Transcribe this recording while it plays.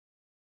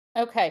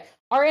Okay.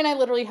 Ari and I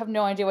literally have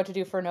no idea what to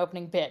do for an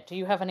opening bit. Do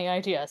you have any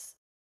ideas?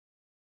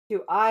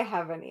 Do I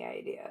have any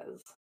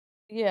ideas?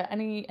 Yeah,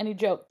 any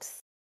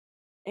jokes?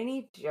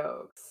 Any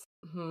jokes?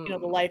 The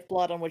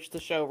lifeblood on which the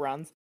show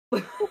runs.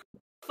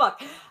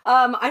 Fuck.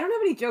 I don't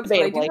have any jokes, but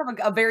I do Debatably. have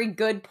a very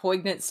good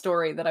poignant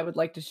story that I would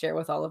like to share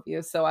with all of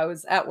you. So I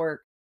was at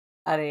work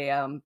at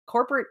a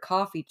corporate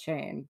coffee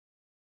chain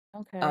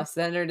Okay.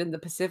 centered in the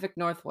Pacific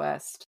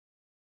Northwest.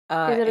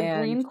 Is it a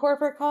And green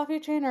corporate coffee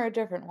chain or a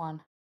different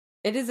one?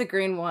 it is a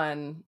green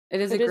one.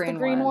 It is a It is the green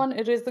green one. one?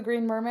 It is the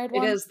Green Mermaid It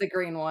one? is the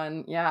green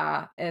one.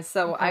 Yeah. And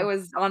so I Okay.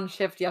 was on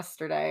shift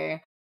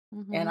yesterday.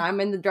 And Mhm. I'm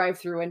in the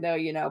drive-through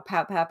window,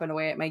 papping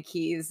away at my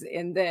keys,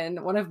 and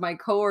then one of my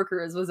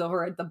coworkers was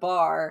over at the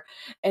bar,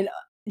 and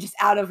just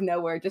out of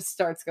nowhere, just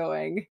starts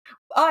going,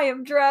 "I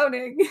am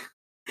drowning.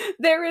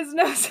 There is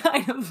no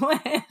sign of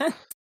land."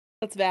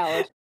 That's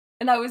valid.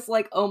 And I was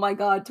like, "Oh my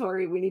god,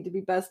 Tori, we need to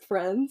be best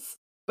friends."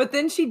 But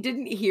then she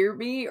didn't hear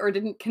me or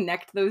didn't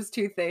connect those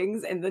 2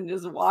 things, and then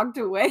just walked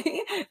away,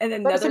 and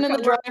another Person in the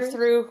coworker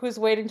drive-through who's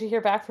waiting to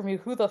hear back from you.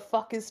 Who the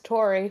fuck is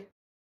Tori?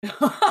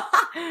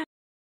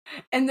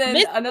 And then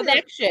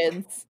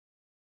Misconnections.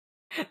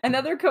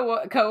 another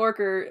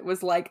coworker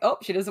was like, "Oh,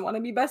 she doesn't want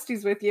to be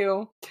besties with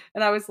you,"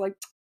 and I was like,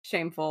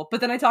 "Shameful."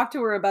 But then I talked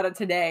to her about it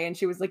today, and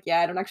she was like,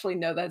 "Yeah, I don't actually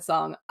know that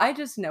song. I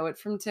just know it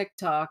from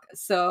TikTok."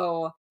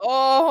 So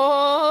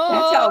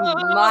that's how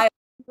Oh! my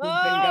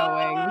has been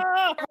going.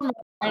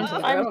 I was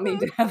like, I don't need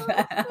to have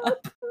that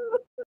up.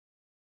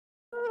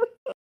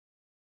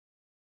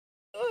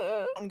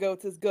 Mountain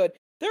goats is good.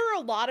 There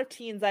are a lot of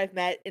teens I've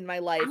met in my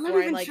life I'm not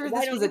where I'm even like, sure "Why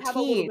this don't was you a have a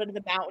little teen. bit of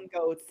the mountain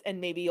goats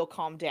and maybe you'll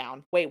calm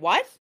down?" Wait,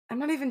 what? I'm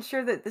not even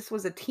sure that this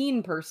was a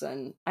teen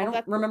person. I Oh, don't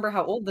that's remember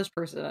how old this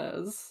person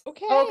is.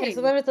 Okay, so okay.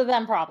 maybe it's a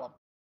them problem.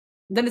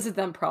 Then it's a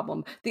them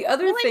problem. The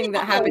other Telling thing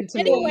that people happened to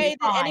any me way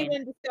that Fine.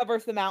 anyone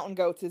discovers the mountain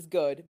goats is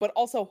good, but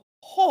also,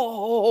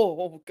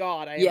 oh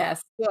god, I am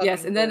Yes, yes,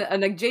 fucking and then bored.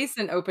 an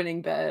adjacent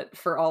opening bit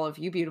for all of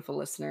you beautiful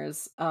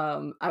listeners.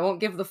 I won't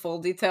give the full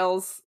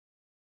details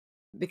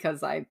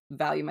because I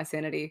value my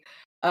sanity.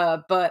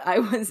 But I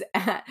was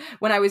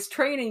when I was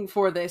training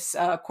for this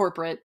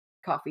corporate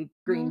coffee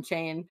green Mhm.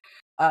 chain,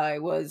 I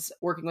was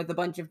working with a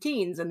bunch of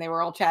teens and they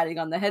were all chatting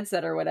on the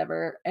headset or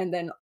whatever. And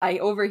then I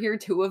overhear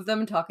 2 of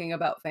them talking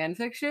about fan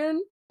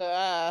fiction.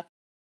 Uh,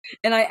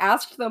 And I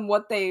asked them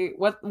what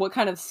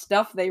kind of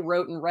stuff they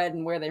wrote and read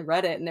and where they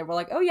read it, and they were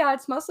like, "Oh yeah,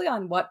 it's mostly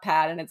on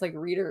Wattpad and it's like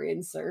reader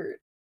insert."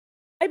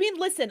 I mean,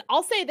 listen,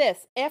 I'll say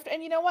this after,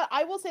 and you know what?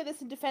 I will say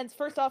this in defense.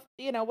 First off,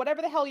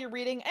 whatever the hell you're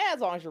reading, as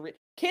long as you're reading,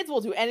 kids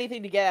will do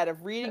anything to get out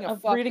of reading a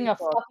Of reading fucking a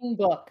book. fucking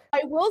book.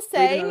 I will Read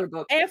say, another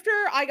book. after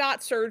I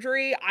got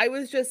surgery, I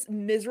was just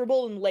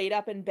miserable and laid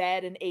up in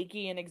bed and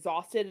achy and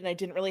exhausted, and I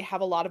didn't really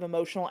have a lot of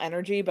emotional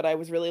energy, but I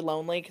was really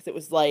lonely because it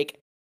was like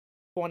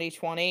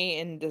 2020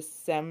 in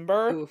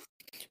December. Oof.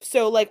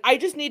 So like I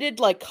just needed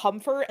like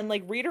comfort, and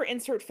like reader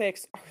insert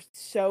fics are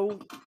so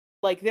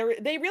like they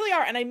really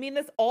are, and I mean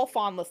this all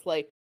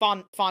fondlessly.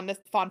 Fondness,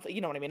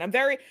 you know what I mean.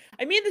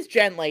 I mean this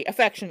gently,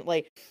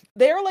 affectionately.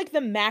 They're like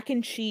the mac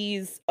and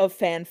cheese of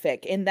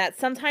fanfic in that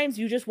sometimes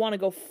you just want to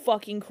go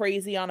fucking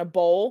crazy on a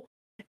bowl,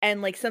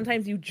 and like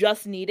sometimes you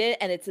just need it,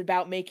 and it's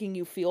about making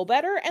you feel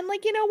better. And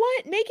like, you know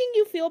what? Making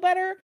you feel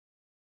better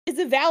is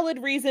a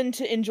valid reason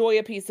to enjoy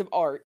a piece of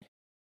art.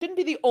 Shouldn't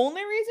be the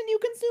only reason you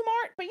consume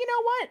art, but you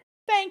know what?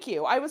 Thank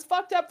you. I was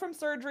fucked up from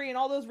surgery, and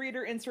all those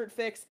reader insert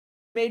fics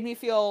made me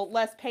feel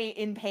less pain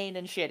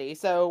and shitty.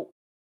 So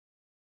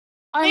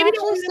I'm maybe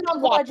actually don't even so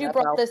watch glad you that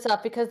brought though. this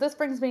up because this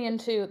brings me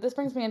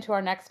into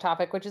our next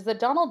topic, which is that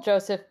Donald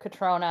Joseph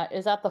Catrona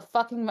is at the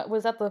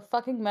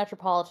fucking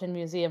Metropolitan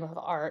Museum of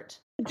Art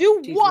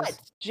Do Jesus. what?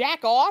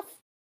 Jack off?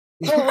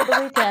 over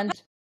the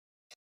weekend.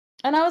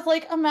 And I was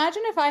like,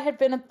 imagine if I had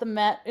been at the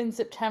Met in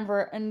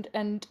September and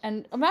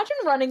imagine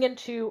running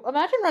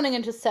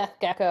into Seth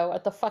Gecko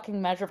at the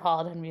fucking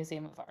Metropolitan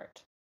Museum of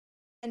Art.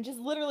 And just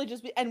literally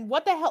just be, and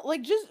what the hell?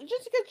 Like just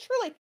get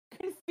truly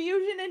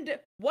confusion and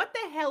what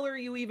the hell are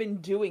you even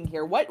doing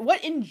here? What Did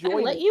I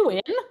enjoyment? let you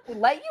in? They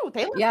let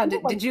Yeah,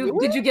 people like you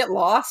did you in? get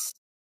lost?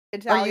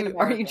 Italian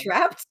Are you American.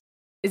 trapped?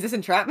 Is this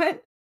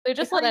entrapment? They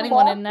just Are let you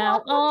anyone lost, in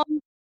now. Robert?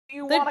 Do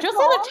you They want to just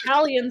let come?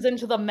 Italians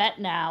into the Met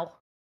now.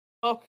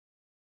 Oh,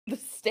 the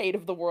state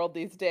of the world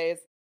these days.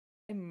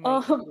 I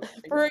might Um,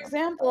 be for reading myself.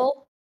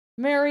 example,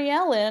 Mary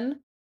Ellen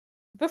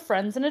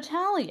befriends an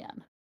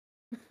Italian.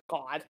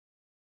 God.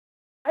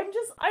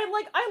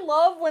 I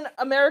love when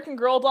American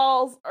Girl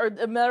dolls or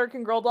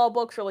American Girl doll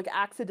books are like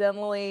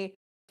accidentally.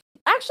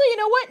 Actually, you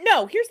know what?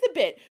 No, here's the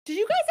bit. Did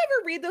you guys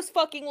ever read those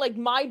fucking like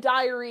my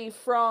diary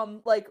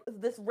from like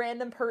this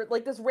random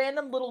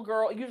little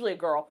girl, usually a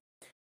girl.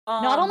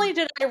 Not Um only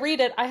did I read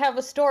it, I have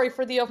a story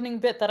for the opening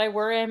bit that I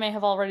worry I may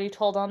have already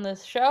told on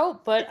this show,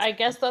 but it's I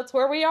guess that's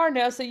where we are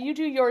now, so you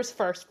do yours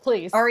first,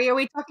 please. Are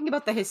we talking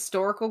about the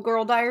historical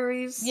girl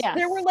diaries? Yes.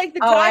 there were like the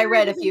Oh, I diaries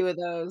read a of the few of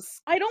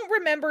those. I don't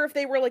remember if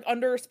they were like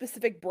under a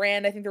specific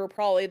brand. I think there was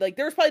probably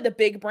the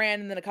big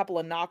brand and then a couple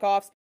of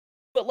knockoffs.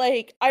 But,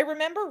 like, I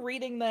remember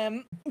reading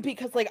them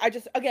because, like, I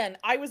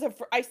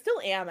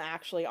still am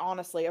actually,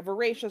 honestly, a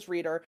voracious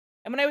reader.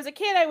 And when I was a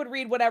kid, I would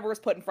read whatever was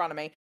put in front of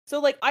me. So,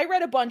 like, I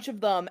read a bunch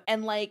of them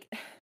and, like,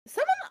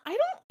 I'm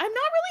not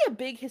really a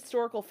big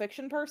historical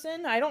fiction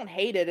person. I don't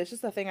hate it. It's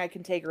just a thing I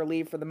can take or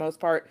leave for the most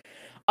part.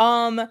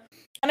 And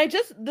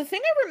the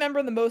thing I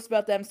remember the most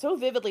about them so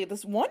vividly,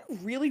 this one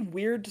really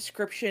weird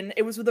description,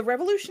 it was with the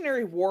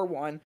Revolutionary War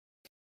one,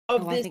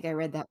 of I this think I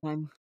read that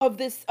one. of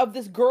this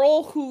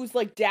girl whose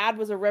like dad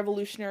was a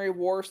Revolutionary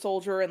War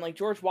soldier and like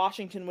George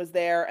Washington was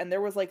there, and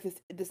there was like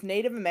this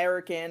Native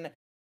American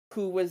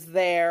who was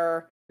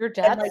there. Your And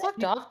dad like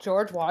sucked off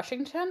George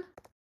Washington?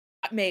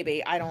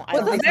 maybe I don't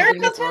Was this America's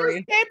America's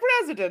first gay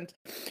president.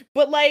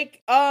 But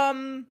like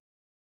I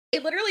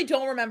literally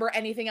don't remember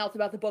anything else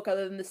about the book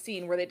other than the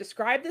scene where they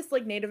describe this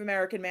like Native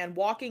American man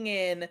walking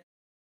in.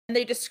 And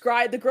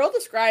the girl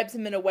describes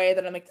him in a way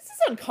that I'm like, this is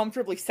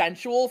uncomfortably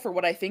sensual for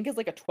what I think is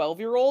like a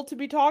 12-year-old to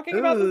be talking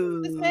about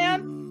this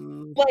man.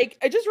 Ooh. Like,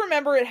 I just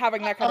remember it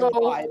having that kind of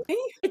vibe.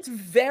 Oh. It's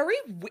very,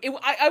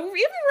 I even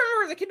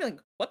remember as a kid being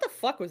like, what the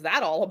fuck was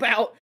that all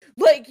about?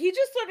 Like, he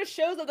just sort of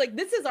shows up like,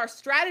 this is our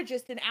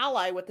strategist and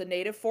ally with the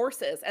native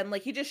forces. And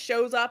like, he just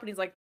shows up and he's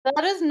like,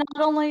 That is not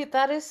only,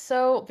 that is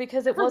so,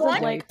 because it For wasn't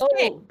one like,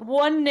 thing. oh,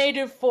 one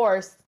native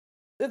force.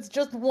 It's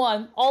just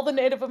one. All the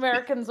Native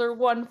Americans are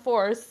one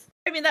force.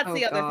 I mean, that's Oh,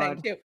 the other God.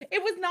 thing, too.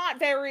 It was not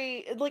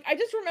very, like, I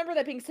just remember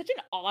that being such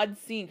an odd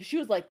scene, because she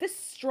was, like, this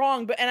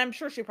strong, and I'm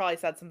sure she probably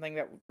said something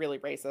that was really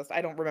racist.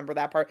 I don't remember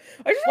that part.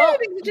 I just remember Well,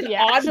 it being such the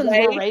an odd actions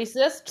way. were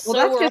racist, Well, so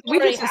that's we're just we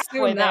already just halfway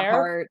assumed that there.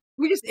 part.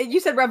 You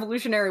said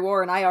Revolutionary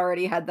War, and I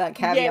already had that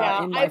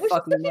caveat in my it was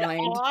just fucking such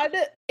mind.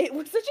 it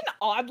was such an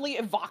oddly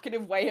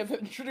evocative way of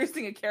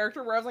introducing a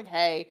character where I was like,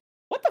 hey,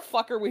 what the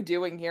fuck are we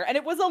doing here? And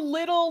it was a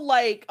little,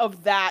 like,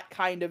 of that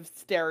kind of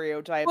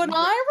stereotype. What And I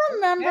was I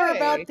remember okay.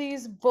 about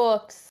these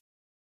books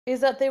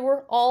is that they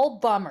were all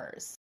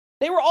bummers.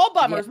 They were all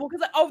Yeah. bummers. Well,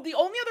 because the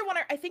only other one,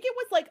 I think it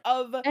was, like,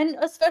 of And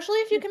especially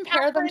if you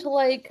compare them to,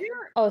 like,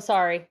 oh,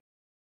 sorry.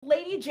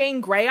 Lady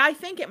Jane Grey, I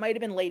think. It might have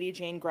been Lady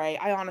Jane Grey.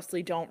 I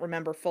honestly don't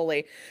remember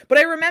fully. But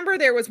I remember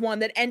there was one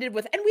that ended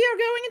with, and we are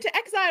going into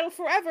exile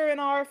forever in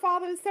our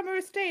father's summer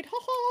estate. Ha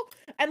ha.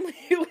 And like,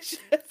 it was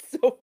just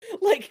so,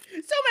 like,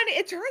 so many.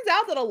 It turns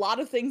out that a lot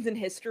of things in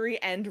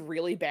history end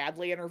really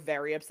badly and are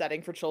very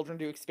upsetting for children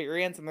to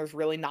experience. And there's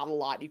really not a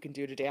lot you can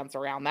do to dance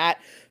around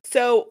that.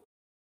 So,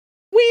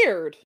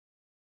 weird.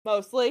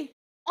 Mostly.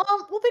 Well,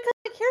 because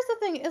like, here's the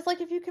thing: is like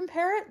if you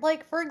compare it,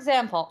 like for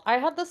example, I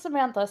had the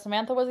Samantha.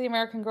 Samantha was the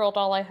American Girl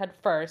doll I had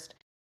first,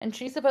 and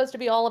she's supposed to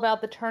be all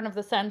about the turn of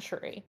the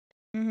century,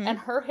 and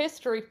her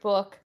history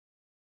book,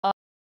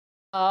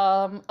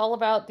 all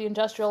about the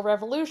Industrial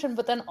Revolution,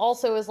 but then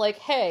also is like,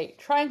 hey,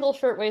 Triangle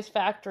Shirtwaist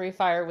Factory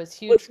fire was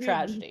huge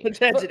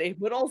tragedy.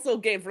 But also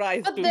gave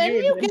rise But to then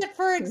you union. get,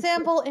 for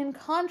example, in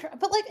contrast,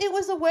 but like it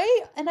was a way,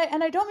 and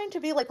I don't mean to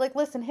be like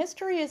listen,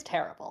 history is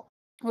terrible.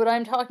 What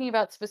I'm talking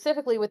about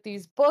specifically with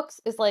these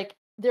books is like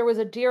there was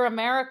a Dear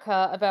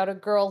America about a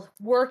girl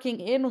working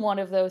in one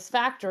of those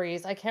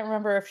factories. I can't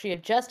remember if she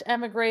had just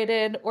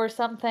emigrated or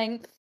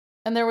something.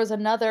 And there was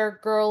another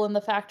girl in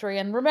the factory.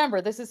 And remember,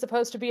 this is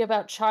supposed to be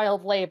about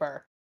child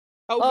labor.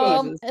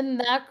 Oh, Jesus. And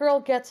that girl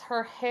gets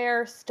her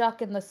hair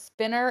stuck in the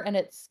spinner and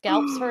it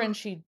scalps her and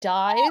she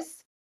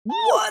dies.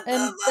 What?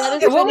 And the that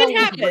fuck? has What been would a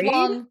happen?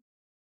 long.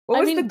 What I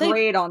was mean, the they-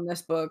 grade on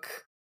this book?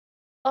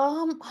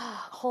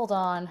 Hold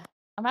on.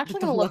 I'm actually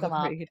The gonna look low them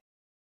up. grade.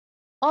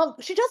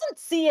 She doesn't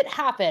see it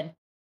happen,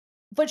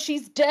 but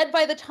she's dead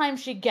by the time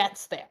she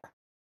gets there.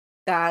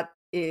 That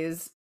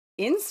is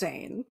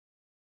insane.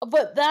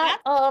 But that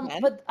That's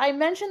fun. but I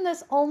mention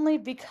this only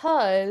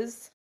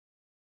because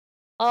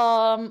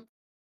I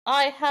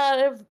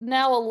have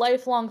now a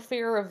lifelong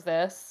fear of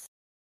this.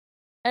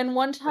 And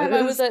one time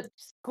I was at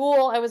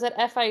school, I was at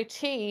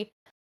FIT,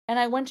 and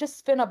I went to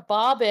spin a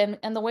bobbin,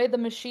 and the way the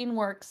machine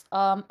works,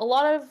 a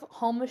lot of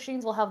home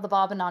machines will have the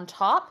bobbin on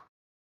top,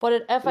 but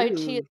at FIT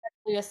Ooh. it's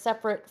actually a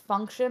separate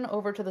function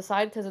over to the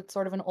side because it's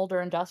sort of an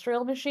older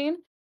industrial machine.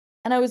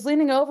 And I was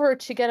leaning over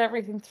to get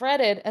everything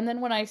threaded, and then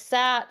when I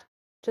sat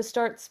to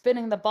start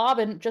spinning the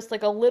bobbin, just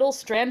like a little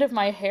strand of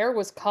my hair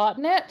was caught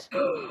in it.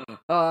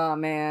 Oh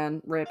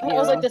man, rip And I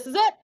was like, you. this is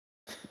it.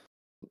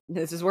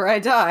 This is where I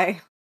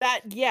die.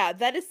 That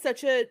is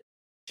such a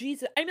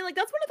Jesus. I mean, like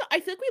that's one of the. I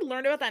feel like we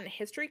learned about that in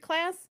history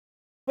class,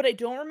 but I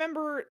don't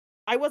remember.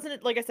 I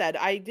wasn't like I said.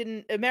 I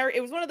didn't.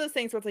 It was one of those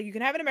things where it's like you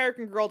can have an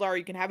American Girl doll, or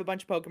you can have a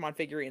bunch of Pokemon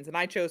figurines, and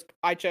I chose.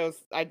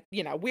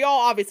 You know, we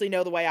all obviously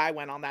know the way I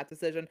went on that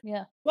decision.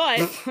 Yeah.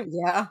 But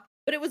Yeah.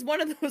 But it was one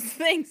of those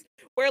things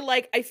where,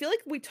 like, I feel like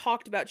we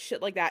talked about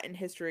shit like that in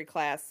history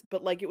class,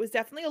 but like it was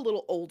definitely a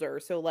little older.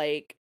 So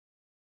like.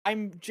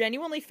 I'm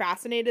genuinely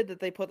fascinated that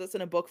they put this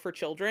in a book for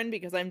children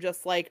because I'm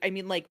just like, I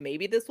mean, like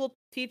maybe this will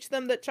teach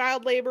them that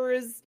child labor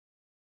is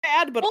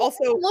bad, but Well,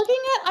 also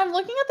I'm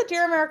looking at the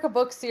Dear America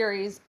book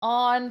series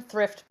on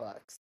Thrift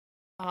Books.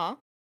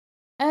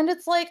 And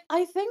it's like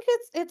I think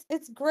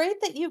it's great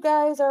that you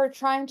guys are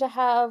trying to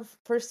have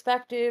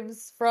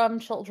perspectives from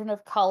children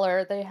of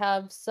color. They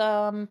have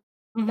some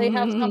They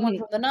have someone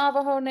from the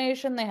Navajo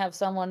Nation, they have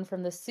someone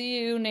from the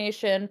Sioux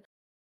Nation.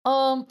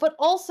 But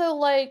also,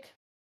 like,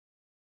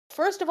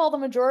 first of all, the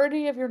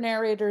majority of your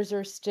narrators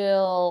are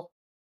still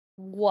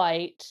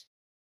white.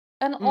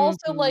 And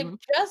also, like, Mhm.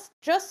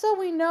 just so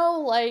we know,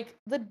 like,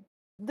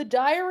 the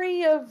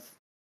diary of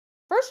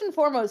first and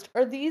foremost,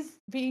 are these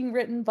being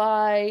written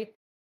by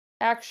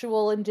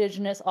actual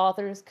indigenous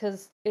authors?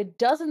 Because it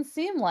doesn't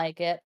seem like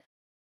it.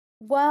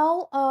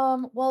 Well,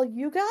 while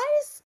you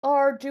guys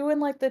are doing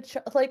like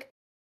like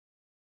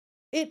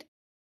it,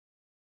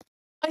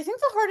 I think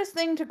the hardest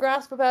thing to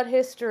grasp about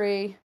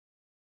history,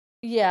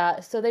 yeah,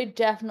 so they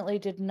definitely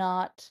did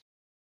not.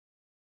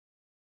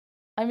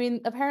 I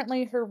mean,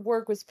 apparently her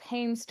work was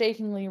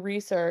painstakingly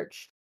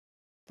researched,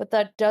 but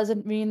that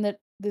doesn't mean that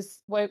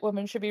this white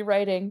woman should be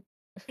writing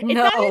It's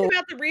not even No.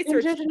 about the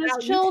research. It's indigenous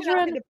about you cannot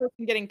be children. the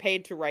person getting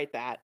paid to write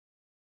that.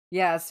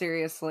 Yeah,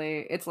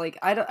 seriously. It's like,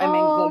 I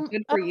mean, like,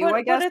 good for you, I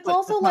But guess, it's but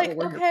also that's not what like,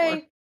 we're here for.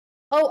 okay,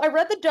 oh, I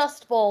read the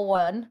Dust Bowl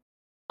one.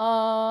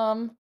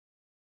 Um,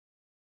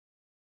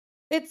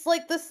 it's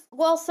like this.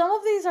 Well, some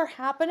of these are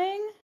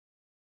happening.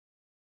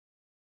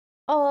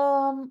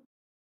 Um,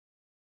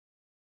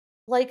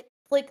 like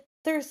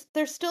there's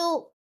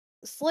still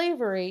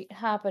slavery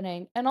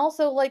happening, and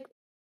also like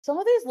some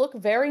of these look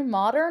very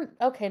modern.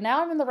 Okay,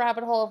 now I'm in the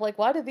rabbit hole of like,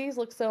 why do these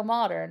look so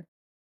modern?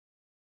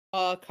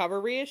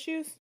 Cover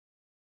reissues?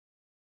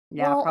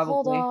 Yeah, Well,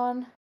 hold probably.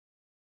 on.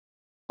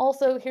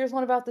 Also, here's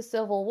one about the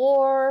Civil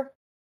War.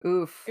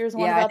 Oof. Here's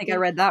one Yeah, I about think I the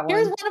read that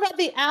here's one. one about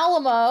the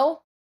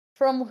Alamo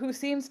from who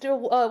seems to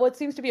what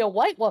seems to be a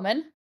white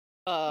woman.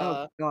 Oh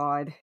Uh,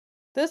 god.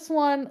 This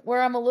one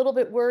where I'm a little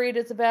bit worried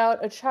is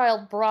about a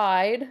child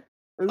bride.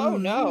 oh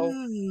no.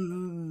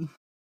 Ooh.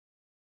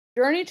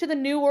 Journey to the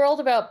New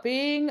World about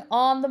being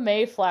on the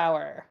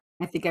Mayflower.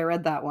 I think I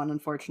read that one,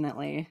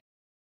 unfortunately.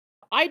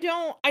 I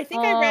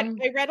think Um,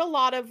 I read a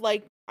lot of,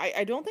 like,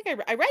 I don't think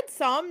I read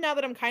some now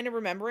that I'm kind of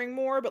remembering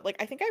more, but, like,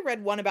 I think I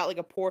read one about, like,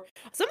 a poor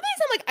some of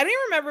these I'm like, I don't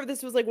even remember if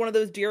this was, like, one of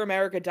those Dear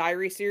America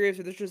diary series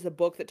or this was a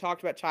book that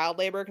talked about child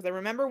labor, because I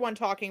remember one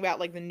talking about,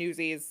 like, the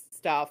Newsies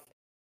stuff,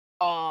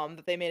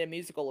 that they made a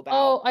musical about.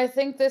 oh, I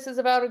think this is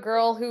about a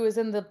girl who was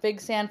in the big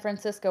San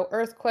Francisco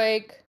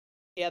earthquake.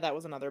 Yeah, that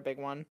was another big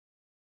one.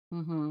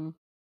 Mhm.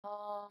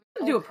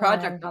 I do a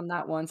project Okay. on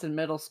that once in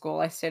middle school.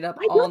 I stayed up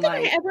I all don't think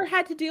I night. ever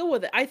had to deal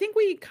with it. I think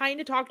we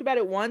kinda talked about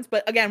it once,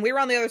 but again, we were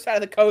on the other side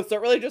of the coast, so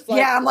it really just like,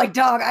 Yeah, I'm like,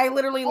 "Dog, I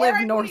literally live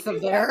R.I.P. north of do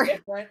that there."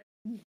 different.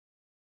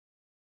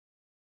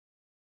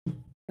 This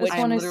I Which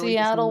one am is literally just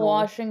Seattle, north.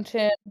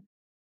 Washington.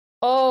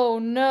 Oh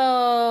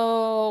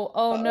no.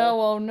 Oh uh-oh.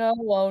 no. Oh no.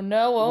 Oh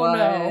no. Oh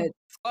no. What?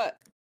 What?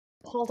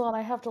 Hold on,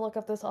 I have to look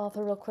up this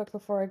author real quick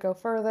before I go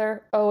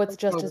further. Oh, it's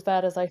just Oh as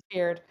bad as I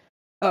feared.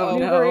 oh, Uh-oh.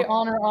 Newbery no.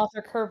 Honor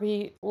author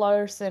Kirby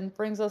Larson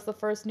brings us the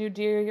first new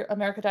Dear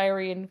America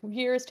diary in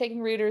years,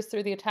 taking readers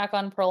through the attack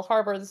on Pearl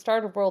Harbor, the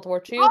start of World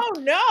War II, Oh,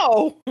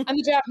 no! and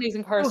the Japanese Oh,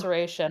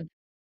 incarceration.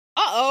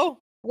 Uh-oh.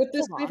 With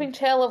this Hold on. sweeping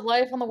tale of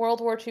life on the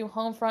World War II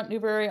home front,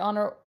 Newbery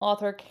Honor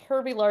author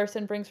Kirby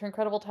Larson brings her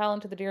incredible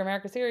talent to the Dear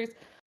America series.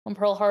 When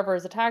Pearl Harbor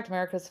is attacked,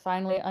 America is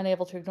finally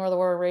unable to ignore the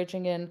war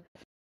raging in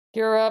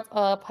Europe.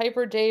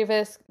 Piper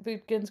Davis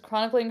begins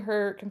chronicling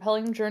her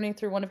compelling journey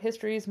through one of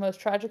history's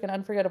most tragic and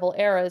unforgettable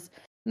eras.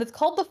 And it's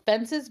called The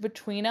Fences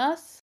Between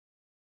Us.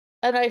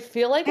 And I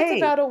feel like it's hey,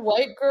 about a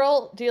white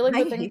girl dealing I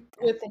with hate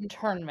that. with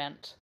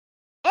internment.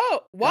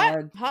 Oh, what?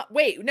 God. Huh?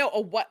 Wait, no,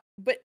 what?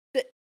 But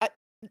the uh,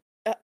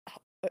 uh,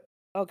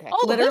 okay.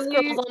 Oh, this girl's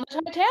Literally on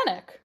the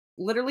Titanic.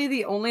 literally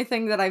the only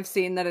thing that I've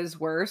seen that is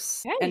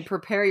worse, and Hey.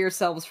 prepare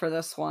yourselves for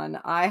this one.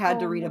 I had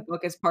to Oh read a no.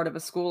 book as part of a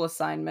school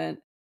assignment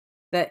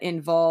that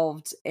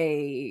involved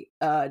a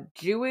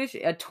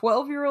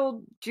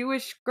 12-year-old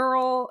Jewish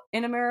girl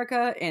in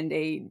America and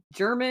a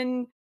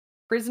German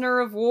prisoner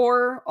of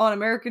war on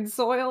American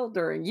soil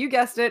during, you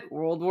guessed it,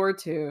 World War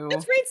II.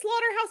 Let's read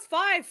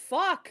Slaughterhouse-Five,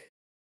 fuck.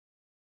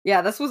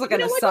 Yeah, this was like You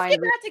an know what? Just give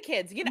assigned that to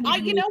kids. You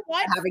read know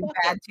what? for having Fuck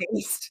it. bad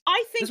taste.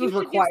 I This think you was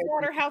should give required.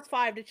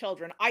 Slaughterhouse-Five to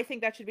children. I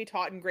think that should be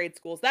taught in grade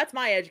schools. That's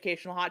my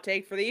educational hot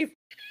take for the evening.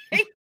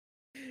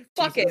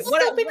 Fuck it. Jesus.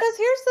 Also, because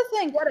here's the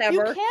thing, Whatever.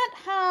 you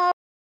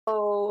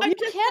I'm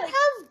just can't like,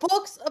 have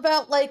books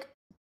about like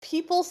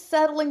people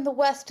settling the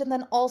West and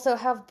then also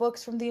have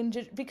books from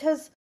the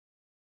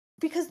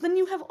because then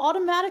you have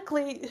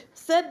automatically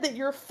said that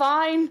you're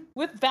fine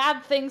with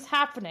bad things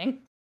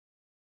happening.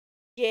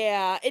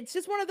 yeah, it's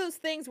just one of those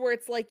things where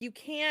it's like We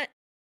can't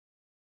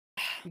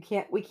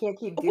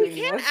keep we doing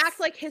can't this. act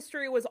like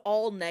history was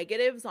all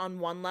negatives on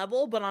one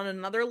level, but on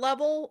another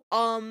level,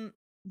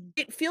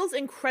 it feels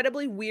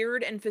incredibly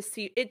weird and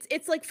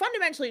it's like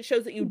fundamentally it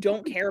shows that you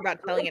don't care about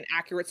telling an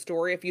accurate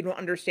story if you don't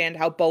understand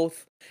how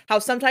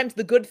sometimes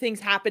the good things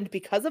happened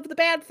because of the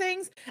bad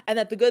things, and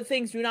that the good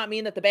things do not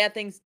mean that the bad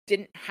things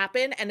didn't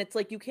happen. And it's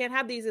like you can't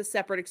have these as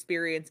separate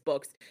experience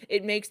books.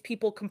 It makes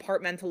people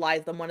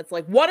compartmentalize them when it's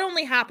like one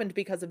only happened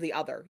because of the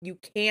other. You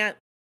can't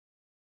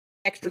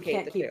We extricate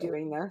can't the keep two.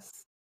 doing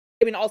this.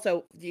 I mean,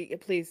 also,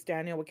 please,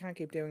 Daniel, we can't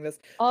keep doing this.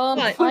 But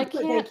I Thank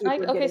can't. you for Okay,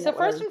 getting so at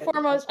what I first was and getting at.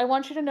 foremost, I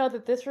want you to know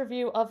that this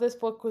review of this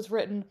book was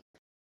written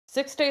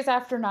 6 days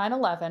after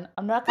 9/11.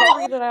 I'm not going to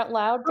read it out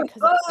loud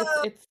because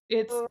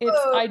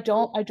I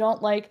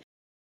don't like.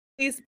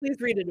 please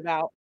read it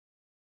about.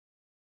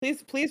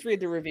 Please read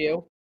the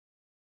review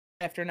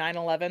after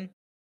 9/11.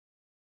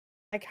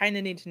 I kind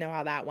of need to know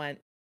how that went.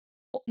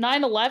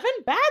 9/11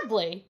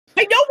 badly.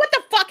 I know what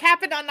the fuck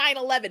happened on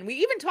 9/11. We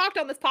even talked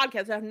on this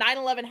podcast about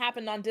 9/11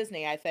 happened on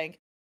Disney, I think.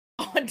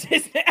 On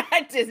Disney,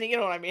 at Disney, you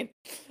know what I mean.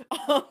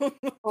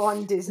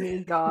 On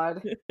Disney,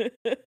 God.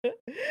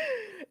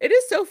 It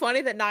is so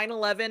funny that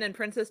 9/11 and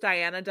Princess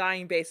Diana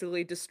dying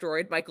basically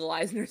destroyed Michael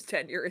Eisner's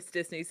tenure as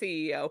Disney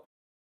CEO.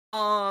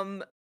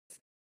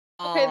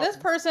 Okay,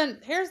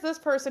 here's this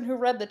person who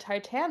read the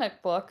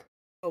Titanic book,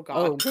 Oh God.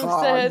 Oh who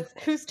God. says,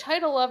 whose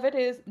title of it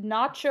is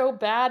Nacho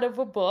Bad of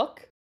a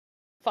Book.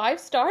 5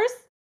 stars?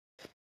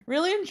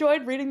 Really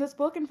enjoyed reading this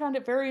book and found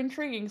it very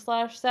intriguing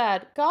 /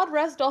 sad. God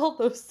rest all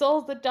those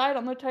souls that died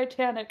on the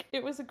Titanic.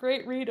 It was a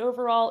great read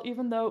overall,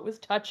 even though it was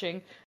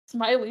touching.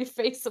 Smiley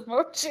face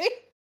emoji.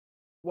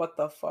 What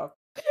the fuck?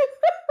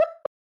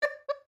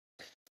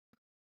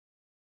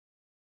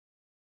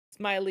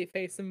 Smiley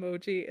face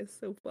emoji is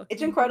so fucking.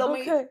 It's incredible.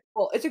 Okay.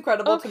 Well, it's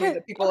incredible to me Okay,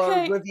 that people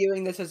okay. are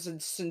reviewing this as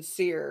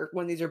sincere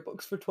when these are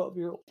books for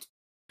 12-year-olds.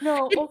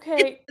 No,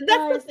 okay, That's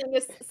guys. the thing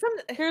is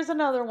Here's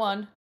another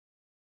one.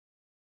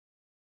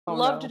 Oh,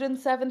 Loved no. it in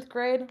 7th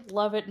grade.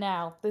 Love it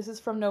now. This is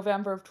from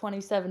November of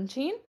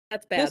 2017.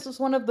 That's bad. This was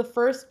one of the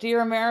first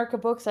Dear America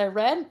books I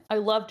read. I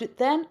loved it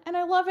then, and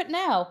I love it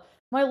now.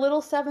 My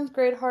little 7th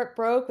grade heart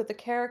broke with the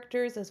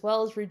characters as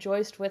well as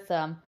rejoiced with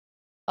them.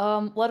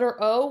 Letter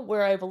O,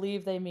 where I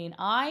believe they mean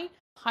I,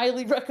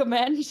 highly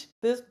recommend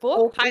this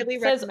book. Highly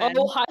It says, recommend.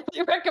 oh,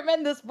 highly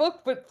recommend this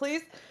book, but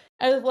please,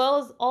 as well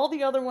as all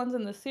the other ones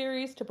in the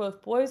series to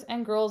both boys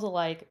and girls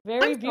alike.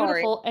 Very I'm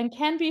beautiful and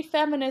can be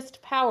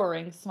feminist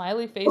powering.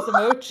 Smiley face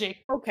emoji.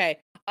 Okay.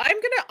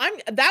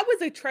 That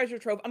was a treasure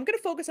trove. I'm gonna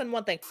focus on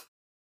one thing.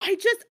 I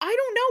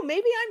don't know.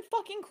 Maybe I'm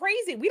fucking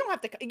crazy. We don't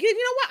have to. You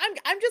know what?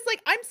 I'm just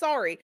like, I'm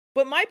sorry,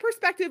 but my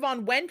perspective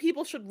on when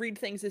people should read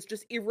things is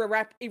just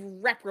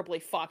irreparably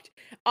fucked.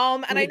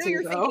 And Me I know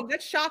you're too, thinking though.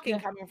 that's shocking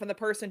Yeah. coming from the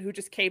person who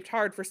just caped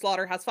hard for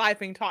Slaughterhouse-5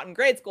 being taught in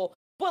grade school.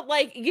 But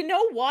like, you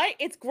know what?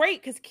 It's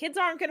great because kids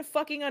aren't gonna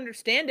fucking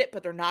understand it,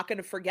 but they're not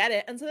gonna forget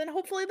it, and so then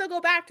hopefully they'll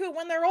go back to it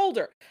when they're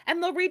older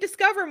and they'll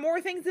rediscover more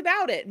things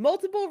about it.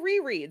 Multiple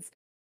rereads.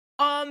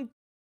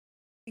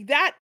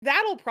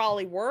 That'll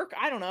probably work.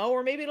 I don't know,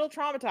 or maybe it'll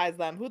traumatize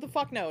them. Who the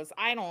fuck knows?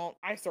 I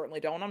certainly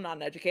don't. I'm not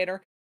an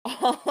educator.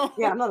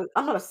 Yeah, I'm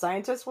not a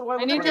scientist. What do I I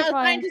look need like? to not a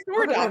find. scientist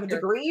or a I have a doctor.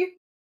 degree.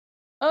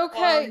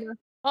 Okay.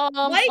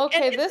 Like,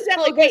 Okay, and this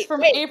incidentally, book is wait,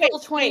 from wait, April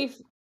wait, 20.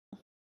 wait.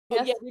 Oh,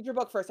 Yes. yeah, read your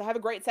book first. I have a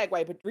great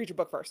segue, but read your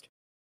book first.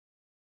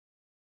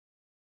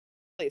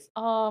 Please.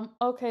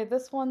 Okay,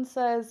 this one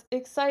says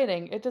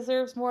exciting. It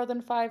deserves more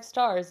than 5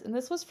 stars. And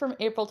this was from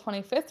April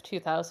 25th,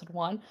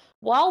 2001,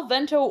 while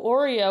Vento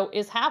Oreo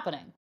is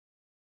happening.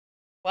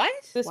 What?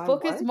 This Why,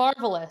 book what? is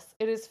marvelous.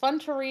 It is fun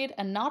to read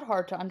and not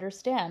hard to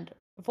understand.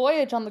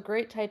 Voyage on the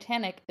Great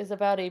Titanic is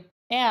about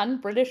an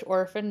British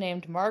orphan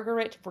named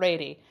Margaret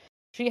Brady.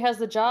 She has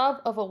the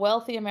job of a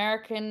wealthy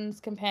American's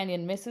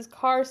companion, Mrs.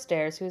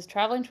 Carstairs, who is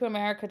traveling to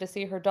America to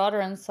see her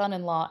daughter and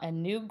son-in-law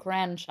and new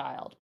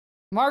grandchild.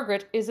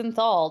 Margaret is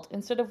enthralled.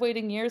 Instead of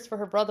waiting years for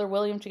her brother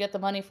William to get the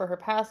money for her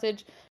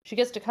passage, she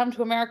gets to come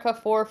to America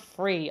for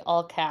free,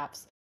 all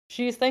caps.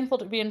 She is thankful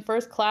to be in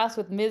first class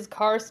with Ms.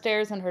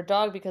 Carstairs and her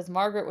dog because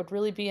Margaret would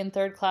really be in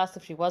third class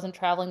if she wasn't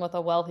traveling with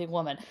a wealthy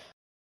woman.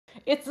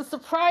 It's a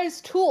surprise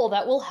tool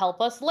that will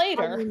help us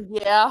later.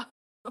 Yeah.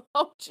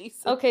 Oh,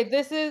 Jesus. Okay,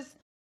 this is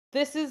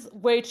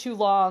way too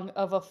long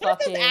of a What if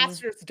fucking. this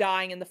asterisk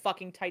dying in the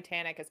fucking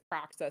Titanic is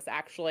Praxis,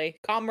 actually?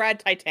 Comrade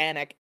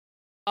Titanic.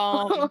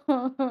 I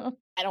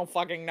don't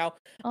fucking know.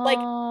 Like,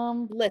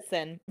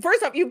 listen.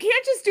 First off, you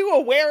can't just do a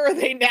where are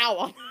they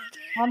now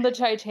on the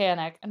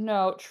Titanic.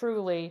 No,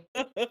 truly.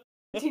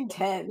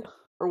 1910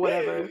 or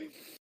whatever.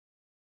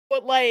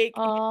 But like,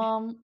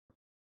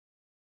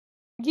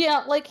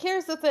 yeah, like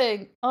here's the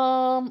thing.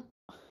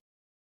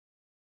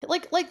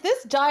 Like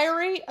this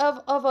diary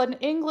of an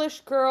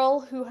English girl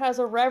who has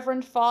a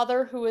reverend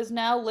father who is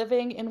now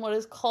living in what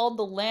is called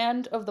the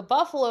land of the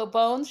buffalo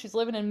bones. She's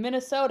living in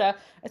Minnesota.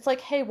 It's like,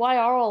 hey, why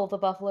are all of the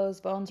buffalo's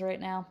bones right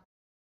now?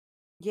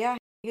 Yeah.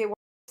 Hey, what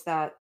is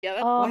that? yeah,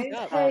 that's why is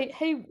that?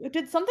 Hey,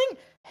 did something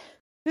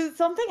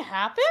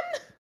happen?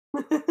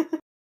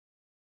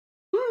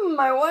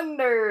 I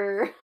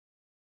wonder.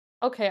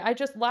 Okay,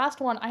 last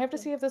one. I have to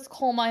see if this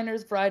coal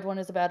miner's bride one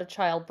is about a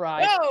child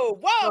bride. Whoa!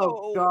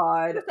 Oh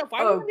God. First off, why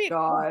Oh would it be a coal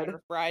God.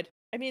 miner's bride?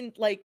 I mean,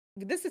 like,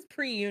 this is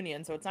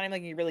pre-union, so it's not even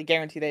like you really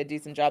guarantee they had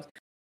decent jobs.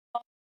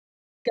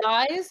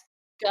 Guys.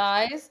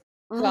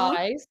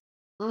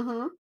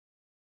 Mm-hmm.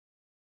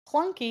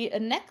 Plunky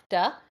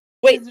Anecta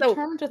Wait, is so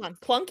determined to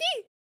Plunky?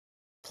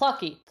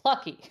 Plucky.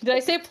 Did I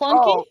say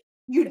plunky? Oh,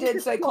 you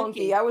did say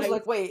clunky. I was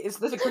like, wait, is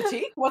this a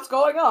critique? What's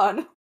going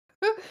on?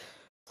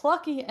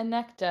 Plucky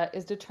Enecta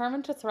is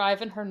determined to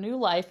thrive in her new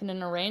life in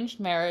an arranged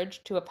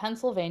marriage to a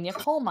Pennsylvania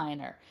coal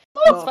miner.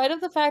 In spite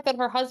of the fact that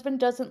her husband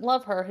doesn't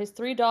love her, his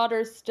 3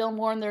 daughters still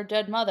mourn their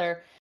dead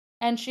mother,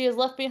 and she has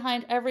left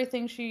behind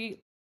everything she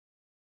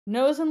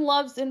knows and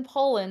loves in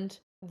Poland.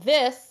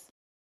 Guess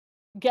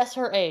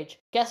her age.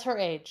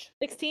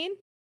 16?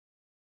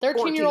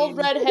 13-year-old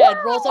redhead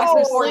rolls up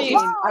her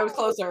sleeves. I was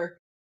closer.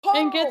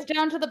 And gets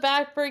down to the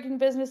backbreaking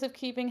business of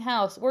keeping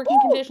house. Working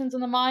conditions in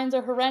the mines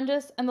are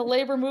horrendous, and the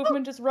labor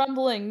movement is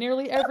rumbling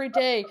nearly every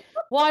day.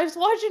 Wives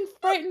watch in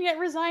frightened yet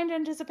resigned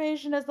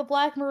anticipation as the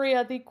Black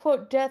Maria, the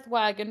quote death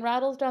wagon,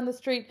 rattles down the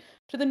street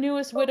to the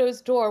newest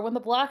widow's door. When the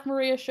Black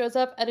Maria shows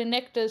up at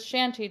Enecta's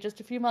shanty just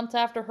a few months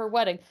after her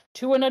wedding,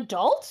 to an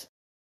adult,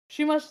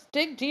 she must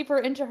dig deeper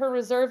into her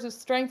reserves of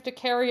strength to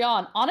carry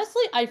on.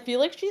 Honestly, I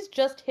feel like she's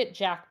just hit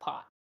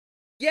jackpot.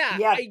 Yeah,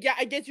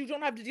 I guess you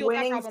don't have to deal with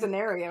that Winning problem.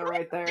 scenario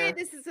right there.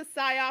 This is a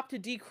psyop to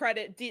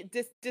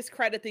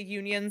discredit the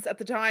unions at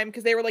the time,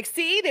 because they were like,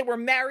 see, they were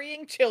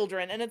marrying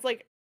children, and it's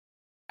like...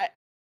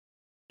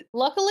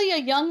 Luckily, a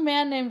young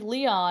man named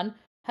Leon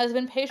has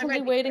been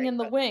patiently waiting in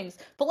the wings.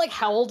 But, like,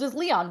 how old is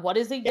Leon? What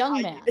is a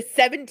young man?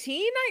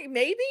 17,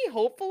 maybe?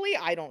 Hopefully?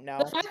 I don't know.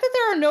 The fact that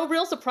there are no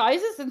real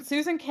surprises in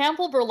Susan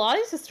Campbell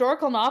Berlotti's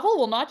historical novel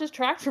will not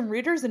distract from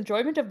readers'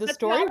 enjoyment of the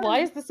story. Why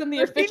is this in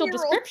the official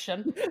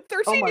description?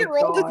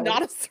 13-year-old is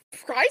not a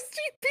surprise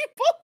to you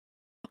people?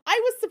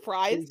 I was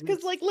surprised,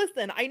 because, like,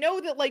 listen, I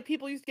know that, like,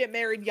 people used to get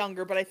married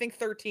younger, but I think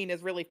 13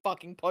 is really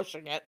fucking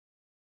pushing it.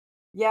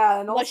 Yeah,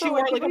 and Unless also you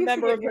like, are, like, a people used to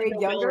member get of the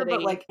married younger,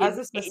 but like as a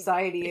nobility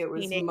society, it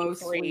was 1883.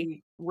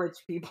 mostly rich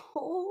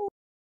people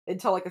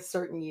until like a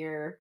certain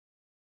year.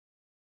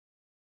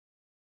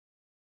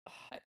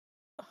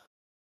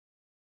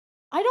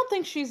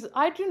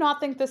 I do not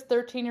think this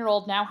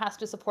 13-year-old now has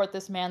to support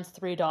this man's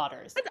 3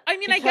 daughters. I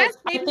mean, I guess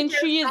I think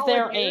she is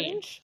their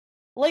age.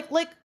 Like,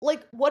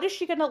 what is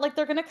she gonna, like,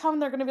 they're gonna come,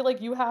 they're gonna be like,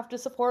 you have to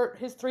support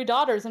his 3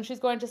 daughters, and she's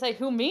going to say,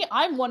 who, me?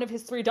 I'm one of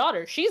his 3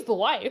 daughters. She's the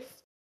wife.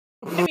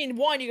 I mean,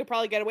 1, you could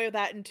probably get away with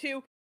that, and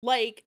 2,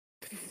 like,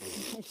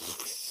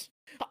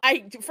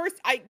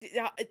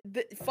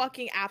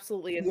 fucking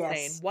absolutely insane.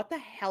 Yes. What the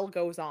hell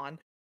goes on?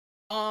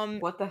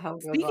 What the hell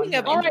goes Speaking on of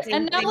here? All right,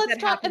 and now let's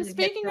talk. And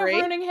speaking of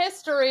ruining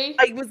history,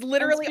 I was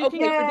literally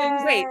speaking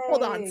okay. Wait,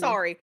 hold on. Yay!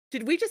 Sorry.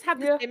 Did we just have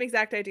the Yeah. same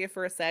exact idea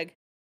for a seg?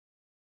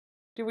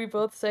 do we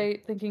both say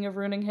thinking of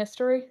ruining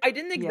history? I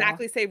didn't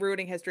exactly say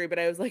ruining history, but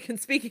I was like, and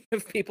speaking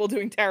of people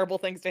doing terrible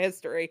things to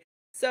history.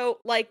 So,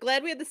 like,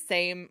 glad we had the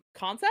same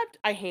concept.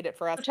 I hate it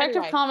for us.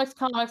 Detective Anyway.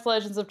 Comics,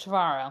 Legends of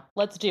Tomorrow.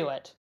 Let's do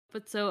it.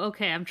 But so,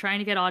 okay, I'm trying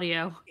to get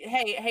audio.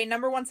 Hey,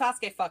 number 1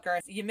 Sasuke fucker.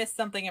 You missed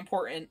something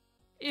important.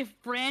 If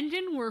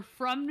Brandon were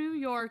from New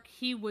York,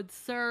 he would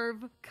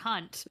serve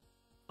cunt.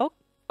 Oh,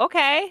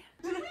 okay.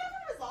 Did we ever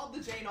resolve the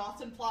Jane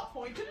Austen plot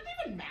point? Did it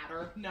even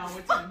matter? No,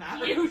 it didn't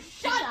matter. You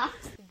shut up!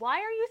 Why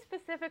are you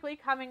specifically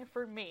coming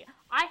for me?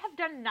 I have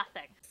done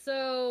nothing.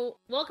 So,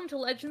 welcome to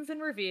Legends in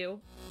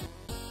Review.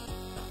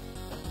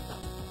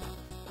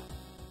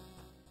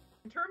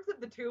 In terms of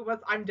the 2 of us,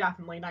 I'm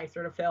definitely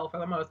nicer to Phil for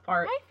the most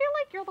part. I feel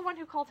like you're the one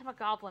who called him a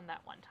goblin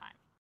that one time.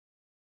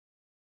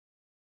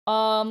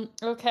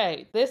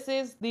 Okay, this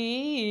is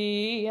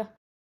the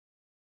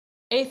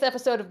 8th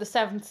episode of the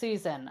 7th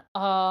season.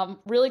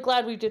 Really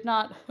glad we did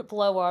not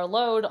blow our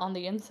load on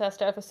the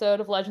incest episode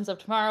of Legends of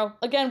Tomorrow.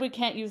 Again, we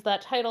can't use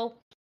that title,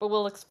 but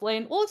we'll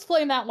explain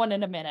that one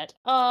in a minute.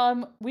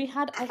 We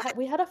had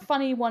a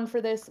funny one for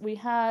this.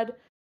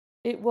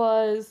 It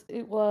was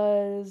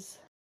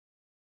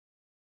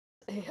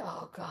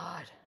oh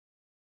god.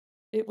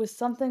 It was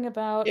something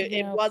about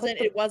It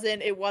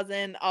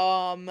wasn't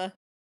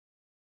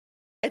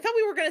I thought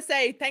we were gonna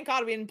say, thank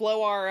God we didn't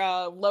blow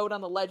our load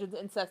on the Legends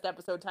incest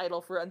episode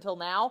title for until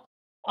now.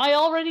 I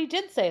already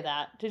did say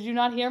that. Did you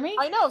not hear me?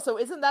 I know, so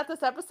isn't that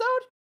this episode?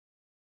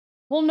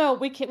 Well, no,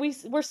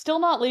 we're still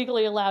not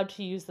legally allowed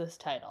to use this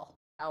title.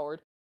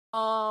 Howard.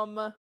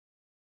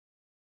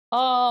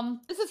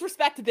 This is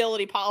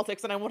respectability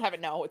politics, and I won't have it.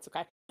 No, it's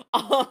okay.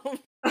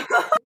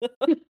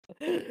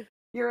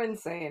 You're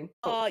insane.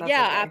 Yeah, okay.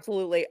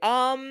 absolutely.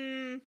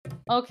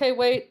 Okay,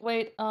 wait.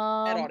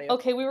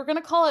 Okay, we were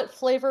gonna call it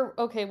flavor.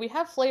 Okay, we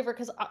have flavor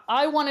because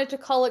I wanted to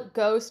call it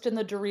Ghost in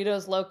the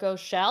Doritos Loco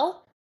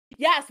shell.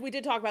 Yes, we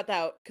did talk about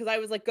that because I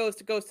was like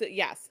Ghost.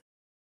 Yes,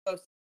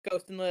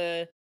 Ghost in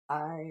the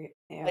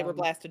flavor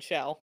blasted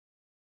shell,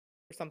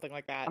 or something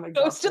like that.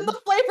 Ghost in the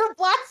flavor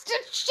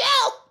blasted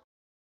shell.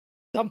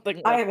 Something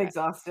like I am that.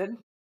 exhausted.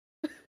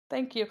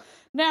 Thank you.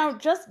 Now,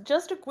 just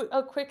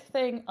a quick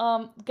thing.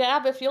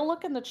 Gab, if you'll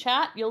look in the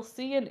chat, you'll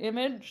see an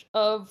image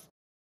of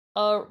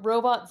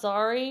Robot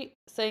Zari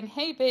saying,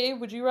 "Hey, babe,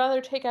 would you rather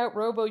take out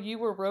Robo you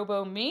or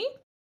Robo me?"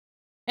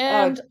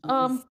 And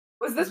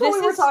was this what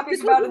we were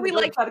talking about in the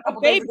group chat a couple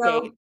days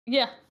ago?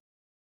 Yeah.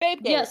 Babe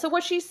yeah. So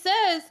what she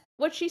says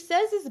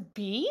is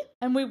B,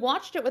 and we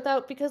watched it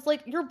because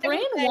like your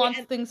brain wants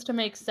things to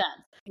make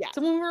sense. Yeah.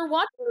 So when we were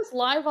watching this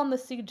live on the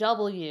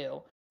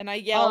CW. And I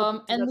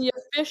yelled. And the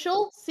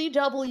official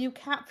CW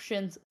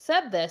captions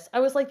said this. I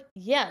was like,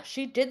 yeah,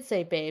 she did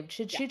say babe.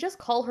 Should she just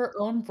call her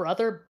own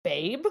brother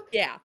babe?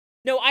 Yeah.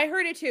 No, I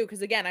heard it too,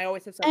 because again, I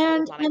always have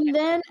And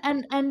subtitles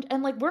on.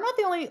 then like we're not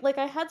the only, like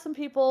I had some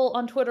people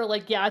on Twitter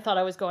like, yeah, I thought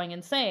I was going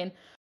insane.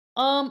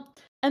 And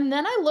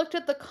then I looked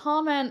at the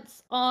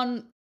comments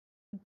on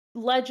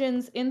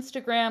Legends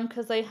Instagram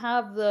because they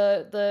have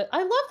the I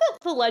love that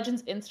the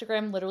Legends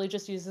Instagram literally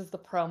just uses the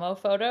promo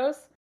photos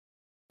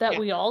that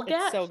we all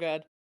get. It's so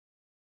good.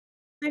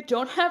 They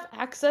don't have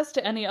access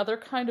to any other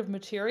kind of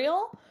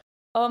material.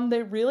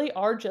 They really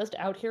are just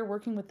out here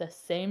working with the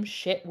same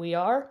shit we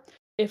are,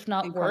 if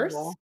not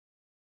Incredible.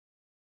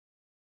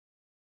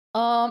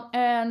 worse.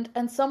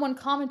 And someone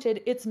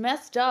commented, it's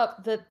messed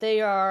up that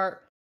they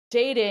are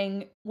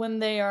dating when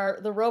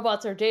the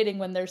robots are dating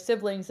when they're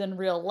siblings in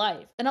real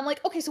life. And I'm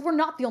like, okay, so we're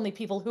not the only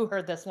people who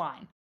heard this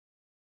line.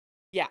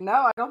 Yeah. No,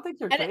 I don't think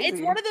you're And crazy.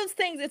 it's one of those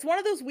things, it's one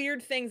of those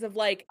weird things of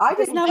like, I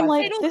just And I'm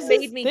like, subtitles this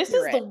made me is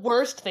hear the it.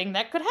 worst thing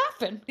that could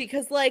happen.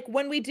 Because like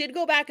when we did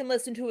go back and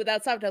listen to it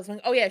without subtitles, I'm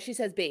like, oh yeah, she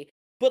says B.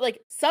 But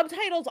like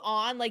subtitles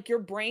on, like your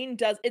brain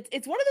does,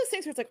 it's one of those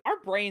things where it's like our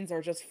brains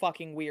are just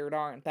fucking weird,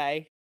 aren't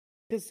they?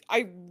 Because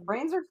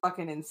brains are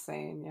fucking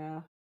insane,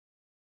 yeah.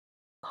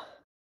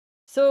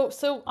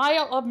 So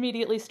I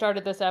immediately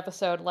started this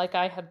episode like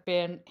I had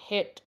been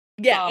hit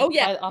on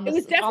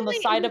the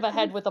side of a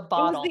head with a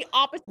bottle. It was the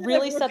opposite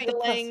really of set the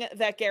revealing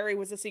that Gary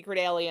was a secret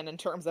alien in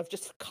terms of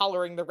just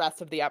coloring the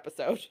rest of the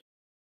episode.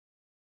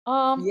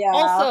 Yeah.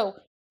 Also,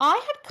 I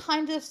had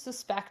kind of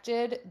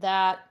suspected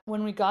that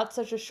when we got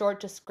such a short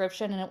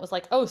description and it was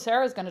like, oh,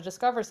 Sarah's going to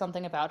discover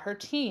something about her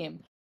team,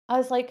 I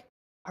was like,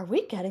 are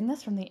we getting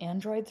this from the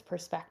android's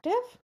perspective?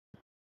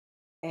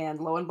 And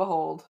lo and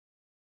behold.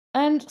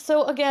 And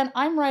so again,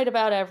 I'm right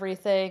about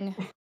everything,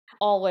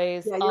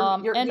 always. Yeah,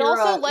 you're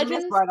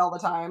Legends right all the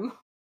time.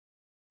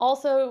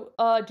 Also,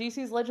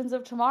 DC's Legends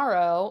of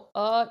Tomorrow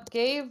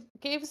gave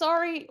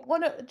Zari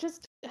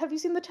have you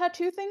seen the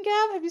tattoo thing,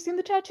 Gab? Have you seen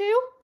the tattoo?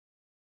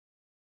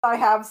 I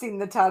have seen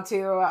the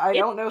tattoo. I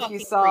don't know if you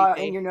saw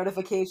creepy. in your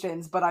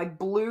notifications, but I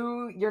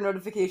blew your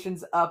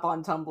notifications up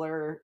on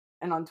Tumblr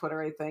and on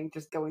Twitter, I think,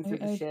 just going through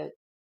the shit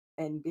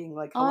and being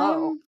like,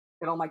 hello,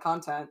 get all my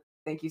content.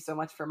 Thank you so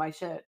much for my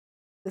shit.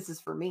 This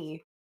is for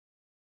me.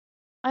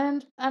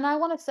 And I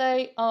want to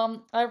say,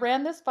 I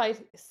ran this by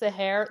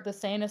Seher, the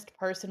sanest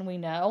person we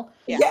know.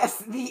 Yeah.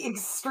 Yes, the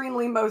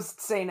extremely most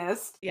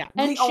sanest. Yeah.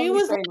 And she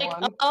was like,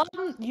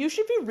 you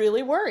should be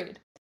really worried.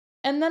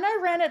 And then I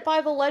ran it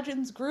by the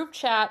Legends group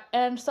chat,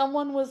 and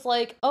someone was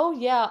like, oh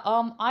yeah,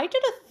 I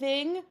did a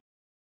thing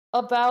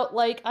about,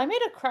 like, I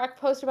made a crack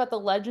post about the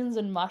Legends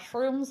and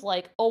mushrooms,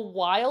 like, a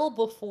while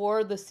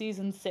before the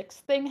season 6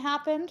 thing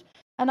happened.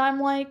 And I'm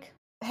like,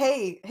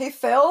 hey,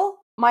 Phil,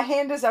 my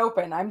hand is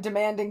open. I'm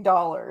demanding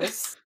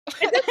dollars.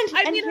 At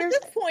this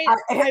point,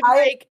 I'm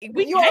like,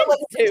 we you are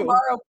Legends of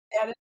Tomorrow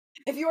fan.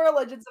 If you are a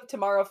Legends of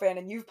Tomorrow fan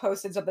and you've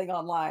posted something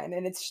online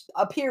and it's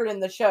appeared in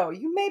the show,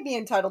 you may be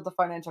entitled to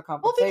financial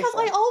compensation. Well,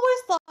 because I always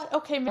thought,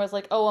 okay, I was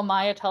like, oh,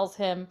 Amaya tells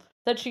him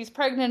that she's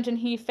pregnant and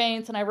he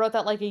faints, and I wrote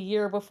that like a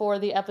year before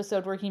the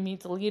episode where he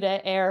meets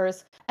Alita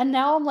airs, and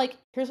now I'm like,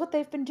 here's what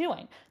they've been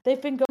doing.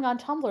 They've been going on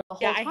Tumblr the whole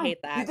time. Yeah, I hate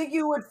that. You think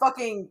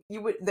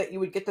you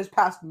would get this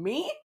past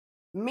me?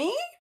 Me?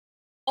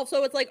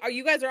 Also, it's like,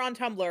 you guys are on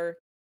Tumblr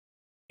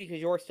because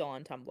you're still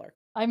on Tumblr.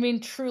 I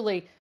mean,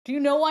 truly. Do you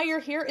know why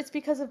you're here? It's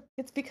because of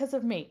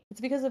me.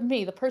 It's because of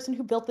me, the person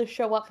who built this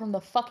show up from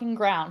the fucking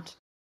ground.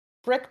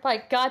 Brick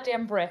by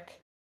goddamn brick.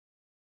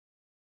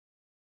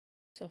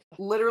 So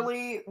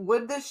literally,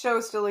 would this show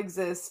still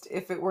exist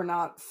if it were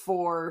not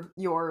for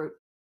your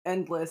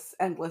endless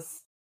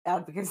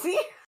advocacy?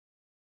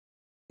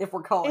 If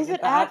we're calling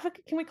it that.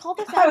 Can we call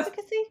this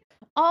advocacy?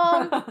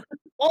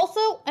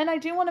 Also, and I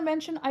do want to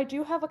mention, I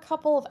do have a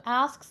couple of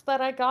asks that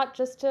I got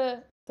just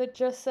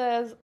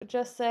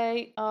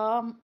say,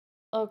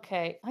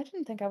 okay, I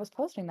didn't think I was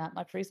posting that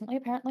much recently.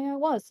 Apparently I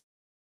was.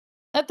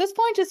 At this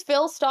point, is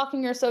Phil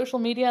stalking your social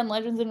media and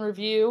Legends in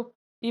Review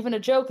even a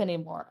joke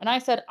anymore? And I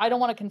said, I don't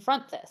want to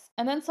confront this.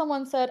 And then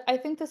someone said, I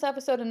think this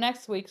episode and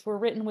next week's were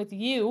written with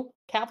you,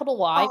 capital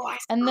Y,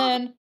 and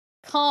then,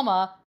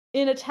 comma,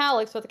 in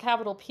italics with a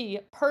capital P,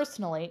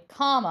 personally,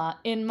 comma,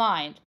 in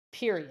mind,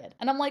 period.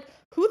 And I'm like,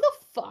 who the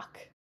fuck?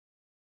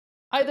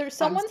 Either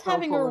someone's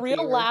having a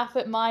real laugh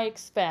at my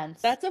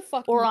expense, that's a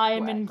fucking or I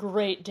am in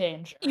great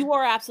danger. You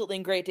are absolutely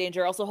in great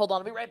danger. Also, hold on,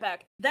 I'll be right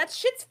back. That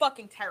shit's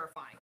fucking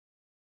terrifying.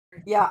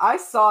 Yeah, I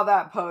saw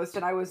that post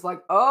and I was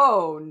like,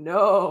 oh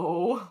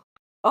no.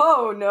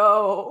 Oh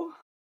no.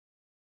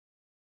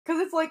 Because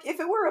it's like, if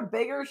it were a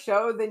bigger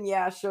show, then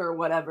yeah, sure,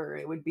 whatever.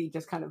 It would be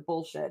just kind of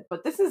bullshit.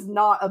 But this is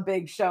not a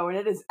big show, and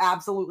it is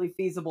absolutely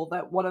feasible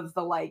that one of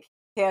the, like,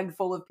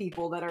 handful of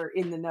people that are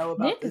in the know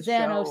about Nick this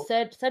Zano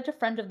show. said a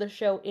friend of the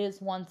show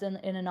is once in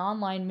an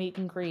online meet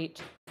and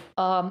greet.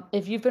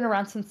 If you've been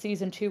around since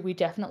season 2, we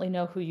definitely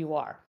know who you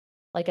are.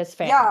 Like, as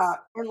fans. Yeah,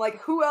 and like,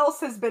 who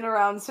else has been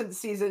around since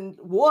season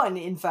 1,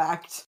 in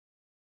fact?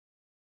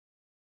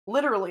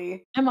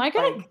 Literally. Am I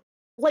gonna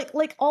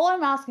like all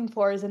I'm asking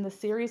for is in the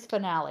series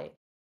finale,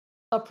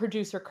 a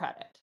producer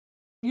credit.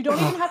 You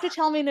don't even have to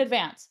tell me in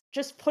advance.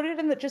 Just put it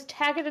in just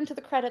tag it into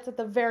the credits at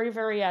the very,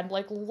 very end,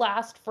 like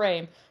last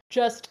frame.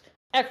 Just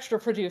extra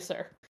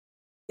producer.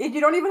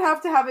 You don't even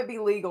have to have it be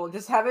legal.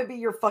 Just have it be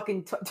your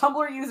fucking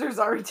Tumblr user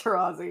Zari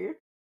Tarazi.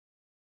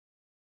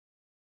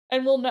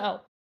 And we'll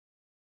know.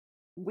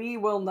 We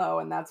will know,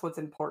 and that's what's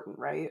important,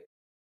 right?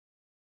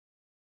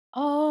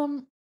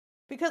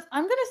 Because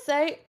I'm gonna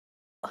say,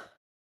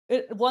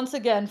 it once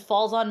again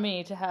falls on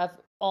me to have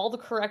all the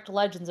correct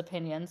Legends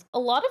opinions. A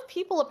lot of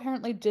people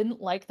apparently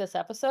didn't like this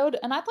episode,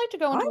 and I'd like to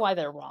go into why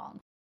they're wrong.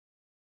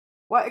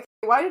 Why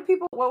did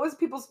people, what was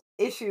people's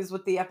issues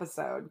with the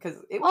episode?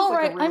 Because it was All like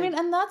right, a really... I mean,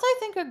 and that's, I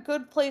think, a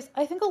good place.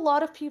 I think a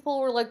lot of people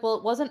were like, well,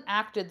 it wasn't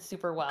acted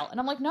super well. And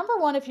I'm like, number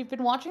one, if you've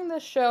been watching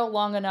this show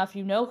long enough,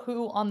 you know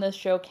who on this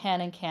show can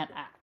and can't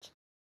act.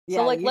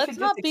 So, like, let's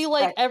not be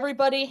like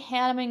everybody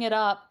hamming it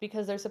up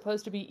because they're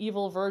supposed to be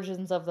evil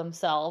versions of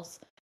themselves.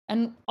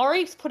 And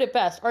Ari's put it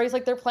best. Ari's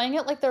like, they're playing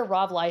it like they're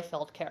Rob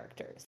Liefeld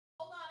characters.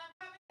 Hold on,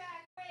 I'm coming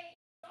back. Wait,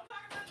 don't talk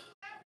about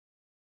that.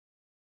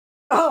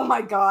 Oh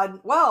my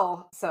god.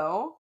 Well,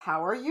 so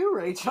how are you,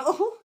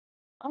 Rachel?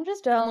 I'm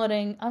just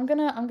downloading. I'm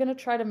gonna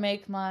try to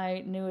make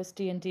my newest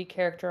D&D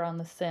character on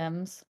The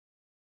Sims.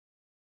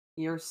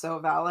 You're so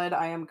valid.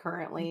 I am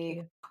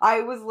currently...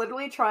 I was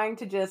literally trying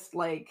to just,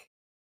 like,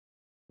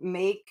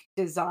 make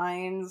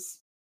designs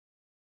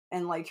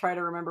and, like, try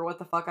to remember what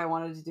the fuck I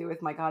wanted to do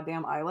with my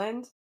goddamn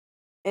island.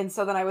 And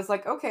so then I was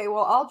like, okay,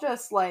 well, I'll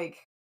just,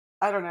 like,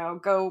 I don't know,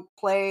 go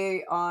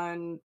play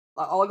on...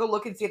 I'll go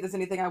look and see if there's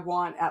anything I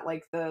want at,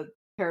 like, the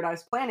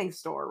Paradise Planning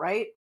store,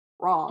 right?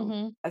 Wrong.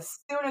 Mm-hmm. As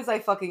soon as I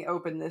fucking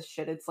open this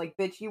shit, it's like,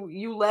 bitch,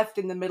 you left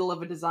in the middle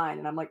of a design.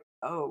 And I'm like,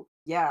 oh,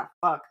 yeah,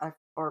 fuck, I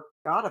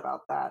forgot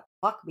about that.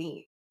 Fuck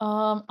me.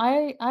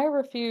 I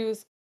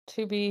refuse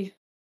to be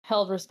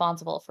held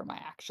responsible for my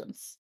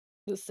actions.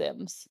 The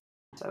Sims.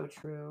 So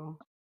true.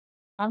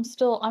 I'm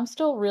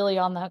still really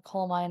on that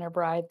coal miner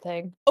bride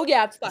thing. Oh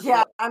yeah, it's fucked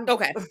up. I'm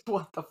Okay.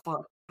 What the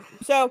fuck?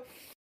 So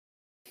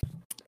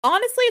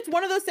honestly, it's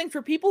one of those things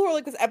for people who are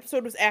like, this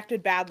episode was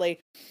acted badly,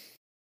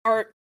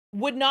 or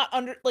would not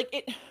like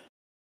it.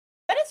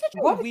 That is such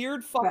a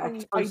weird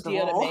fucking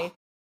idea to me.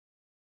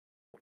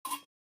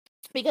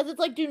 Because it's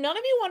like, do none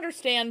of you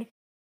understand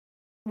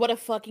what a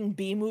fucking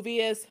B movie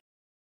is?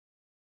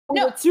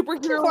 No,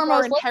 superheroes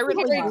are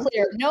inherently very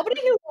clear.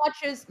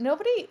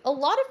 A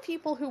lot of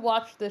people who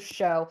watch this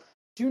show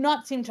do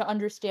not seem to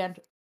understand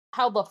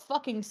how the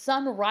fucking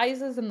sun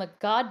rises in the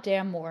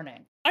goddamn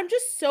morning. I'm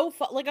just so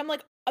I'm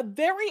like,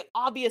 very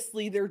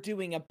obviously they're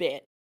doing a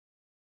bit.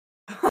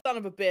 Son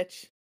of a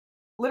bitch.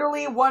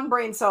 Literally one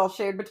brain cell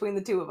shared between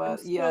the two of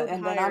us. Yeah,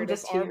 and then I'm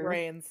just here.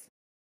 Brains.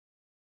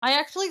 I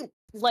actually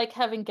like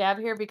having Gab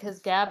here because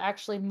Gab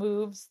actually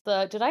moves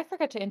the... Did I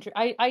forget to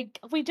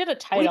we did a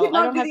title. We did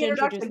not I don't do have the to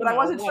introduction, introduce but I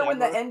wasn't sure when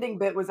the ending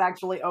bit was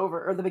actually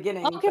over, or the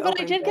beginning. Okay, but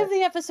I did give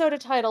the episode a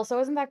title, so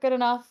isn't that good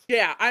enough?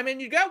 Yeah, I mean,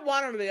 you get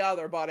one or the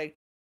other, buddy.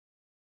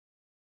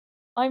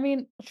 I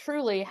mean,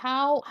 truly,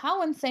 how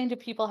insane do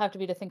people have to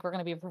be to think we're going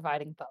to be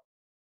providing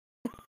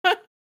both?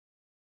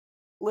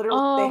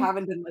 Literally, they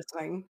haven't been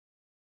listening.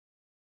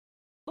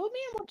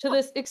 To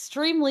this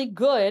extremely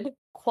good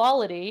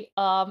quality,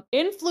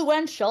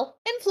 influential,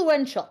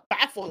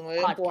 bafflingly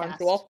podcast.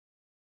 Influential.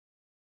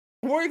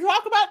 Where you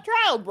talk about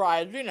child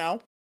brides, you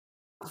know.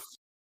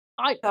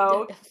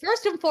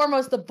 First and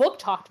foremost, the book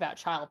talked about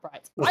child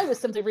brides. I was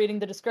simply reading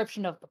the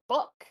description of the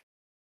book.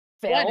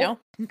 Phil. Yeah, I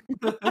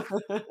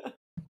know.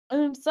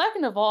 And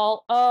second of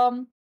all,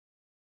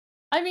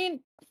 I mean,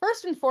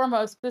 first and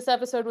foremost, this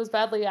episode was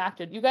badly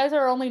acted. You guys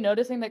are only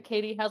noticing that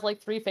Katie has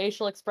like 3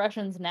 facial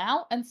expressions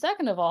now. And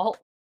second of all,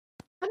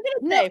 I'm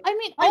gonna say, I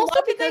mean, I also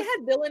love that because they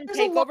had villain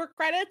takeover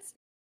credits.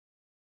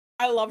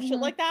 I love shit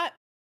like that.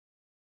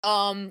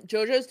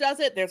 JoJo's does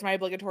it. There's my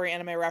obligatory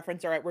anime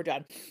reference. All right, we're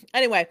done.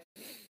 Anyway,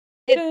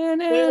 we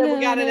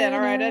got it in. All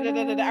right.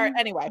 All right.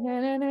 Anyway,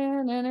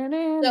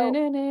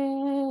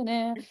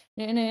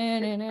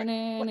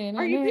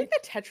 are you doing the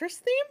Tetris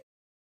theme?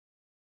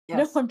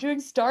 Yes. No, I'm doing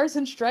Stars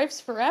and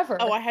Stripes Forever.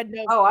 Oh, I had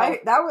no. Oh, I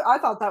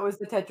thought that was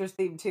the Tetris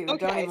theme too.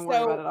 Okay, Don't even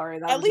worry about it, Ari.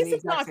 That at was least the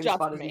it's exact not same just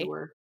spot as me. you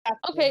were.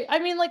 Okay, I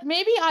mean, like,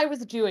 maybe I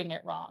was doing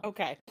it wrong.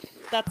 Okay,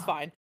 that's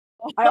fine.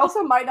 I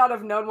also might not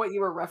have known what you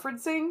were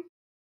referencing,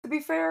 to be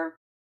fair.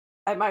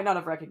 I might not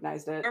have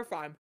recognized it. You're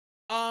fine.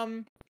 Are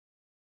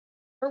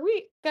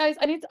we, guys,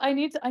 I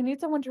need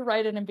someone to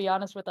write in and be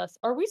honest with us.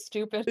 Are we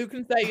stupid? You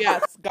can say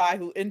yes,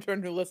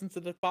 intern who listens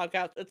to this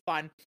podcast. It's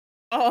fine.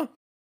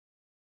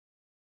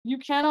 You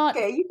cannot.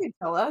 Okay, you can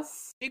tell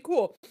us. Be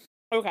cool.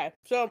 Okay,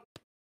 so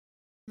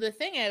the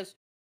thing is,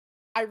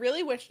 I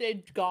really wish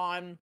they'd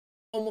gone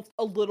almost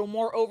a little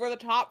more over the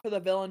top for the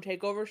villain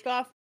takeover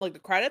stuff, like the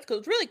credits, because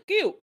it's really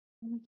cute.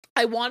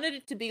 I wanted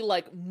it to be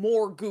like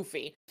more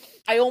goofy.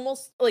 I'm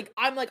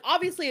like,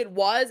 obviously it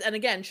was, and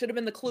again, should have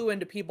been the clue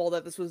into people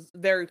that this was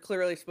very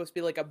clearly supposed to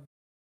be like a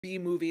B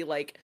movie,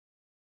 like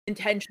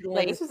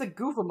intentionally. Yeah, this is a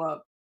goof 'em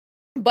up.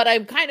 But I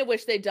kind of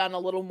wish they'd done a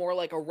little more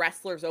like a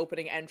wrestler's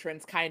opening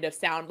entrance kind of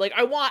sound. Like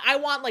I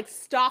want like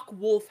stock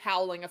wolf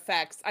howling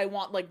effects. I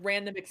want like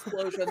random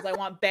explosions. I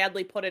want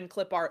badly put in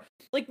clip art.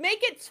 Like make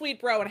it Sweet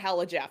Bro and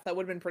Hella Jeff. That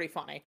would have been pretty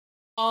funny.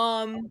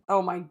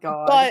 Oh my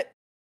god. But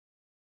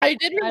I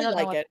did I really don't know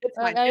like what, it. It's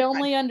fine. I It's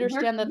only fine.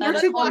 understand that you're that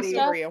Let too it wash pretty.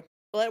 stuff. over you.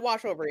 Let it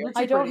wash over you. You're too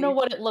I don't know pretty.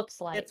 what it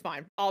looks like. It's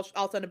fine. I'll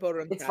send a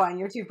photo in the It's chat. fine.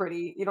 You're too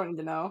pretty. You don't need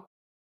to know.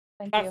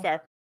 Thank That's you.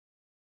 fair.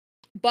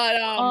 But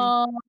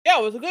yeah,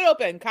 it was a good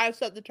open. Kind of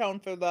set the tone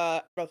for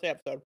the rest of the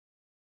episode.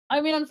 I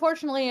mean,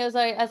 unfortunately, as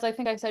I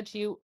think I said to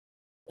you,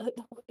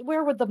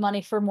 where would the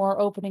money for more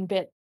opening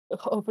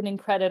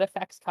credit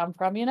effects come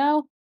from? You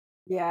know,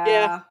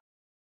 Yeah.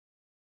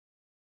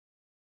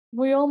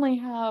 we only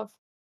have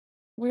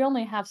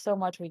so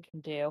much we can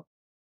do.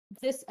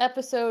 This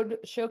episode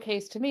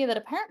showcased to me that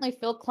apparently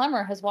Phil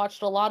Klemmer has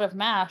watched a lot of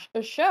MASH,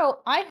 a show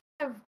I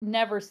have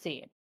never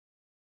seen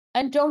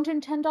and don't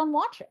intend on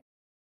watching.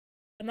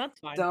 And that's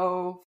fine.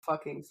 So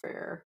fucking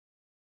fair.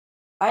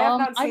 I have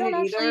not I seen don't it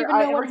actually either. even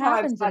know Every what time I've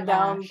happens sat in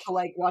down MASH. to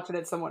like watch it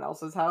at someone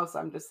else's house,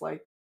 I'm just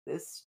like,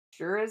 this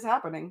sure is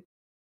happening.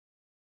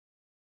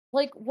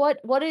 Like what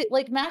it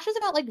like MASH is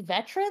about like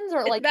veterans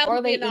or It's like about are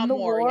the they Vietnam in the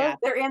War, war? yeah.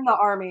 They're in the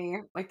army.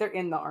 Like they're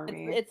in the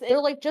army. They're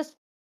like just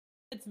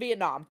It's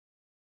Vietnam.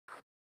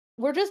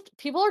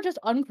 people are just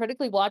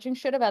uncritically watching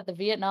shit about the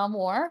Vietnam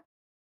War.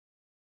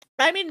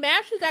 I mean,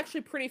 MASH is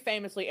actually pretty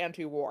famously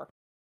anti-war.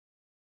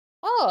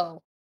 Oh,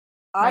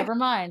 never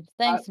mind.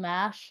 Thanks,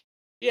 MASH.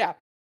 Yeah.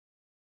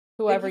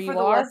 Whoever Thank you you for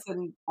the are.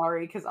 lesson,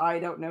 Ari, because I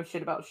don't know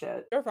shit about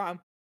shit. You're fine.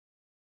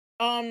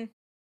 Um,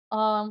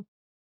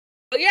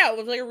 But yeah, it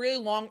was like a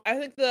really long. I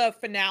think the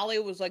finale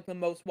was like the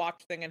most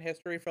watched thing in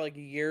history for like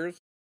years.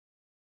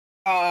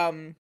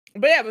 But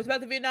yeah, it was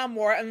about the Vietnam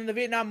War, and then the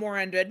Vietnam War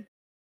ended,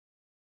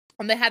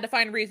 and they had to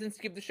find reasons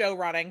to keep the show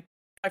running.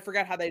 I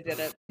forgot how they did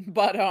it,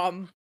 but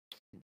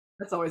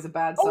That's always a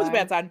bad sign. always a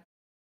bad sign.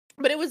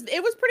 But it was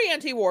pretty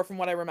anti-war from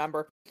what I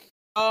remember.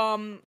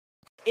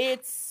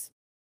 It's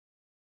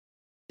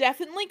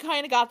definitely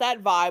kind of got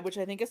that vibe, which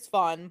I think is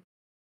fun.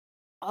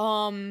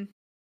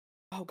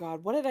 Oh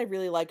god, what did I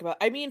really like about?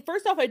 I mean,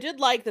 first off, I did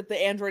like that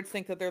the androids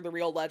think that they're the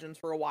real legends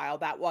for a while.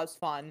 That was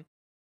fun.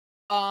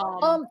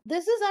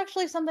 this is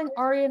actually something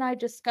Ari and I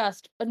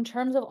discussed in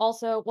terms of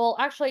also, well,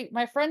 actually,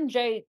 my friend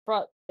Jay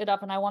brought it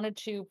up and I wanted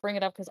to bring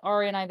it up because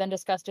Ari and I then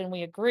discussed it and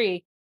we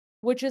agree,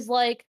 which is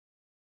like,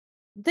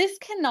 this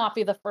cannot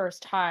be the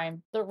first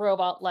time the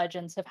robot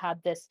legends have had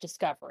this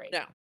discovery.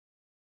 No.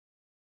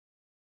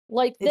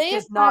 Like It's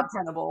just not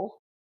tenable.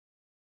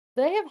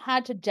 They have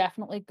had to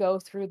definitely go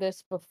through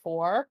this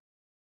before.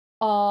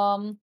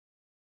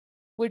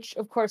 Which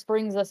of course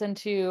brings us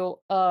into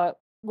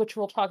which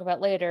we'll talk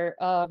about later,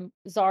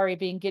 Zari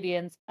being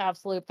Gideon's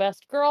absolute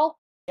best girl.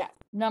 Yeah.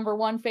 Number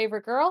one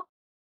favorite girl.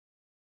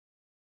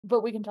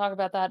 But we can talk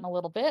about that in a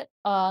little bit.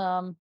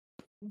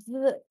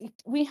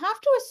 We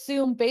have to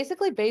assume,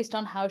 basically based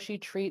on how she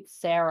treats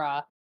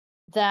Sarah,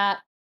 that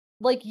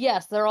like,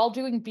 yes, they're all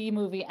doing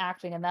B-movie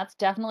acting, and that's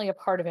definitely a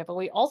part of it. But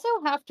we also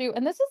have to,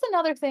 and this is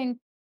another thing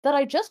that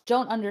I just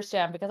don't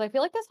understand, because I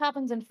feel like this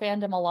happens in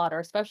fandom a lot, or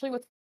especially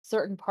with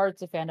certain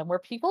parts of fandom, where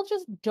people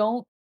just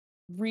don't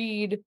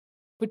read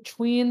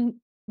between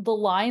the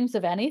lines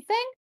of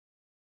anything.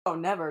 Oh,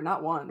 never,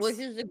 not once. Which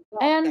is exhausting.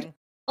 And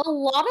a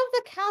lot of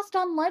the cast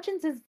on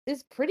Legends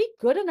is pretty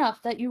good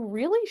enough that you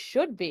really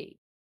should be.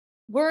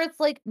 Where it's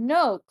like,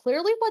 no,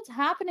 clearly what's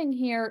happening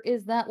here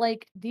is that,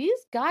 like, these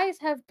guys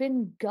have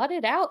been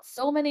gutted out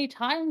so many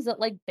times that,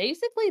 like,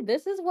 basically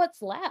this is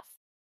what's left.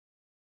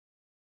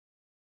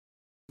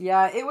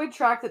 Yeah, it would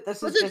track that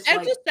this is just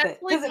like...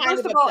 Because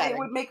first of all, it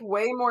would make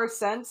way more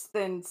sense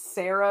than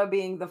Sarah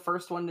being the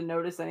first one to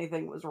notice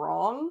anything was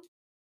wrong.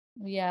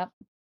 Yeah.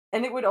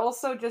 And it would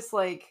also just,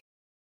 like,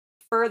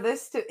 for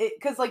this to...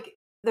 Because, like,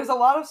 there's a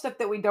lot of stuff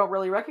that we don't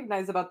really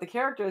recognize about the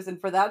characters,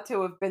 and for that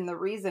to have been the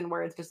reason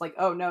where it's just like,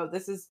 oh no,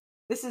 this is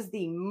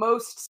the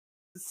most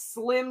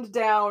slimmed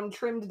down,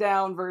 trimmed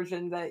down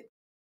version that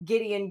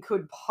Gideon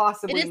could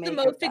possibly make. It is the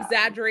most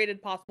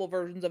exaggerated possible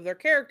versions of their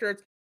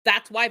characters.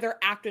 That's why they're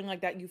acting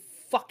like that, you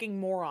fucking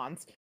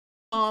morons.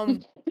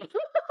 In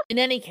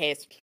any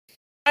case,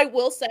 I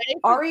will say,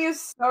 Ari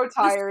is so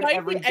tired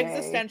every the day.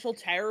 Existential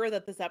terror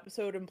that this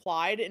episode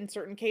implied in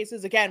certain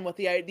cases, again, with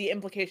the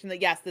implication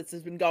that, yes, this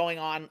has been going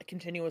on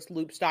continuous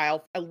loop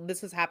style.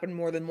 This has happened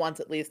more than once,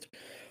 at least.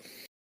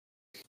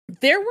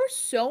 There were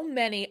so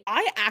many.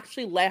 I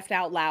actually laughed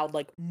out loud,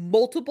 like,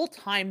 multiple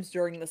times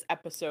during this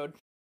episode.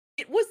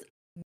 It was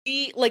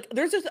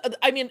there's just,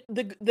 I mean,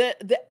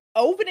 the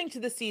opening to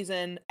the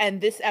season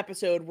and this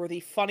episode were the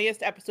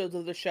funniest episodes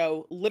of the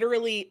show,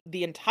 literally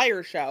the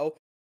entire show.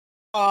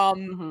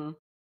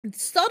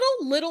 Subtle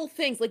little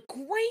things, like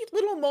great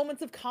little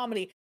moments of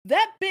comedy.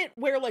 That bit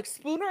where like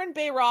Spooner and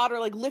Bayrod are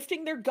like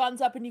lifting their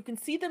guns up and you can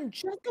see them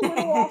just a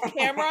little off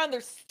camera and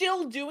they're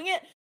still doing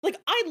it. Like,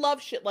 I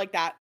love shit like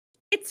that.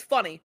 It's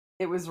funny.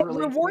 It was really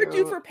reward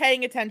cute. You for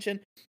paying attention.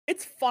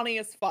 It's funny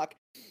as fuck.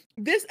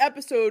 This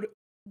episode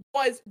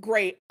was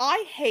great.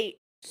 I hate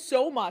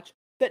so much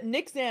that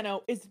Nick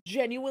Zano is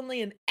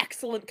genuinely an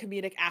excellent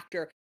comedic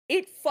actor.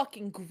 It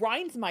fucking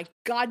grinds my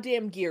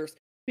goddamn gears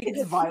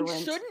because It's violent.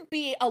 he shouldn't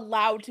be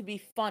allowed to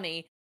be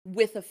funny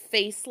with a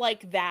face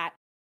like that.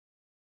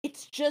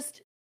 It's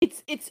just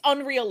it's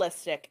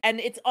unrealistic and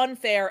it's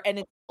unfair and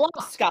it's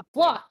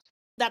disgusting.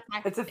 That's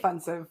my It's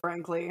offensive,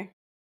 frankly.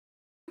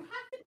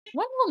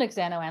 When will Nick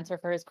Zano answer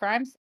for his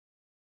crimes?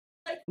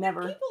 Like,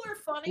 Never. People are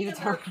funny Neither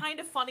and they're time. kind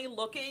of funny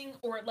looking,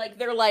 or like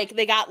they're like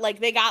they got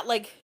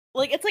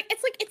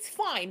it's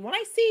fine when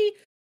I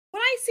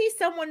see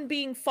someone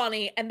being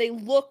funny and they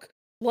look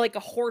like a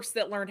horse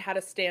that learned how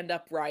to stand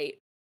upright.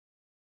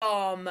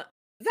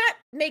 That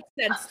makes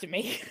sense to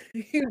me. I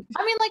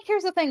mean, like,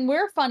 here's the thing: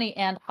 we're funny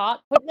and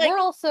hot, but Like, we're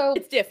also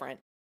it's different.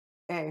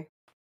 Hey.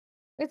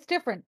 It's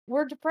different.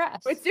 We're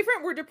depressed. It's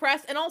different. We're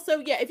depressed, and also,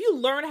 yeah, if you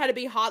learn how to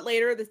be hot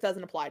later, this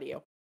doesn't apply to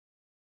you.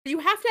 You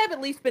have to have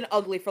at least been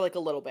ugly for like a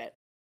little bit.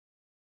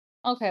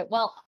 Okay,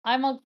 well,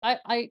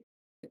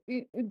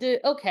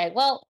 okay,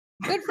 well,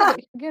 good for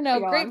you.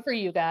 Great for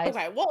you guys.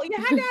 Okay, well,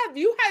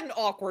 you had an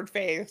awkward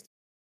phase.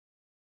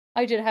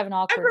 I did have an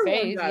awkward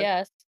phase, does.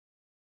 yes.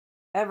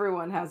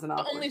 Everyone has an But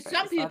awkward only phase.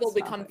 some people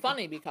That's become nothing.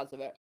 funny because of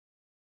it.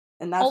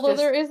 And that's Although just...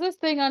 there is this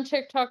thing on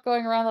TikTok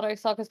going around that I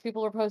saw because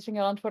people were posting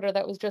it on Twitter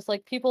that was just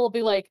like, people will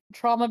be like,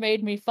 trauma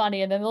made me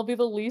funny, and then they'll be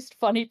the least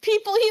funny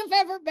people you've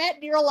ever met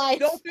in your life.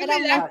 Don't give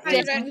and me I'm that like, kind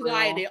of damn.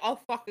 anxiety. I'll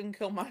fucking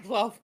kill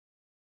myself.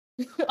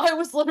 I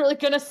was literally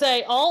gonna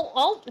say,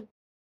 I'll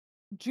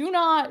do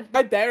not.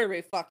 I better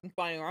be fucking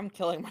funny or I'm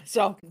killing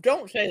myself.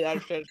 Don't say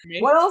that shit to me.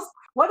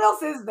 What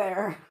else is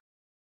there?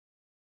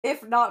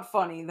 If not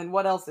funny, then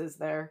what else is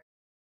there?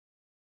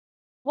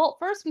 Well,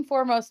 first and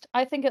foremost,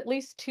 I think at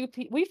least two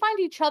people, we find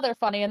each other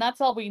funny, and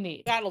that's all we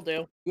need. That'll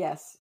do.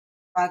 Yes.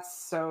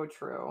 That's so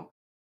true.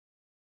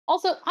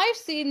 Also, I've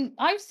seen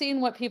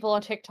what people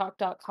on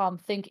TikTok.com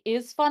think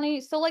is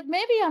funny, so like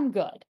maybe I'm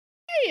good.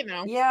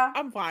 Yeah.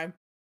 I'm fine.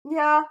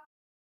 Yeah.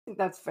 I think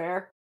that's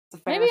fair. It's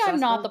a fair Maybe I'm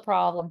not assessment. the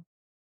problem.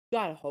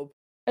 Gotta hope.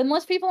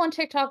 Unless people on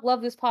TikTok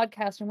love this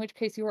podcast, in which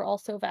case you are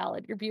also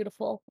valid. You're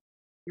beautiful.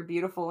 You're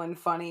beautiful and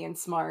funny and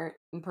smart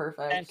and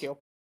perfect. Thank you.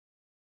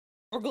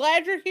 We're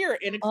glad you're here,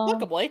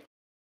 inexplicably.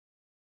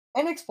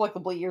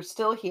 Inexplicably, you're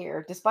still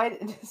here. Despite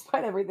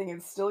everything,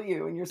 it's still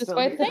you, and you're still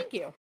here. Thank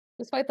you.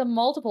 Despite the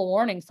multiple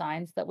warning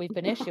signs that we've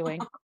been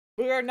issuing.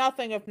 We are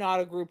nothing if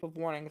not a group of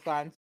warning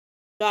signs.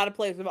 Not a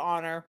place of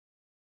honor.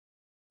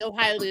 No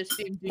highly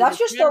esteemed. That's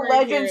just the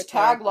Legends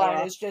tagline.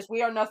 tagline. It's just,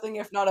 we are nothing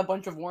if not a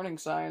bunch of warning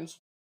signs.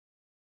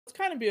 It's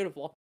kind of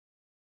beautiful.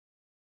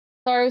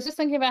 Sorry, I was just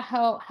thinking about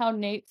how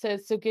Nate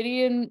says, so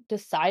Gideon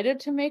decided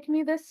to make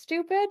me this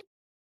stupid?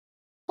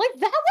 Like,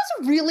 that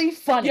was really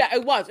funny. Yeah,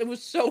 it was. It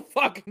was so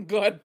fucking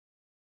good.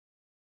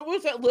 It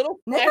was that little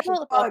Nick had a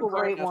lot of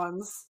self-awareness. great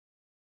ones.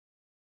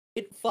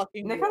 It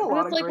fucking Nick had a was. lot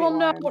It's of like, great well,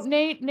 no,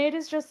 lines. Nate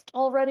is just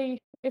already,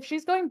 if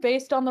she's going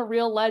based on the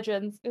real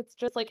legends, it's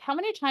just like, how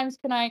many times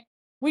can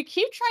we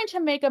keep trying to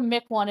make a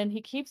Mick one and he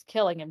keeps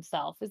killing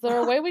himself. Is there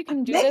a way we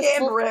can do Nick this?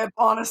 and Rip,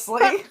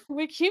 honestly.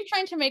 We keep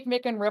trying to make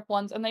Mick and Rip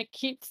ones and they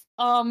keep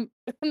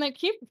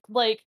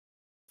like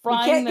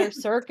frying their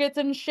circuits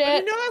and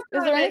shit.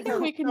 Is there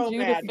anything we can do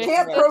to fix You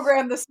can't this?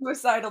 program the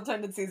suicidal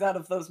tendencies out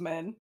of those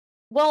men.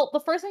 Well, the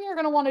first thing you're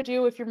going to want to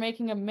do if you're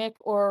making a Mick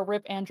or a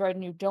Rip android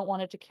and you don't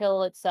want it to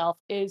kill itself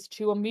is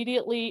to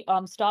immediately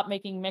stop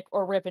making Mick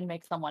or Rip and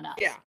make someone else.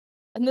 Yeah.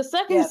 And the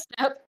second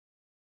step,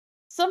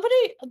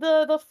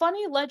 the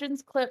Funny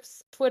Legends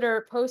Clips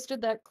Twitter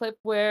posted that clip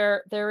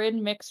where they're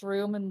in Mick's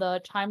room in the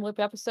time loop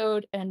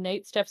episode and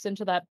Nate steps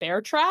into that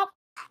bear trap.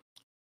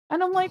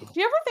 And I'm like, do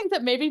you ever think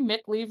that maybe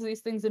Mick leaves these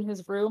things in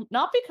his room?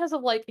 Not because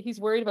of like he's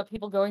worried about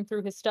people going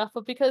through his stuff,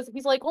 but because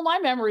he's like, well, my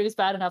memory is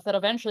bad enough that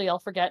eventually I'll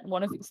forget and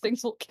one of these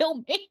things will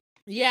kill me.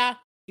 Yeah.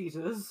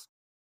 Jesus.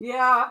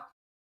 Yeah.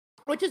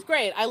 Which is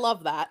great. I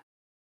love that.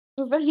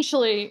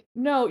 Eventually.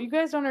 No, you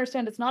guys don't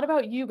understand. It's not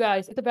about you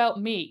guys. It's about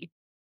me.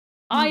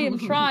 I am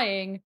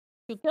trying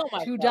to kill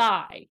myself. To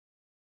die.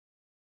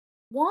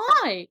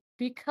 Why?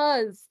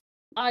 Because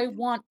I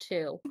want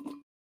to.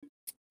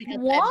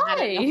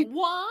 Why?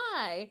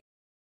 Why?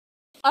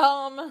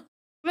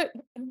 But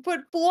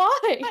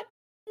why?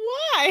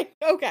 Why?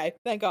 Okay,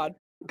 thank God.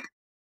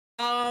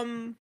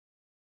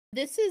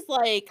 This is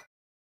like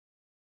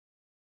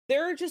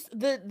there are just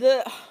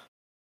the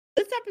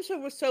this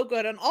episode was so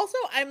good, and also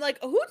I'm like,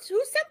 who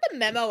sent the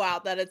memo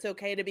out that it's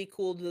okay to be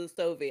cool to the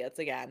Soviets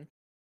again?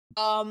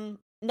 Not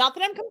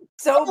that I'm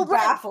so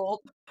baffled.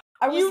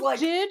 I was you like,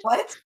 did?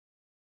 What?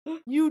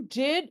 You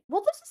did?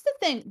 Well, this is the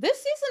thing. This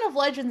season of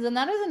Legends, and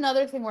that is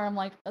another thing where I'm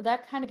like,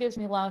 that kind of gives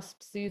me last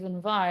season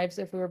vibes,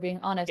 if we were being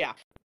honest. Yeah.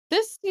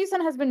 This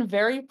season has been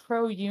very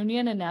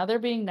pro-Union, and now they're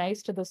being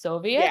nice to the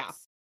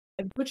Soviets.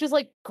 Yeah. Which is,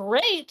 like,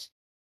 great,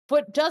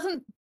 but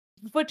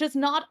just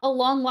not a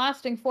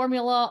long-lasting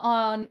formula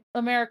on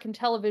American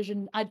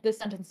television. This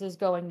sentence is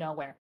going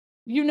nowhere.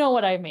 You know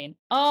what I mean.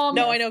 No,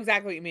 I know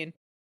exactly what you mean.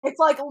 It's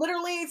like,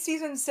 literally,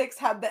 season 6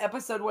 had the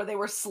episode where they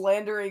were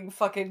slandering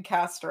fucking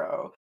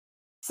Castro.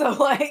 So,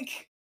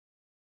 like...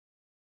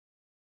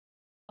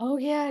 Oh,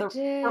 yeah, it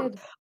did.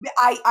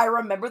 I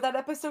remember that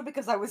episode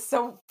because I was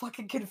so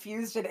fucking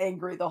confused and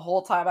angry the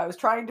whole time. I was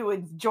trying to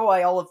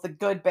enjoy all of the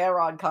good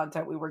Baron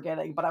content we were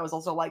getting, but I was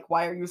also like,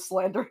 why are you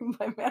slandering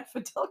my man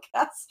Fidel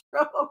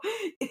Castro?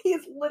 He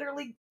is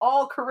literally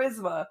all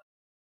charisma.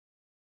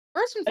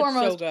 First and That's so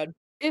foremost, good.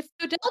 if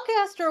Fidel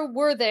Castro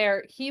were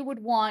there, he would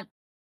want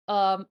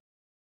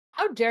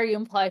how dare you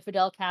imply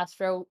Fidel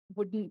Castro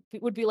would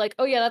be like,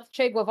 oh yeah, that's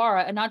Che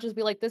Guevara, and not just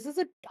be like, this is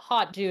a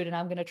hot dude, and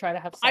I'm gonna try to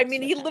have sex. I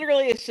mean, with he him.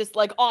 literally is just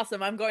like,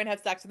 awesome, I'm going to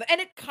have sex with him.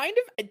 And it kind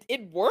of,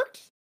 it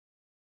worked.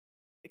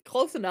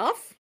 Close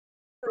enough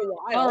for a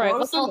while. All right,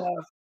 Close well,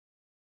 enough.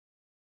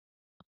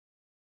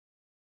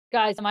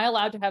 guys, am I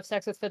allowed to have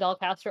sex with Fidel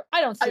Castro? I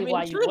don't see I mean,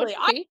 why you truly,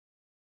 wouldn't be.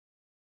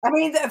 I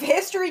mean, if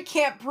history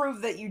can't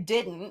prove that you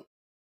didn't.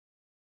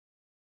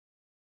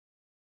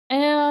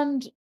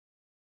 And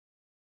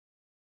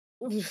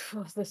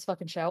this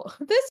fucking show.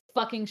 This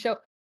fucking show.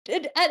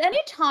 At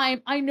any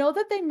time, I know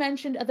that they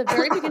mentioned at the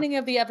very beginning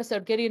of the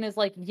episode, Gideon is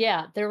like,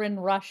 yeah, they're in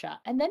Russia.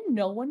 And then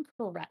no one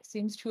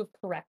seems to have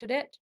corrected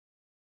it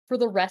for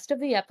the rest of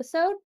the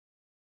episode.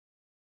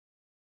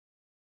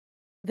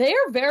 They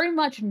are very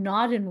much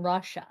not in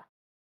Russia.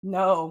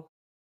 No.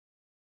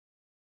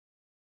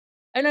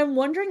 And I'm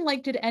wondering,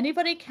 like, did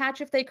anybody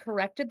catch if they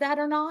corrected that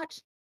or not?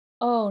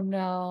 Oh,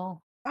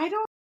 no. I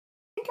don't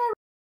think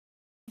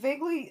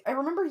I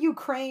remember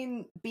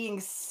Ukraine being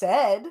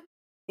said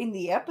in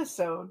the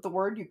episode, the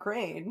word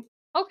Ukraine.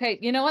 Okay,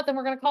 you know what? Then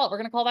we're going to call it. We're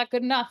going to call that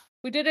good enough.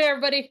 We did it,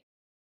 everybody.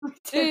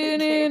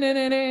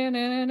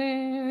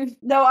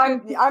 No,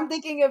 I'm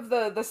thinking of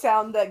the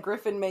sound that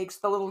Griffin makes,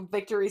 the little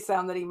victory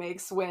sound that he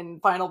makes when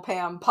Final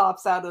Pam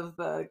pops out of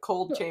the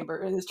cold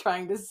chamber and is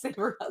trying to save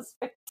her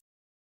husband.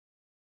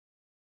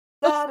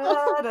 Da,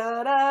 da,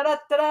 da, da, da,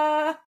 da,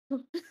 da.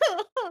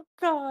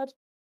 God.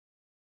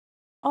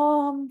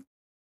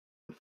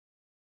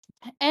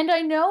 And I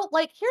know,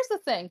 like, here's the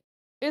thing,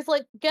 is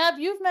like, Gab,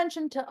 you've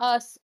mentioned to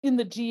us in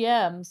the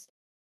GMs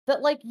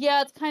that, like,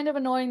 yeah, it's kind of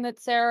annoying that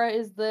Sarah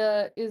is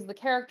the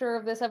character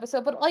of this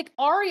episode, but like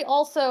Ari,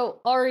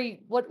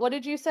 what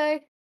did you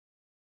say?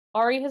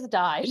 Ari has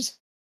died.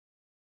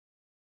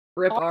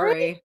 Rip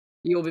Ari,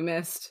 you will be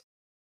missed.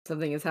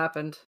 Something has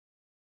happened.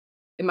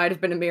 It might have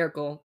been a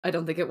miracle. I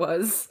don't think it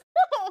was.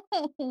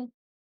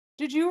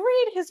 Did you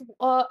read his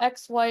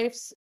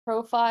ex-wife's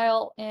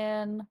profile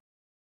in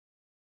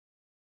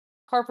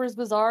Harper's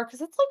Bazaar? Because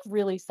it's like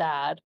really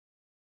sad.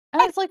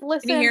 And it's like,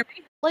 listen, Can you hear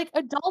me? like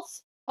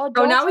adults Oh,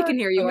 now we are, can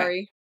hear you, okay.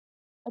 Ari.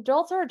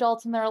 adults are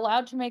adults and they're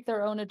allowed to make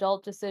their own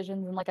adult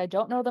decisions, and like I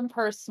don't know them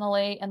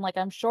personally, and like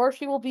I'm sure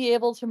she will be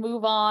able to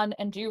move on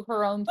and do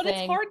her own But thing,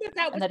 it's hard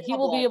that and was that he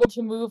will be public. able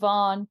to move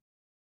on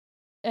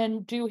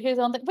and do his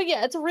own thing. But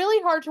yeah, it's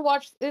really hard to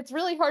watch. It's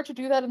really hard to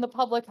do that in the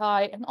public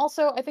eye. And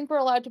also, I think we're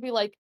allowed to be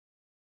like,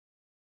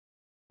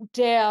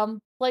 damn,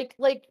 like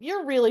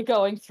you're really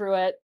going through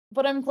it.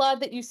 But I'm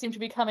glad that you seem to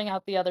be coming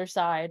out the other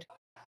side.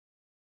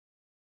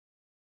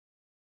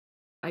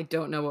 I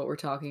don't know what we're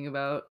talking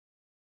about.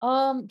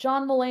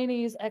 John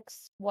Mulaney's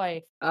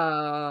ex-wife.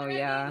 Oh,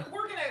 yeah.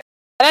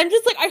 And I'm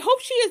just like, I hope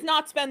she does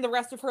not spend the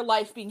rest of her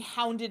life being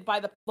hounded by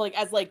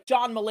as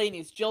John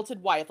Mulaney's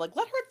jilted wife. Like,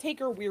 let her take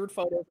her weird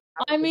photos.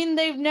 I mean,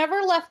 they've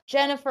never left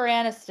Jennifer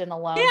Aniston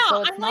alone, Yeah,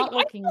 so it's I'm not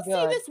like, looking I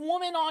still good. see this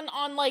woman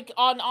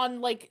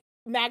on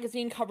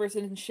magazine covers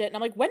and shit, and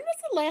I'm like, when was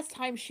the last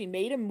time she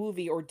made a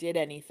movie or did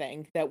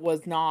anything that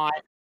was not?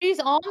 She's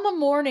on the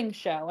morning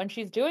show, and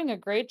she's doing a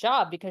great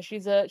job because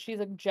she's a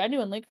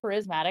genuinely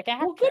charismatic actress.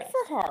 Well, good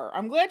for her.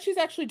 I'm glad she's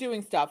actually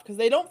doing stuff because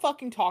they don't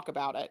fucking talk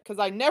about it because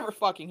I never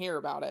fucking hear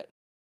about it.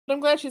 But I'm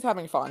glad she's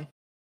having fun.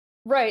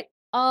 Right.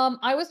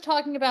 I was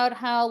talking about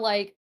how,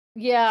 like,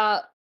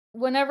 yeah,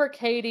 whenever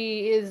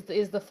Katie is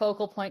the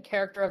focal point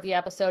character of the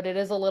episode, it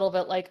is a little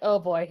bit like, oh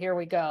boy, here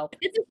we go.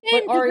 It's a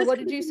shame. But Ari, what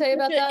did you say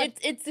about that?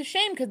 It's a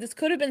shame because this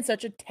could have been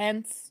such a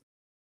tense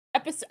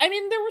episode. I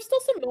mean, there were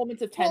still some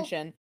moments of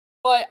tension,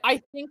 but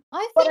I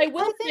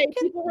will say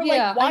people were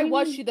like, why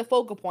was she the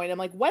focal point? I'm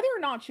like, whether or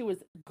not she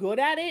was good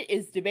at it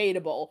is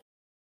debatable.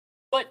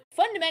 But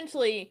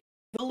fundamentally,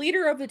 the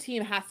leader of the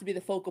team has to be the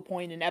focal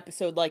point in an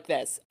episode like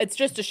this. It's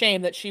just a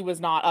shame that she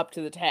was not up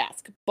to the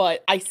task.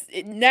 But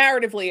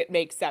narratively, it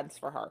makes sense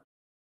for her.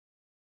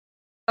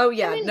 Oh,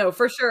 yeah, no,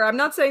 for sure. I'm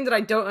not saying that I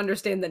don't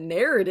understand the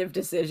narrative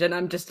decision.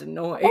 I'm just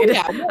annoyed. Oh,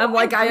 yeah, no, I'm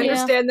like, I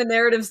understand the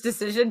narrative's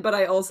decision, but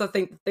I also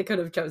think they could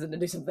have chosen to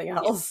do something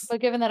else. But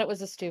given that it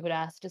was a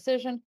stupid-ass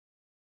decision,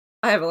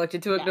 I have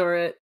elected to ignore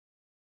it,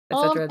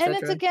 etc., etc.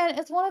 And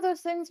it's one of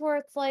those things where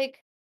it's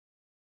like,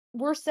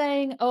 we're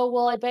saying, oh,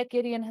 well, I bet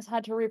Gideon has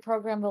had to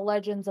reprogram the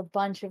Legends a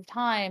bunch of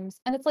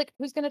times. And it's like,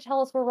 who's going to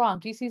tell us we're wrong?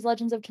 DC's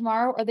Legends of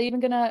Tomorrow? Are they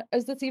even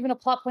is this even a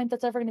plot point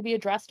that's ever going to be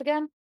addressed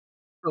again?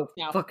 Oh,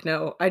 fuck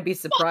no. I'd be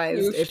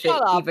surprised if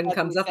it even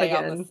comes up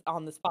again.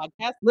 On this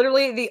podcast.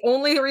 Literally, the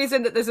only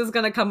reason that this is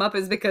going to come up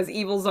is because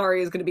Evil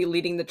Zari is going to be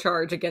leading the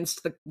charge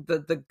against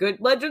the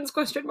good Legends, ?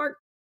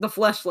 The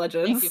Flesh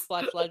Legends. Thank you,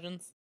 Flesh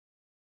Legends.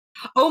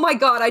 Oh my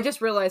god, I just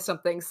realized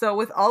something. So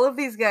with all of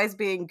these guys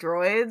being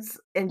droids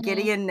and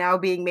Gideon now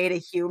being made a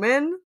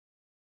human,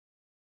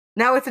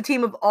 Now it's a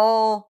team of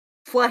all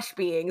flesh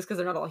beings, because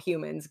they're not all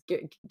humans.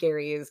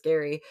 Gary is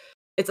Gary.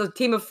 It's a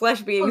team of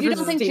flesh beings. Oh, you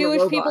versus don't a think team of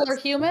Jewish people robots. are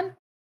human?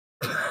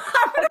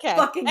 I'm gonna Okay.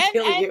 fucking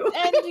kill you.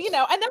 And you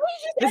know, and then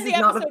we just This end is the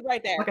not episode right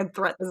a there. fucking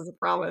threat. This is a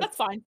promise. That's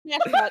fine. Yeah,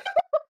 but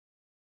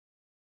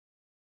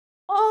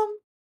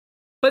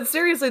But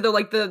seriously though,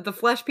 like the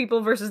flesh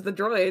people versus the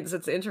droids,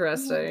 it's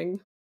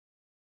interesting.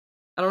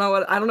 I don't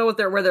know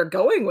where they're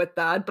going with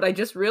that, but I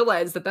just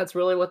realized that that's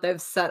really what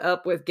they've set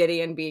up with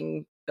Gideon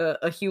being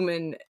a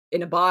human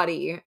in a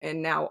body,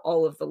 and now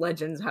all of the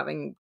legends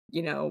having,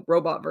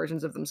 robot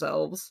versions of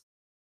themselves.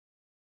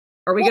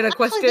 Are we Well, gonna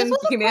actually, this question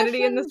was a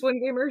humanity in question- this one,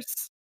 gamers?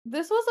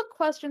 This was a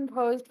question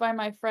posed by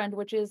my friend,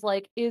 which is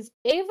like, is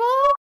Ava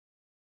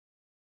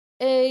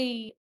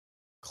a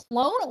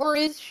clone or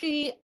is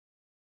she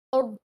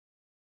a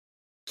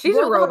She's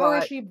a robot. or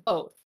is she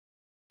both?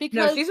 No,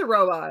 Because she's a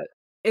robot.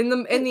 In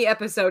the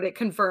episode, it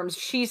confirms,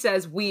 she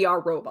says we are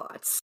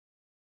robots.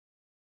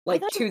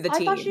 Like, to the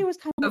team. I thought she was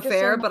kind So of just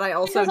fair, saying, but I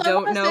also because I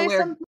don't wanna know say where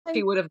something.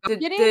 she would have.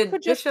 Gideon Did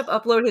could just- Bishop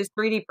upload his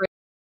 3D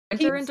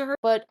printer into her?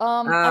 But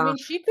I mean,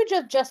 she could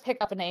just pick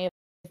up an Ava.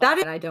 That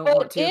is, I don't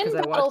want to, because in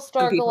I watch two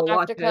Battlestar people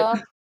watch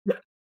Galactica, it.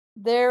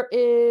 there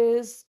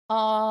is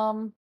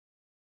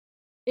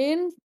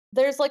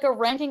there's like a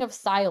ranking of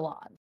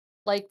Cylons.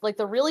 Like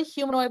the really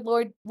humanoid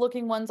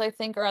looking ones, I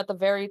think, are at the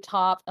very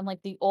top, and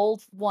like the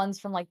old ones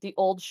from like the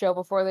old show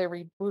before they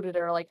rebooted it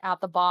are like at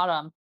the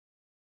bottom.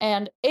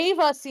 And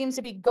Ava seems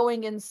to be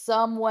going in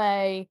some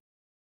way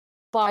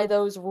by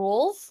those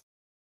rules.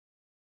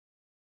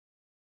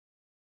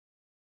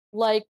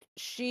 Like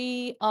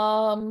she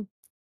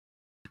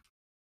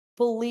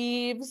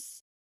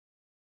believes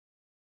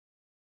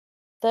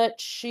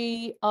that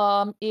she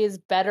is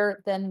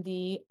better than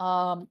the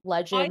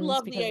legends. I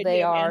love because the idea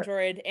they of are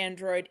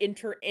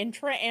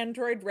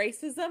intra-android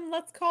racism,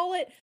 let's call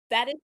it.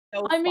 That is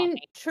so I mean,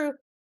 funny. true.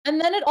 And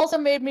then it also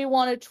made me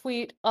want to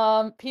tweet,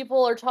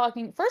 people are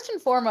talking, first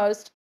and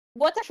foremost,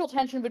 what's the actual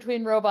tension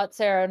between Robot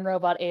Sarah and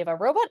Robot Ava?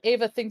 Robot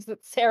Ava thinks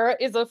that Sarah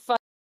is a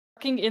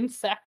fucking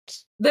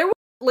insect. There was,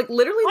 like,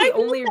 literally the I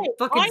will only say,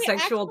 fucking I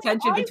sexual actually-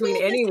 tension I between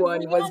will anyone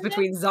disagree was on this.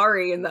 between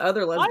Zari and the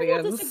other I will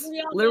lesbians. disagree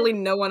on Literally this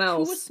no one to a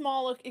else.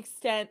 small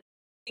extent,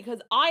 because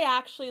I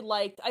actually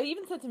liked, I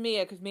even said to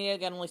Mia, because Mia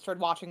again only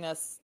started watching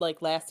this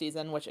like last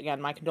season, which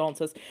again, my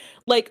condolences.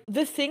 Like,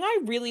 the thing I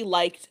really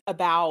liked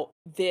about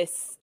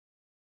this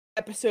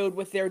episode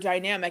with their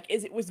dynamic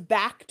is it was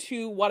back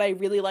to what I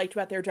really liked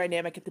about their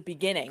dynamic at the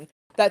beginning,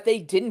 that they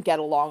didn't get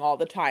along all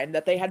the time,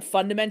 that they had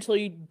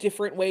fundamentally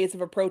different ways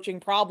of approaching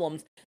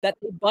problems, that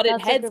they butted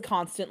That's a heads good-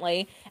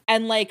 constantly,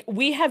 and like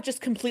we have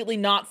just completely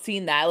not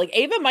seen that. Like,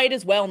 Ava might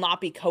as well not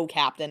be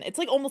co-captain. It's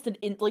like almost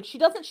like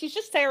she's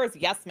just Sarah's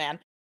yes man.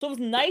 So it was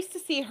nice to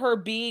see her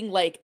being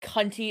like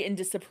cunty and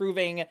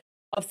disapproving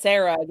of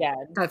Sarah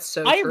again. That's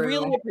so I true.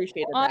 really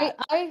appreciated that.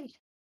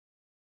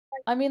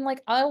 I mean,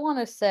 like, I want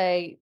to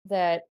say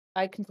that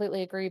I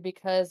completely agree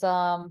because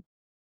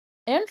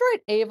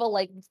Android Ava,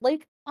 like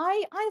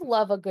I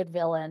love a good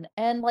villain,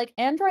 and like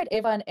Android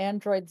Ava and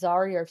Android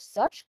Zari are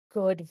such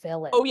good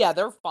villains. Oh yeah,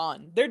 they're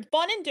fun. They're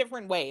fun in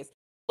different ways.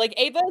 Like,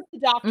 Ava is the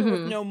doctor with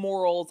Mhm. no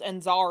morals,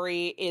 and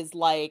Zari is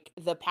like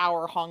the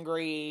power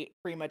hungry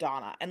prima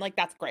donna, and like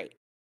that's great.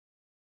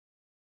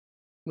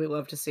 We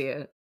love to see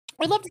it.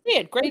 I'd love to see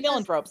it. Great villain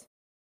Because- tropes.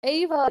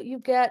 Ava, you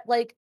get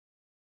like,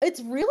 it's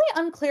really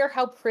unclear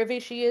how privy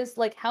she is,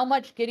 like how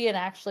much Gideon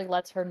actually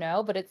lets her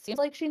know, but it seems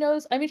like she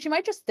knows. I mean, she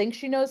might just think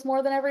she knows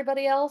more than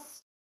everybody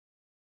else.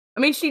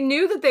 I mean, she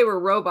knew that they were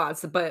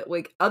robots, but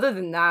like other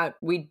than that,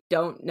 we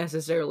don't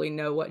necessarily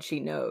know what she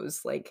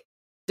knows. Like,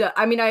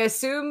 I mean, I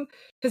assume,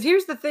 because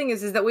here's the thing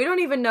is that we don't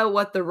even know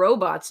what the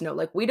robots know.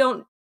 Like, we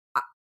don't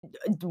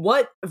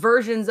what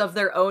versions of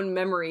their own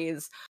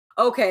memories.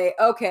 Okay,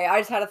 I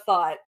just had a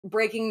thought.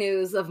 Breaking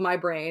news of my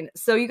brain.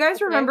 So you guys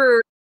Okay.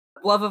 remember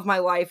Love of My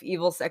Life,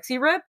 Evil Sexy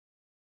Rip?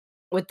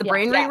 With the Yes.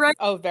 brain Yes. rewrite?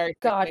 Oh, very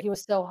God, quickly. he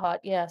was so hot.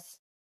 Yes.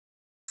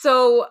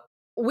 So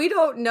we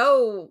don't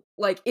know,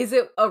 like, is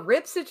it a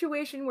Rip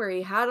situation where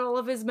he had all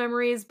of his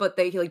memories, but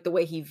they, like, the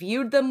way he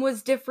viewed them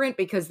was different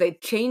because they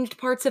changed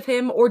parts of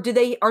him, or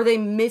are they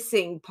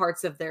missing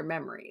parts of their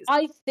memories?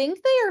 I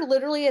think they are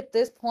literally at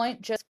this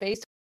point just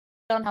based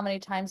on how many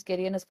times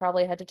Gideon has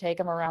probably had to take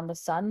him around the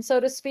sun, so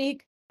to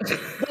speak.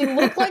 They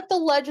look like the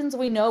legends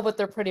we know, but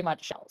they're pretty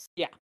much shells.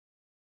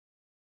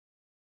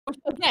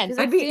 Again, 'Cause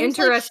I'd it be seems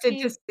like interested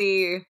she- to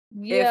see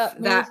Yeah, if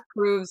that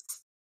proves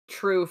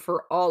true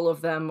for all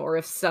of them, or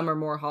if some are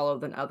more hollow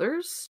than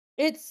others.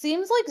 it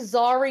seems like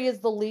Zari is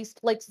the least,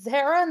 like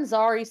Sarah and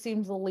Zari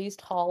seems the least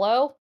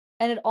hollow,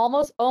 and it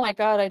almost, oh my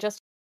god, I just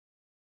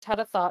had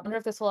a thought. I wonder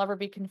if this will ever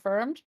be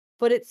confirmed.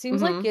 But it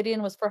seems like Mhm.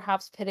 Gideon was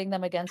perhaps pitting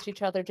them against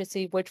each other to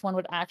see which one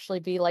would actually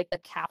be like the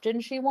captain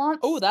she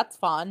wants. oh, that's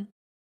fun.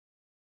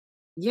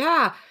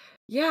 Yeah,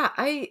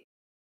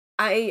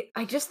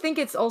 I just think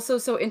it's also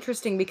so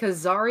interesting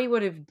because Zari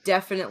would have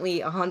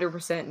definitely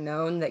 100%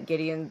 known that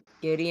Gideon's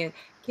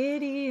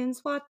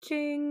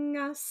watching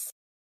us.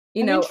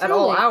 You I mean, know, at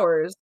all truly.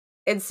 hours.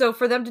 And so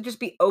for them to just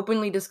be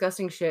openly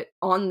discussing shit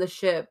on the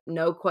ship,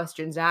 no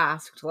questions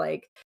asked,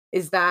 like,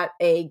 is that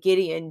a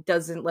Gideon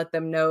doesn't let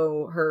them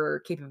know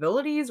her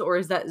capabilities, or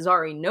is that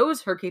Zari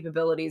knows her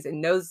capabilities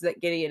and knows that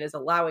Gideon is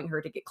allowing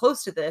her to get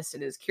close to this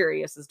and is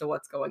curious as to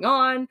what's going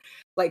on?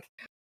 Like,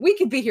 we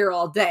could be here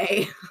all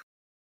day.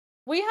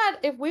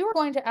 If we were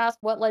going to ask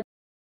what Legends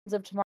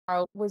of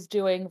Tomorrow was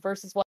doing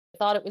versus what we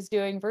thought it was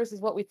doing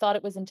versus what we thought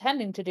it was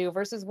intending to do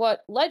versus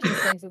what Legends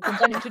thinks it's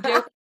intending to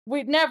do,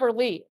 we'd never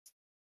leave.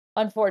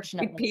 We'd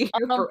Unfortunately, be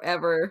here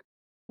forever.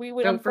 we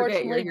would Don't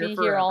forget, you're unfortunately here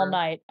be here all forever.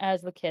 night,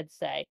 as the kids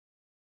say.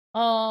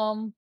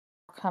 Come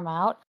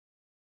out.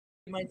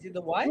 You might do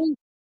the what?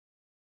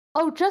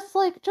 Oh, just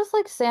like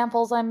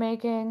samples I'm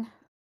making.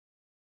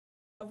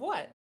 Of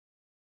what?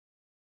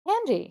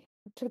 Candy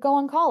to go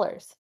on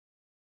collars.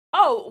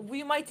 Oh,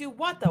 we might do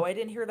what though? I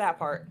didn't hear that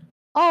part.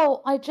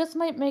 Oh, I just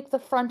might make the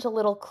front a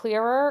little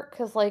clearer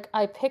because, like,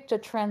 I picked a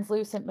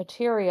translucent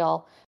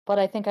material, but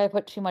I think I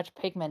put too much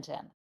pigment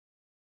in.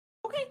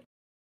 Okay.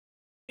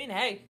 I mean,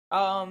 hey,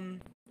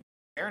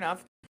 fair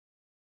enough.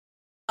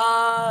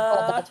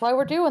 Well, that's why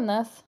we're doing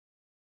this.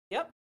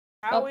 Yep.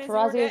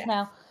 Tarazi is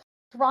now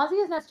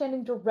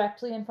standing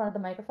directly in front of the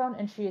microphone,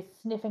 and she is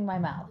sniffing my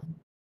mouth.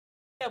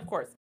 Yeah, of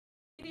course.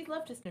 Ladies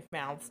love to sniff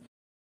mouths.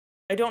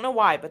 I don't know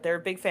why, but they're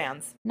big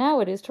fans. Now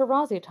it is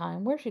Tarazi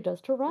time, where she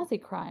does Tarazi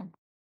crime.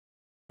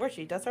 Where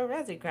she does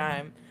Tarazi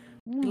crime.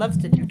 Loves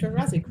to do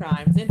Tarazi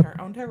crimes in her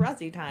own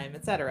Tarazi time,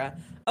 etc.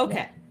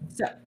 Okay,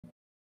 so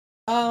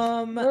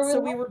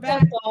we were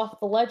back off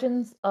the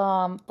legends.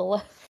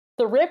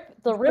 The Rip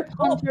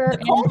Hunter.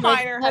 The coal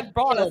miner had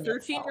brought a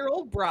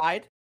 13-year-old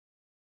bride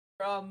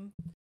from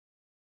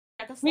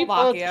Czechoslovakia. We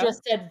both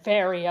just said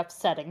very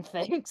upsetting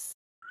things.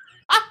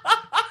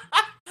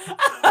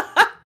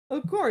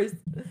 Of course.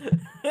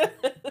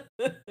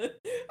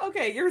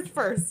 Okay, yours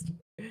first.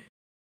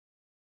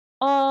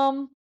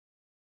 I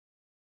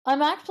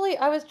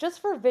was just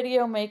for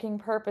video making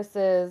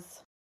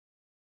purposes,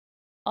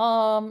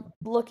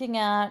 looking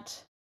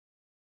at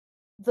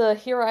the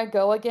Here I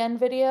Go Again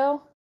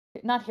video.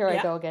 Not Here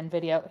I Go Again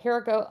video.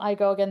 I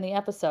Go Again, the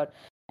episode.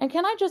 And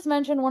can I just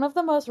mention one of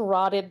the most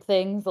rotted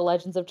things the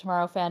Legends of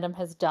Tomorrow fandom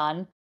has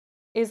done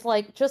is,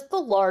 like, just the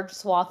large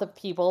swath of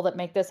people that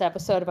make this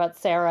episode about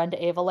Sarah and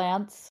Ava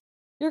Lance.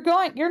 You're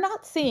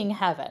not seeing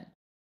heaven.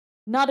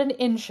 Not an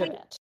inch of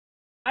it.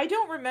 I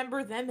don't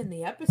remember them in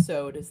the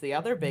episode is the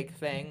other big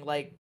thing.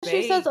 Like,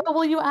 she says, oh,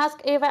 will you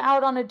ask Ava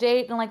out on a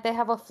date? And, like, they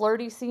have a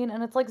flirty scene.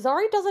 And it's like,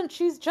 Zari doesn't,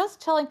 she's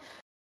just telling.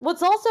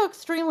 What's also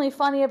extremely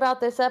funny about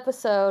this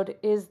episode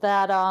is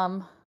that,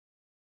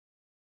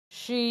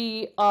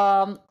 she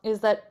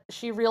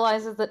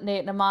realizes that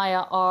Nate and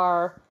Amaya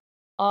are,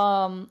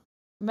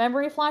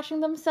 memory flashing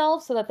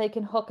themselves so that they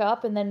can hook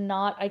up and then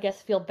not, I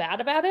guess, feel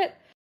bad about it.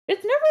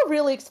 It's never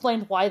really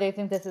explained why they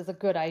think this is a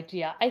good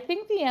idea. I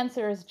think the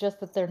answer is just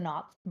that they're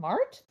not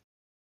smart.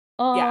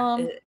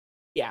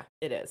 Yeah,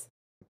 it is.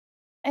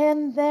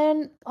 And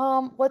then,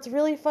 what's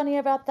really funny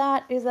about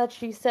that is that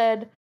she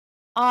said,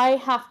 I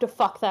have to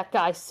fuck that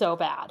guy so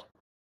bad.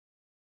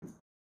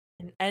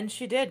 And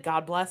she did,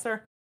 God bless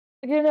her.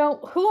 You know,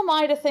 who am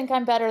I to think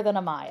I'm better than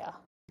Amaya?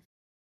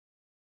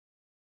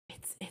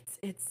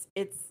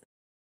 It's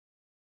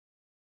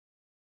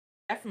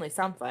definitely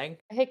something.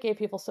 I hate gay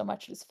people so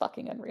much, it's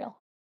fucking unreal.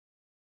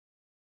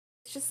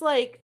 It's just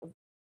like,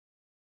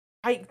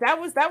 that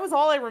was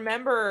all I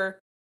remember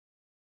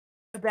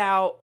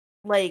about,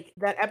 like,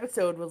 that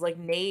episode was, like,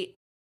 Nate,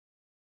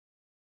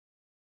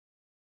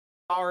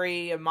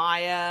 Ari,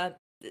 Amaya,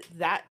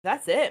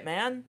 that's it,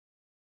 man.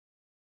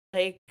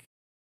 Like,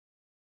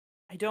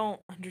 I don't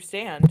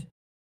understand.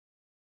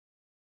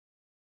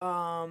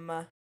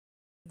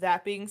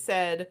 That being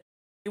said,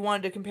 you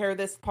wanted to compare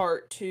this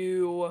part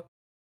to...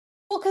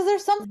 Well, because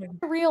there's something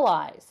I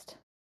realized.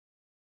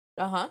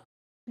 Uh-huh.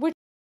 Which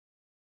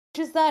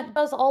is that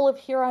does all of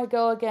Here I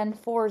Go Again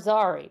for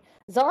Zari.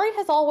 Zari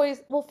has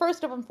always, well,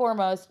 first and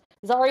foremost,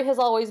 Zari has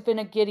always been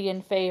a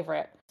Gideon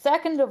favorite.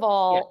 Second of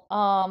all,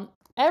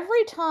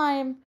 every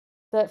time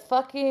that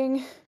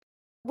fucking...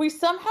 We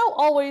somehow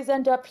always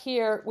end up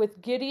here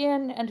with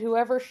Gideon and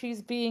whoever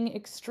she's being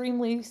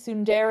extremely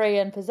tsundere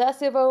and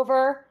possessive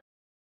over.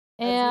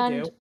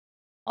 And,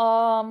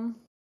 and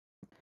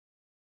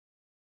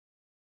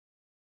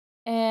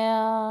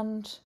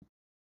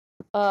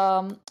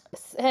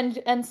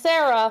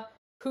Sarah,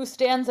 who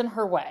stands in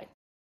her way.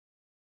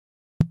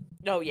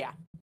 Oh, yeah.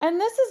 And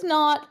this is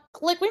not,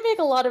 like, we make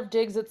a lot of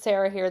digs at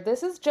Sarah here.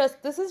 This is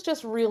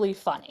just really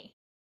funny.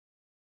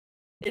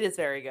 It is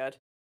very good.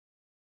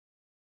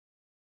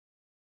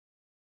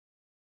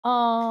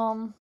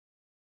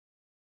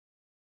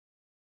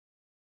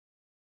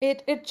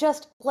 It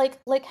just,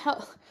 like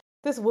how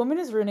this woman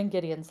is ruining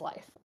Gideon's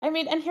life. I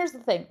mean, and here's the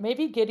thing,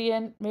 maybe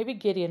Gideon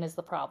is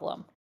the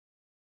problem.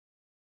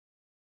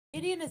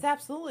 Gideon is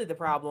absolutely the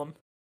problem.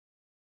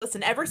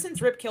 Listen, ever since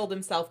Rip killed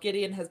himself,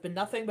 Gideon has been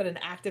nothing but an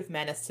active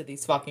menace to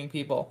these fucking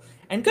people.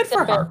 And good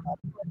for her.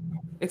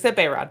 Except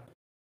Bayrod.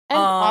 And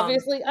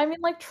obviously, I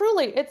mean, like,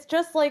 truly, it's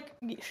just like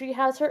she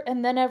has her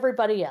and then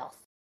everybody else.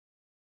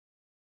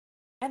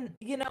 And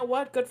you know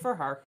what? Good for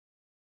her.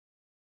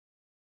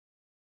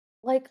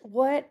 Like,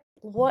 what,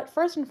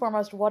 first and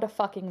foremost, what a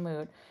fucking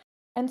mood.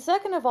 And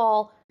second of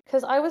all,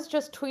 because I was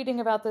just tweeting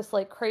about this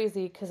like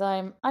crazy, because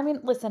I mean,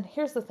 listen,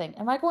 here's the thing.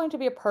 Am I going to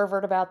be a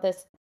pervert about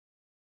this?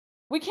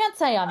 We can't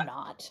say I'm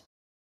not.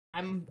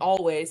 I'm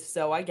always,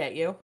 so I get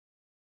you.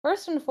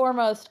 First and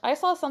foremost, I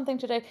saw something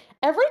today.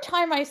 Every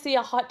time I see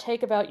a hot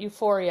take about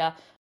Euphoria,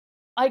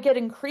 I get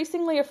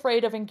increasingly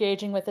afraid of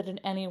engaging with it in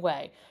any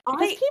way.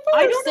 Because people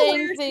I are don't know where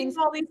saying you're seeing things.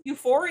 all these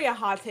Euphoria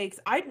hot takes.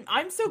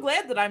 I'm so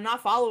glad that I'm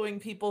not following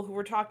people who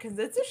were talking,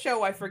 because it's a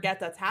show I forget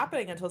that's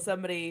happening until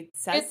somebody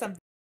says something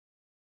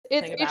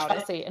It's about it.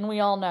 Chelsea, and we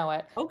all know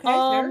it. Okay,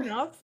 fair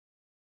enough.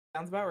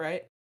 Sounds about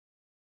right.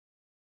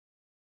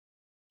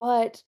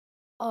 But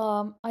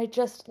I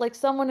just like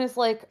someone is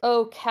like,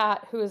 oh,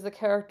 Kat, who is the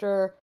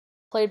character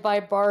played by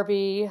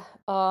Barbie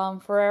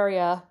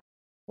Ferreira,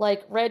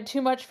 like read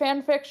too much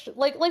fan fiction.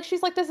 Like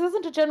she's like, this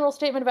isn't a general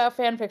statement about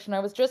fan fiction. I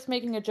was just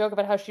making a joke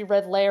about how she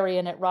read Larry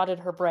and it rotted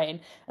her brain.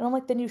 And I'm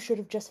like, then you should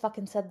have just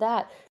fucking said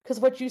that. Because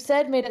what you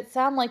said made it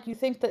sound like you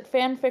think that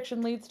fan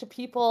fiction leads to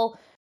people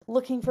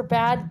looking for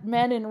bad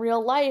men in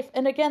real life.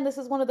 And again, this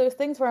is one of those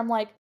things where I'm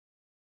like,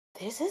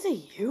 this is a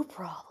you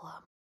problem.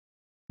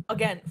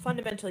 Again,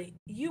 fundamentally,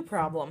 you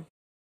problem.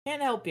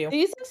 Can't help you.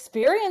 These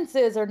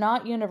experiences are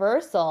not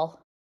universal.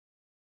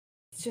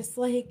 It's just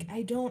like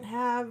I don't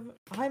have.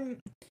 I'm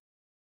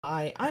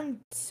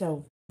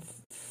so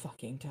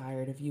fucking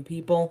tired of you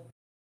people.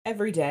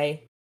 Every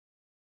day.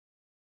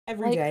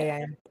 Every day I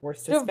am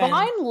forced to spend.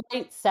 Divine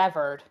light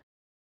severed.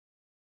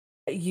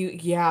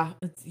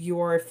 You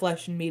are a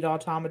flesh and meat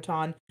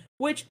automaton.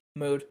 Which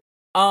mood? Is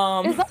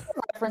that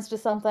a reference to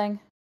something?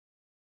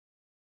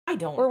 I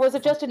don't. Or was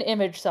it just an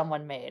image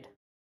someone made?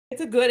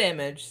 It's a good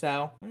image,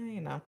 so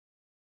you know.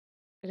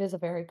 It is a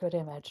very good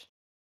image.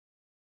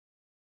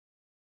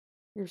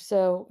 You're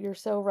so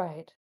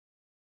right.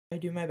 I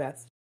do my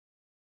best.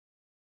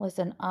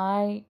 Listen,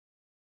 and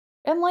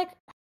like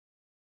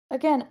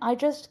again, I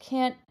just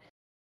can't.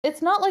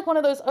 It's not like one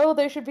of those, oh,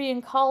 they should be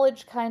in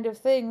college kind of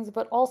things,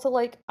 but also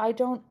like I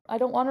don't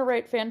want to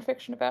write fan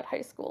fiction about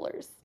high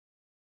schoolers.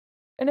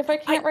 And if I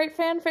can't write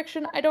fan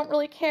fiction, I don't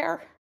really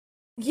care.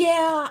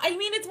 Yeah, I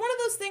mean, it's one of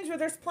those things where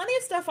there's plenty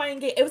of stuff I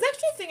engage. It was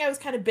actually a thing I was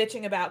kind of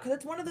bitching about, because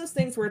it's one of those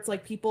things where it's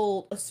like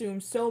people assume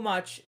so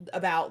much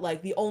about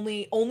like the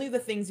only the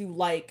things you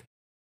like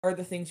are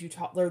the things you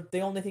talk, or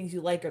the only things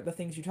you like are the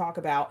things you talk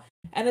about.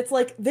 And it's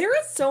like there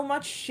is so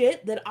much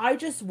shit that I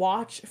just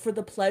watch for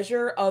the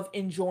pleasure of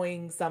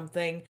enjoying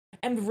something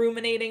and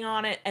ruminating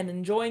on it and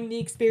enjoying the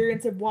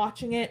experience of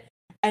watching it.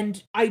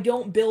 And I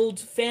don't build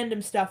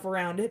fandom stuff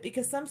around it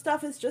because some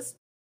stuff is just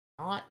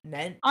not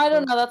meant. I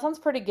don't know, that sounds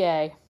pretty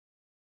gay.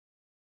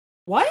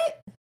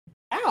 What?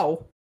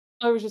 Ow.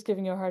 I was just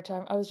giving you a hard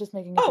time. I was just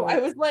making a joke. I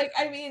was like,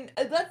 I mean,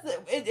 that's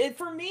it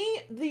for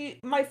me,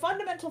 my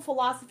fundamental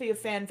philosophy of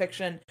fan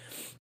fiction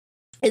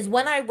is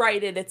when I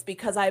write it, it's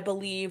because I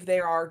believe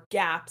there are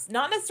gaps,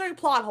 not necessarily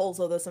plot holes,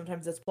 although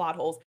sometimes it's plot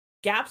holes,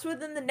 gaps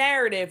within the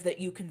narrative that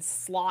you can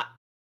slot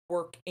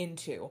work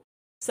into.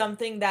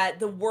 Something that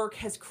the work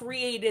has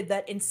created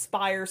that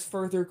inspires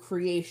further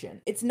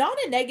creation. It's not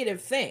a negative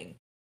thing.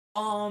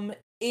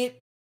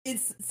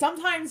 It's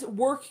sometimes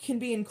work can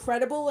be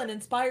incredible and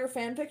inspire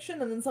fan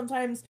fiction, and then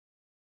sometimes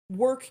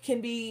work can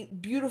be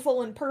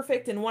beautiful and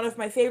perfect and one of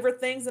my favorite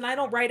things, and I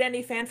don't write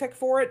any fanfic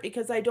for it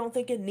because I don't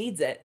think it needs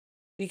it.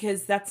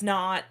 Because that's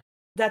not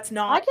I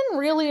can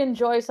really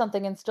enjoy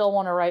something and still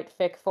want to write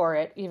fic for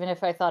it, even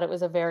if I thought it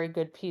was a very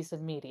good piece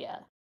of media.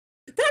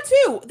 That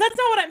too. That's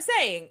not what I'm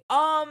saying.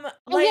 Oh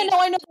yeah, no,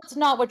 I know that's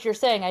not what you're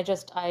saying.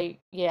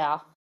 Yeah.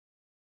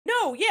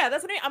 No, yeah,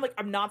 that's what I mean. I'm like,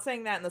 I'm not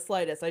saying that in the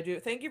slightest. I do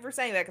thank you for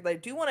saying that, because I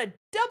do want to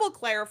double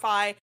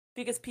clarify,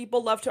 because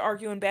people love to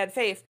argue in bad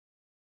faith.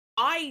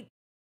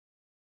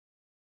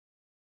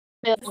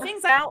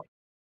 Things out.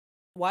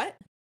 What?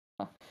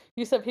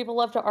 You said people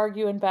love to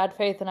argue in bad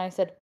faith, and I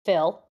said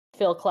Phil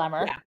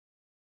Klemmer. Yeah,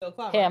 Phil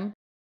Klemmer.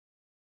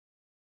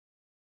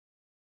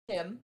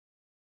 Him.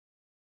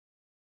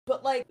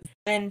 But like,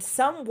 and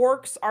some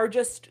works are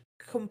just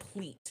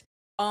complete.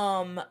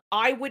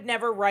 I would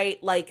never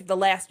write like The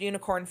Last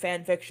Unicorn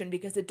fan fiction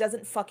because it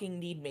doesn't fucking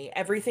need me.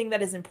 Everything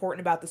that is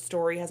important about the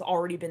story has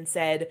already been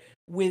said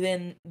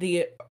within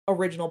the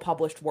original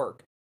published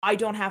work. I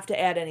don't have to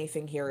add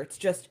anything here. It's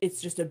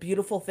just a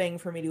beautiful thing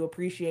for me to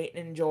appreciate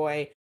and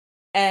enjoy.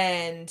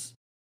 And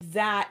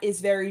that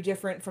is very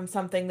different from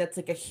something that's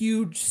like a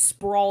huge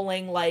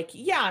sprawling, like,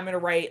 yeah, I'm gonna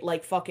write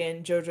like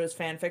fucking JoJo's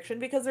fan fiction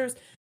because there's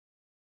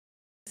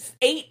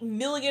 8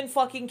 million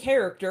fucking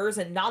characters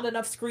and not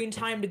enough screen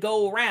time to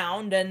go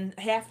around, and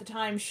half the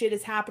time shit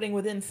is happening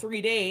within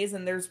 3 days,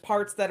 and there's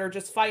parts that are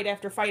just fight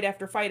after fight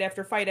after fight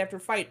after fight after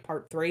fight,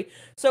 part 3.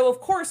 So of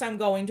course I'm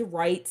going to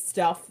write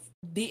stuff,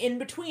 the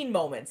in-between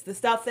moments, the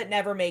stuff that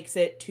never makes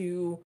it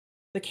to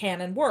the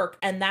canon work,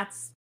 and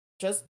that's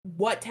just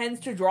what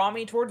tends to draw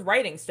me towards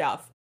writing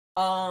stuff.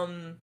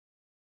 All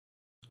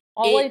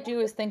I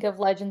do is think of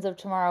Legends of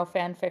Tomorrow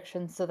fan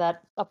fiction so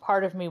that a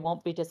part of me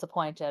won't be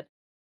disappointed.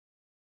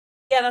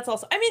 Yeah, that's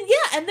also. I mean,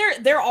 yeah,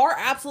 and there are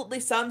absolutely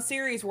some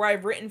series where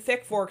I've written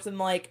fic for because I'm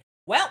like,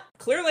 well,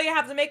 clearly I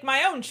have to make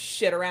my own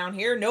shit around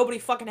here. Nobody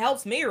fucking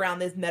helps me around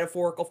this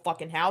metaphorical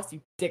fucking house,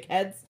 you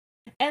dickheads.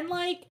 And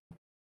like,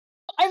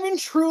 I mean,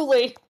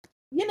 truly.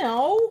 you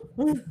know,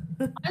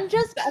 I'm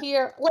just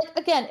here. Like,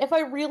 again, if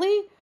I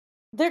really,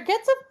 there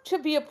gets to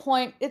be a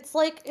point. It's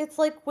like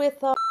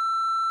with,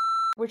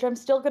 which I'm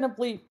still gonna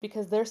bleep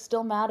because they're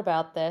still mad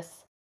about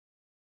this.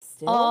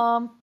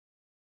 still,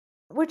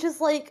 Which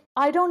is like,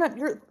 I don't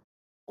know,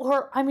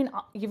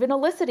 even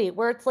Elicity,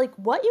 where it's like,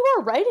 what you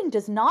are writing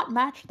does not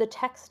match the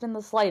text in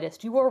the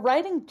slightest. You are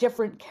writing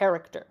different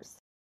characters.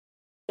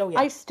 oh yeah,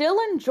 I still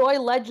enjoy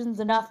Legends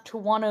enough to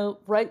want to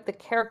write the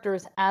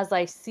characters as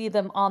I see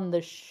them on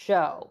the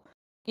show,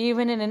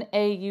 even in an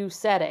AU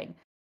setting.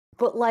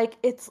 But like,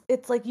 it's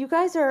like you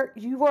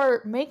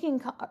are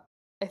making.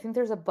 I think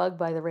there's a bug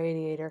by the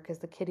radiator because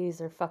the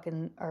kitties are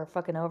fucking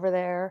over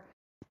there.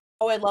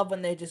 oh, I love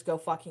when they just go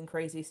fucking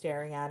crazy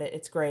staring at it.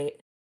 It's great.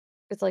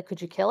 It's like,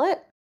 could you kill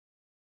it?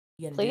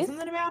 You gonna Please? do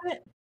something about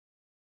it?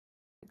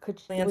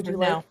 Would you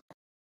like? No.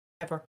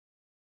 Ever.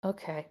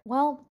 Okay.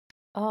 Well,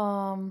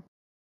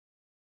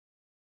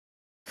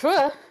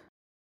 phew.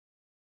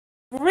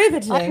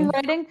 Riveting. I'm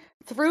writing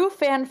through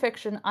fan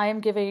fiction. I am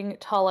giving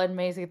Tala and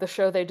Maisie the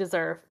show they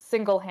deserve,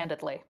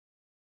 single-handedly.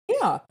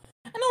 Yeah.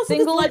 And also,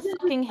 this Legend is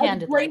a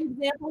Single-fucking-handedly. great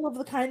example of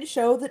the kind of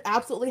show that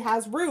absolutely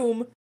has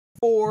room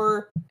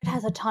for. It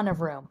has a ton of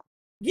room.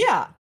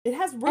 Yeah, it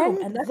has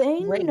room, and that's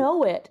they great.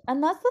 know it.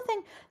 And that's the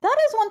thing. That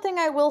is one thing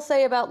I will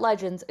say about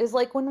Legends is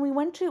like when we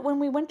went to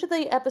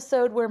the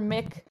episode where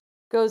Mick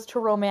goes to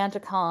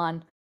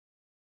Romanticon,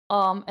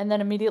 and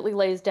then immediately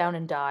lays down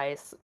and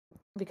dies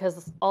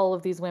because all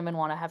of these women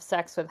want to have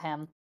sex with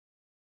him.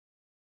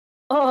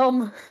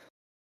 And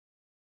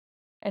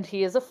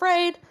he is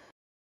afraid.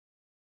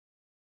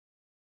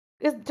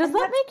 Does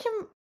that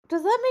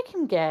make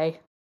him gay?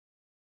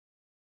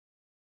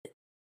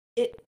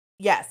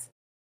 Yes.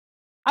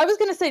 I was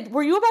gonna say,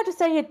 were you about to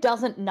say it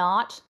doesn't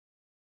not?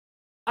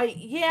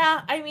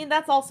 Yeah, I mean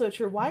that's also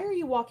true. Why are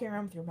you walking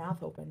around with your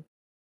mouth open?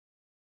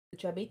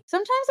 Chubby?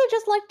 Sometimes I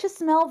just like to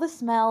smell the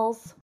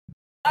smells.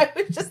 I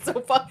was just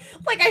so fun.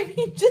 Like, I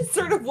mean, just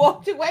sort of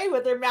walked away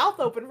with her mouth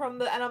open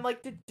and I'm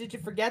like, did you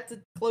forget to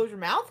close your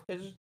mouth?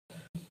 Because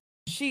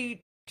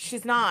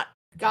she's not,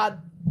 God,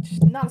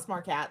 she's not a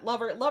smart cat. Love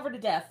her to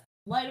death.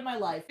 Light of my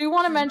life. Do you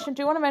want to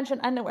mention,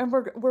 and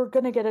we're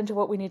gonna get into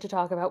what we need to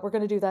talk about. We're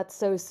gonna do that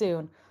so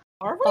soon.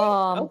 Are we?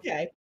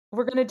 Okay.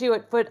 We're gonna do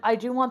it, but I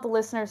do want the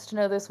listeners to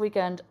know this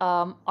weekend,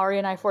 Ari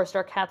and I forced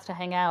our cats to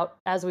hang out,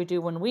 as we do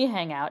when we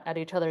hang out at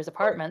each other's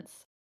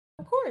apartments.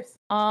 Of course.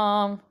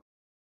 And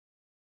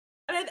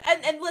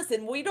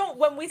listen,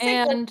 when we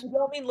say we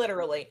don't mean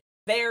literally.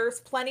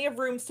 There's plenty of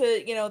rooms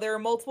to, there are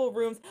multiple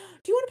rooms.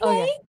 Do you want to play?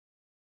 Oh, yeah.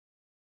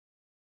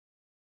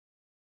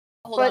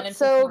 Hold on, I'm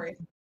so sorry.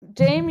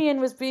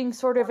 Damien was being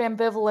sort of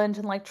ambivalent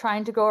and like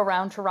trying to go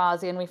around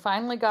Tarazi, and we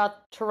finally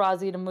got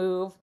Tarazi to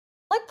move,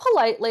 like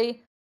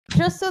politely,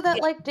 just so that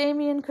like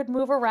Damien could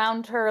move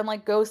around her and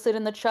like go sit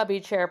in the chubby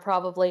chair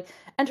probably.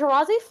 And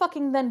Tarazi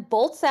fucking then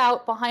bolts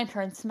out behind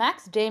her and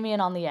smacks Damien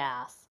on the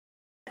ass,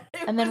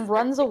 and then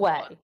runs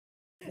away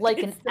like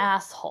an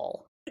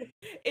asshole.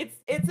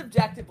 It's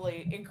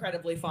objectively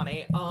incredibly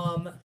funny.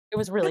 It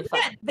was really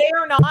fun. They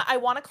are not, I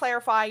want to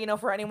clarify,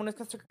 for anyone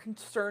who's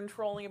concerned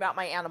trolling about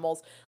my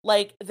animals,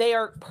 like, they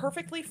are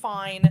perfectly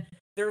fine.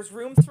 There's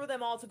rooms for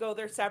them all to go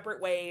their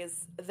separate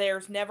ways.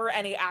 There's never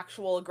any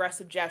actual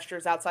aggressive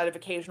gestures outside of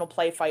occasional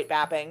play fight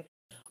bapping.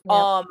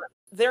 Yep.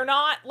 They're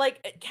not,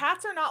 like,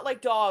 cats are not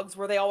like dogs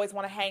where they always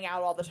want to hang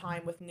out all the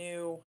time with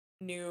new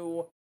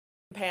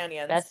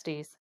companions.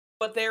 Besties.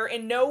 But they're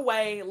in no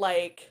way,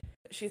 like,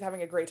 she's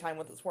having a great time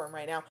with this worm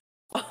right now.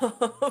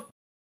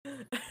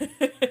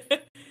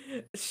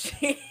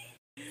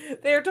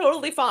 They're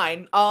totally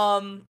fine.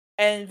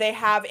 And they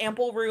have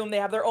ample room. They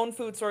have their own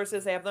food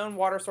sources. They have their own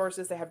water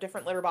sources. They have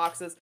different litter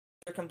boxes.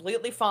 They're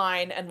completely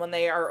fine. And when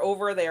they are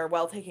over, they are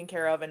well taken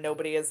care of, and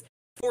nobody is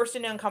forced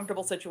into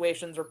uncomfortable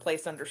situations or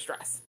placed under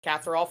stress.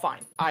 Cats are all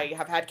fine. I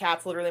have had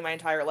cats literally my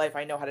entire life.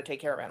 I know how to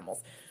take care of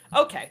animals.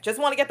 Okay, just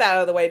want to get that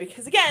out of the way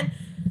because again,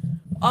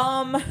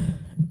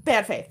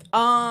 bad faith.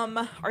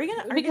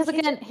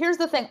 Here's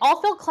the thing.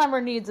 All Phil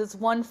Clemmer needs is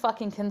one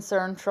fucking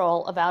concern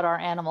troll about our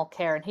animal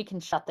care, and he can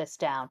shut this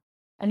down.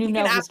 And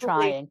he's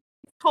trying.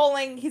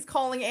 He's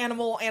calling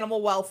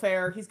animal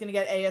welfare. He's gonna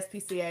get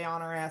ASPCA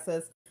on our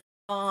asses.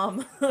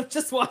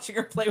 Just watching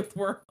her play with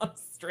worm on a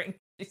string.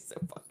 She's so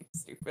fucking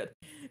stupid.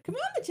 Come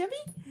on, the chubby.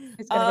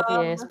 He's gonna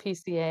get the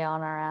ASPCA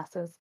on our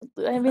asses.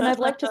 I mean, I'd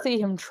like to see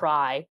him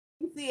try.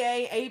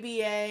 PCA,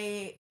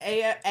 ABA,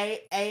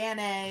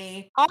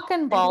 ANA, cock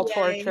and ball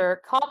torture,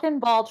 cock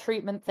and ball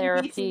treatment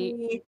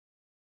therapy,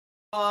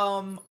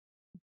 OBI,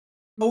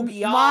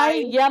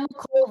 my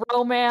Yemical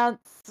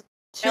Romance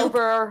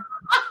tuber.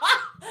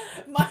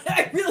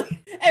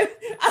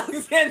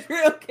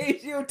 Alexandria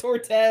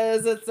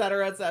Ocasio-Cortez,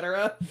 etc.,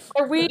 etc.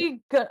 Are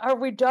we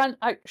done?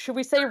 Should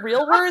we say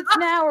real words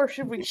now, or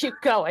should we keep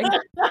going?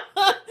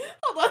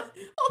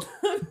 Hold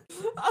on.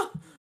 Oh,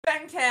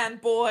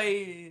 Bangtan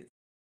boys.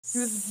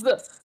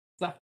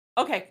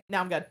 Okay,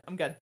 now I'm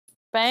good.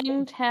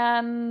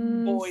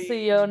 Bangtan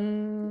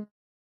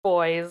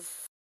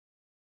boys.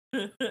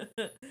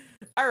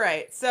 All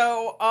right,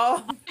 so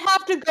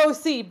Have to go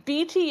see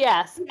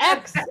BTS,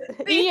 X,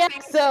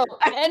 EXO,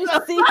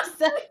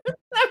 NC7.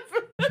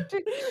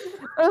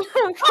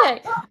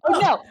 Okay. Oh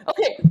no.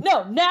 Okay.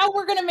 No. Now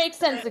we're gonna make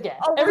sense again.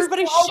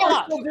 Everybody, shut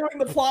up. We're still doing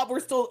the plot. We're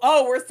still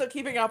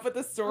keeping up with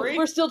the story.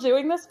 We're still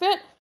doing this bit.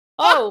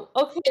 Oh,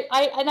 okay.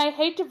 I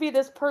hate to be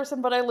this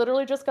person, but I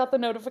literally just got the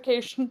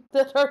notification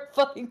that our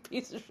fucking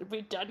pieces should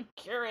be done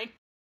curing.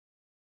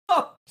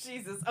 Oh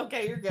Jesus.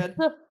 Okay, you're good.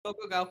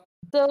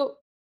 Go.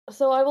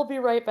 So I will be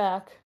right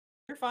back.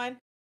 You're fine.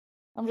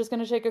 I'm just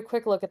gonna take a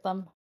quick look at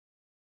them.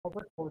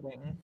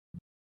 Recording.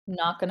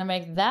 Not gonna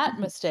make that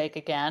mistake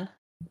again.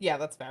 Yeah,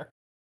 that's fair.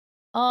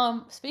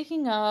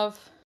 Speaking of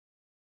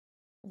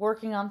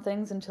working on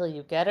things until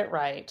you get it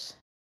right,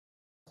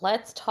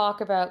 let's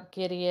talk about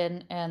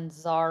Gideon and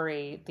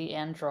Zari, the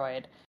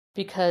android,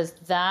 because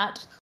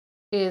that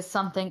is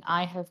something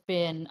I have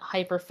been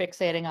hyper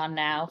fixating on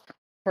now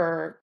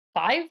for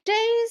 5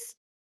 days?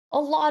 A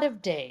lot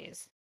of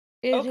days.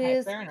 It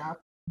is. Fair enough.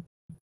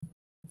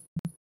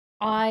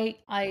 I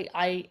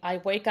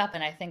wake up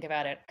and I think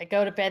about it. I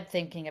go to bed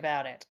thinking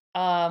about it.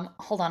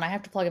 Hold on, I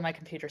have to plug in my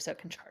computer so it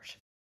can charge.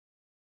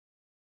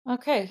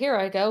 Okay, here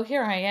I go.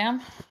 Here I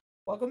am.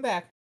 Welcome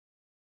back.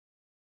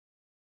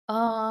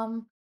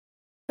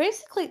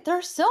 Basically,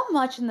 there's so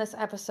much in this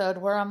episode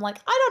where I'm like,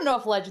 I don't know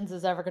if Legends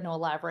is ever going to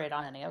elaborate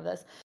on any of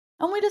this.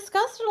 And we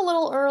discussed it a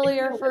little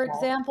earlier, for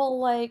example,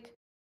 like,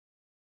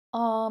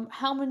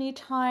 how many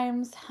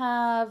times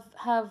have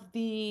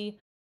the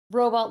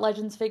robot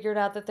legends figured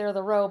out that they're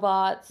the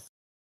robots?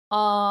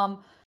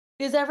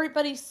 Is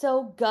everybody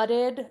so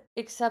gutted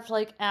except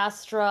like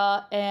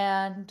Astra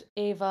and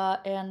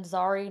Ava and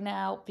Zari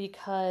now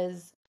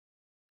because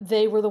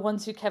they were the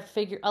ones who kept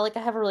I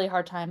have a really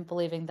hard time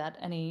believing that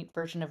any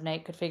version of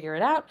Nate could figure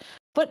it out.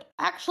 But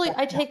actually,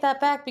 I take that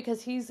back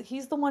because he's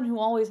the one who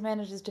always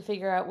manages to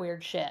figure out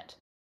weird shit.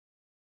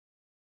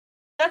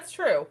 That's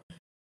true.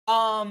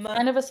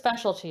 Kind of a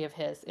specialty of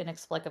his,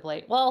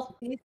 inexplicably. Well,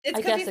 it's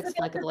I guess he's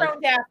explicably.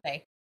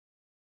 Daphne.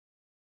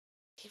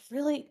 He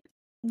really,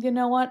 you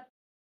know what?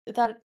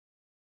 That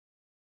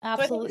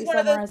absolutely so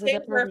summarizes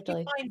it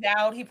perfectly. If he finds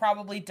out, he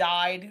probably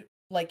died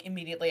like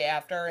immediately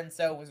after, and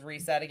so was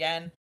reset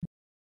again.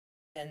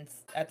 And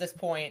at this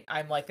point,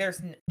 I'm like,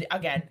 there's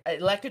again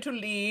elected to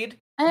lead,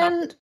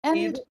 and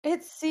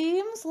it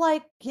seems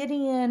like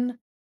Gideon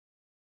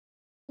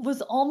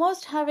was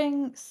almost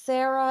having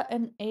Sarah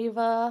and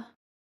Ava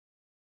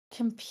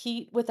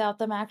compete without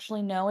them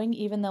actually knowing,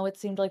 even though it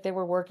seemed like they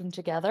were working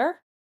together.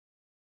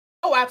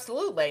 Oh,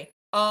 absolutely.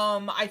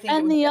 I think.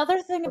 And the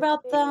other thing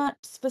about that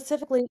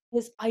specifically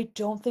is I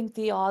don't think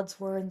the odds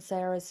were in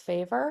Sarah's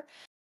favor.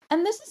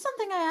 And this is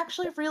something I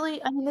actually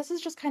really, I mean, this is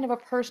just kind of a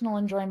personal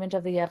enjoyment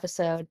of the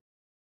episode.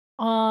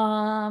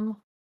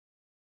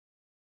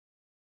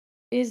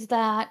 Is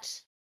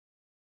that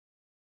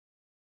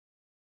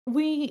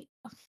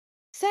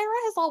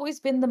Sarah has always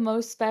been the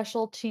most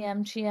special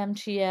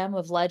TM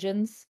of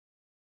Legends.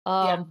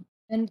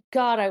 And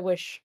God, I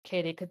wish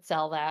Katie could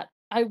sell that.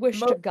 I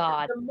wish to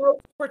God. The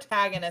most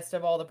protagonist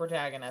of all the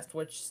protagonists,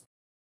 which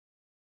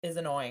is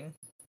annoying.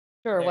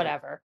 Sure,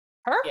 whatever.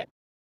 Her? Yeah.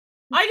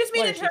 I just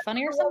mean, is she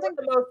funny or something?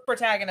 The most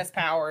protagonist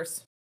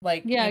powers,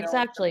 like yeah,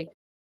 exactly.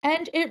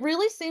 And it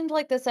really seemed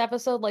like this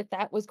episode, like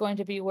that was going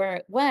to be where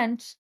it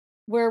went,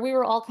 where we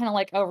were all kind of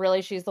like, "Oh,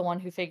 really? She's the one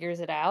who figures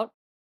it out."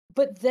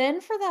 But then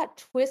for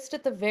that twist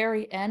at the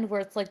very end, where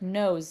it's like,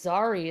 "No,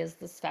 Zari is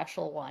the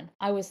special one,"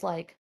 I was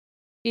like,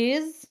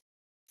 "Is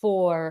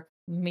for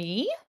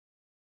me?"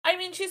 I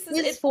mean,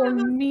 it's for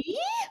me.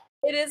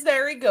 It is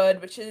very good,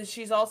 but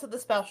she's also the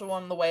special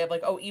one in the way of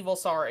like, oh, evil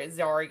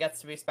Zari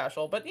gets to be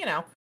special, but you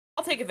know.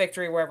 I'll take a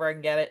victory wherever I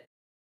can get it.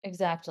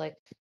 Exactly.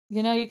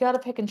 You know, you got to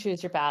pick and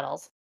choose your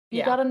battles.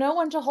 You got to know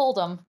when to hold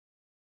them.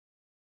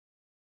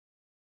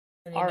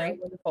 And you know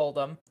when to hold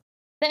them.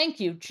 Thank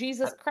you,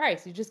 Jesus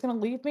Christ! You just gonna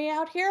leave me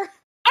out here?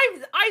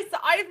 I'm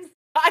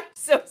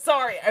so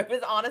sorry. I was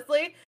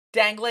honestly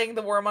dangling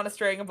the worm on a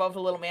string above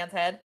the little man's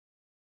head.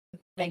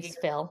 Thanks,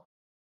 Phil.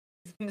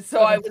 So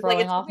I was throwing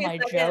like, off my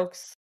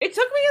jokes. It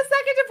took me a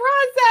second to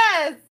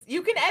process.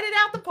 You can edit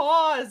out the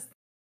pause.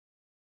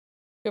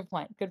 Good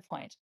point. Good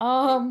point.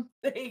 There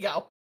you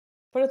go.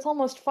 But it's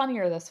almost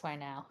funnier this way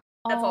now.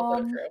 That's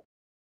also true.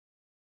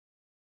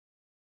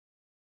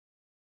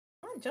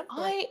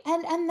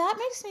 And that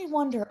makes me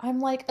wonder. I'm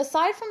like,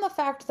 aside from the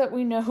fact that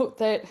we know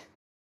that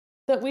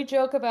we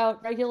joke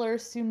about regular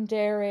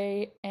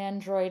tsundere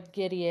android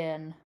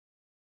Gideon,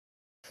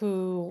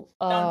 who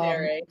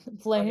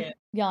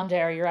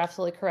Yandere, you're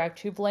absolutely correct.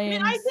 Who blames? I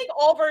mean, I think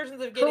all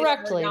versions of Gideon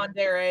are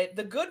Yandere.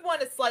 The good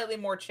one is slightly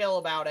more chill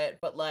about it,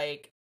 but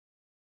like.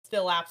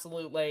 Still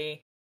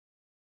absolutely.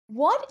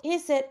 What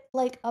is it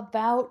like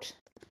about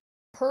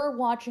her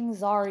watching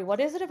Zari? What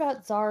is it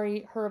about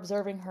Zari, her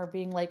observing her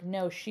being like,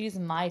 no, she's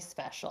my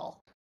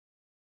special?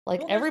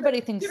 Like, Well, there's the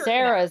everybody thinks computer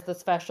Sarah connection. is the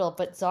special,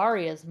 but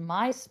Zari is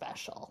my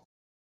special.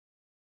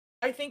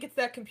 I think it's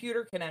that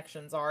computer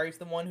connection. Zari's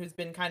the one who's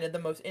been kind of the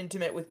most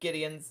intimate with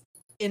Gideon's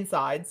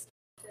insides.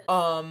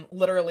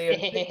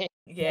 Literally,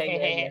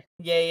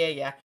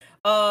 yeah.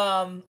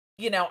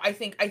 You know, I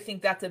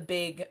think that's a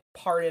big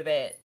part of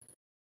it.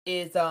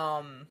 Is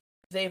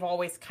they've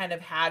always kind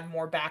of had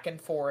more back and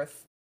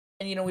forth,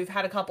 and you know, we've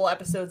had a couple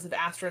episodes of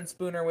Astra and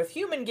Spooner with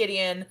human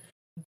Gideon,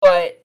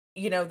 but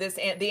you know,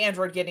 the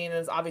android Gideon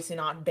is obviously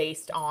not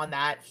based on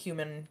that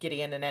human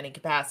Gideon in any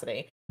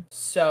capacity.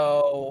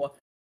 So,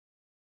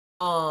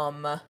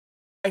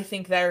 I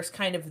think there's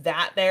kind of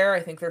that there. I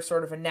think there's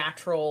sort of a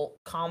natural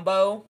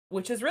combo,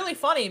 which is really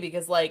funny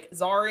because, like,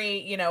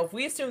 Zari, you know, if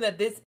we assume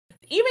that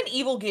even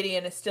evil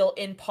Gideon is still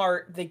in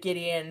part the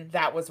Gideon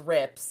that was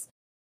Rip's,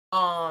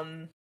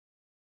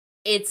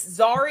 it's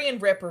Zari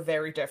and Rip are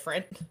very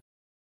different.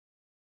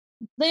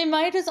 They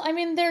might as, I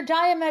mean, they're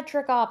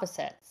diametric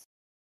opposites.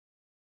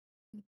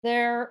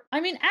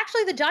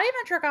 Actually, the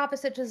diametric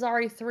opposite to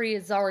Zari 3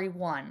 is Zari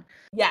 1.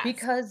 Yes.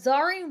 Because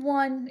Zari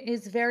 1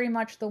 is very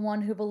much the one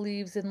who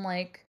believes in,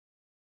 like,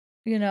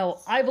 you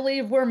know, I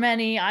believe we're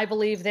many, I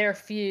believe they're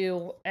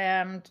few,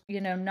 and,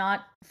 you know,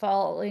 not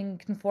following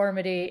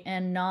conformity,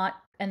 and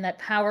that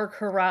power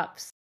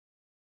corrupts,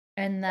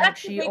 and that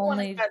That's the she big one,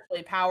 only...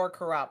 especially power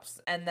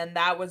corrupts, and then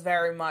that was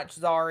very much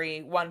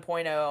Zari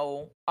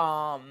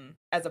 1.0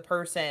 as a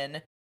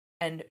person,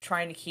 and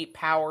trying to keep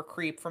power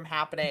creep from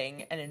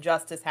happening and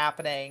injustice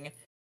happening.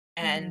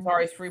 And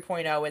Zari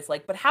 3.0 is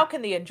like, but how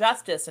can the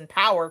injustice and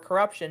power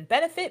corruption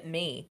benefit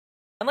me?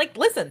 And like,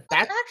 listen,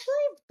 that's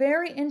actually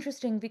very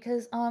interesting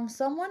because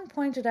someone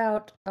pointed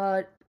out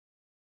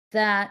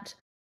that,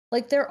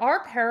 like, there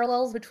are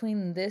parallels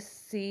between this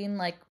scene,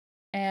 like,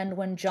 and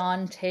when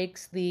John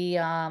takes the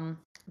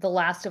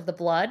last of the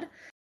blood.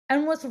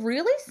 And what's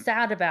really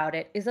sad about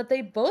it is that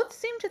they both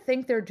seem to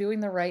think they're doing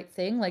the right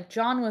thing. Like,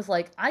 John was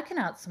like, I can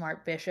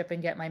outsmart Bishop and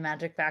get my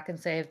magic back and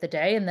save the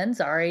day, and then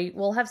Zari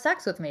will have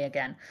sex with me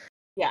again.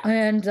 yeah.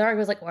 And Zari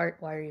was like, why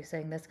are you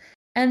saying this?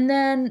 And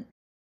then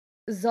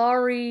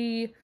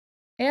Zari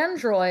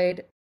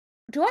Android.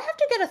 Do I have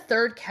to get a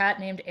third cat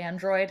named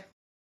Android?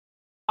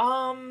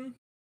 No.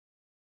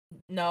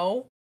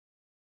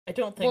 I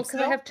don't think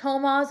because I have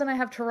Tomaz and I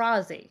have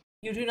Tarazi.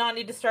 You do not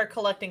need to start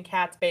collecting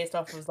cats based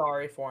off of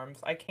Zari forms.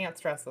 I can't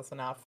stress this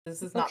enough.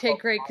 This is not okay. Pokemon.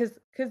 Great,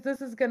 because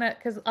this is gonna,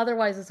 because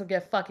otherwise this will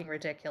get fucking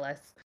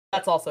ridiculous.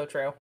 That's also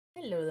true.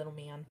 Hello, little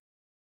man.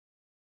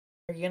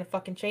 Are you gonna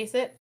fucking chase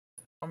it?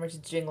 Or am I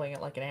just jingling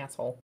it like an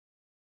asshole?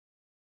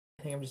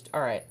 I think I'm just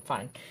alright,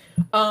 fine.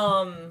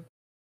 And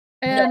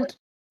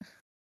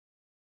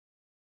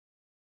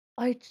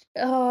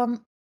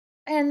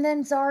and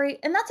then Zari,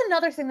 and that's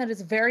another thing that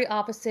is very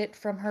opposite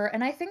from her,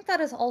 and I think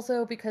that is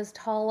also because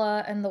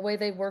Tala and the way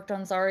they worked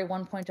on Zari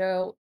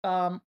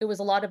 1.0, it was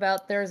a lot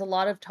about, there's a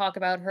lot of talk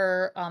about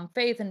her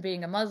faith and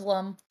being a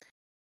Muslim,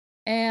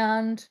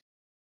 and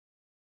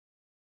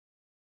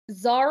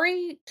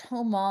Zari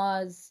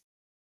Tomaz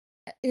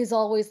is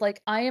always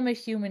like, I am a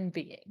human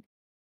being.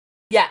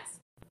 Yes.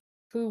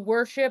 Who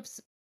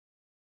worships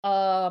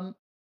my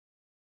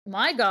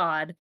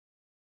God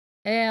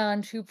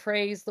and who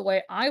prays the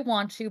way I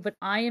want to, but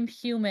I am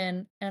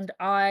human and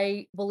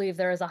I believe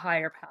there is a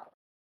higher power.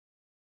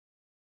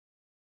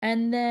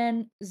 And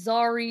then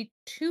Zari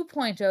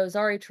 2.0,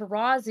 Zari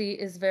Tarazi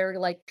is very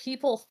like,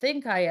 people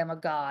think I am a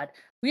god.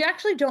 We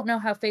actually don't know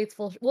how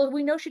faithful, well,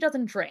 we know she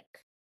doesn't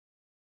drink.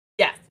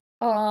 Yes.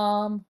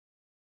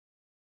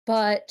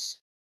 But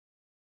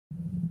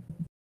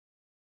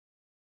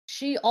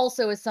she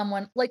also is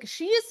someone, like,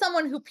 she is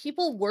someone who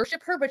people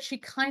worship her, but she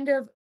kind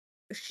of,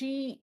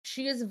 she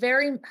is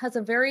has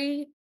a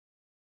very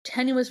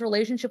tenuous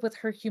relationship with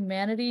her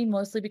humanity,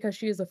 mostly because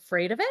she is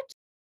afraid of it.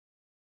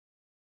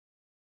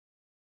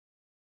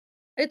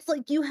 It's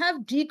like you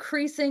have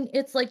decreasing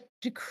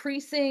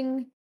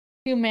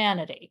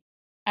humanity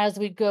as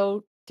we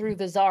go through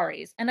the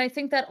Zaris. And I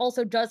think that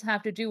also does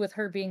have to do with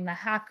her being the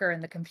hacker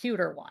and the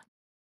computer one.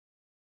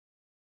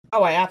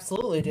 Oh, I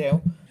absolutely do.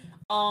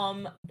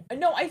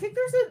 No, I think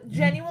there's a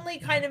genuinely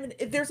kind of,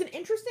 there's an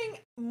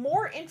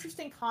more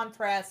interesting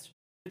contrast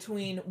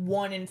between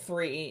 1 and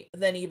 3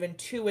 than even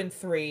 2 and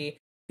 3,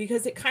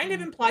 because it kind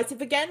of implies,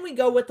 if again we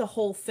go with the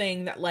whole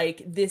thing that,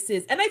 like, this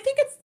is, and I think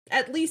it's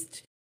at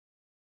least,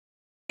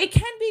 it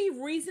can be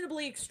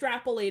reasonably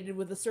extrapolated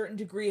with a certain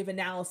degree of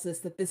analysis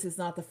that this is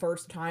not the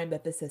first time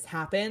that this has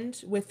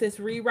happened with this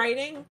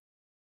rewriting.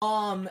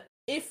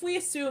 If we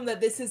assume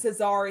that this is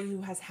Zari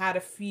who has had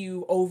a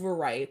few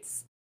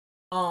overwrites,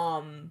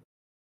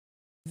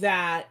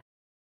 that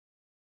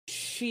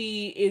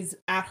she is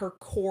at her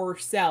core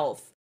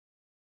self.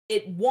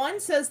 One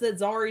says that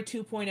Zari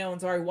 2.0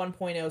 and Zari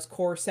 1.0's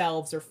core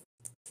selves are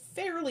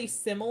fairly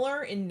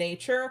similar in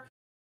nature,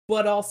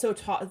 but also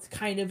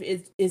kind of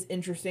is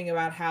interesting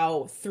about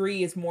how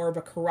 3 is more of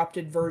a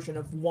corrupted version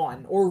of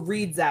 1, or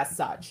reads as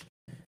such.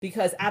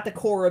 Because at the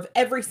core of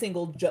every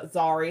single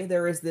Zari,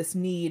 there is this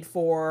need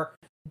for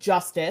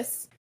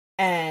justice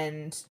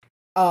and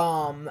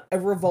a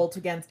revolt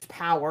against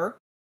power.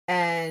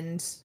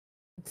 and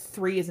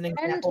 3 is an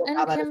example of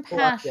how and that is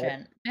corrupted.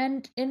 compassion.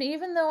 And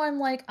even though I'm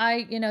like,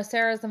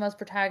 Sarah's the most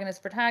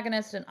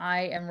protagonist, and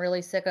I am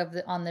really sick of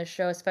on this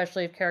show,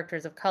 especially of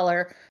characters of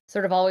color,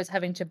 sort of always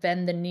having to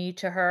bend the knee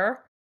to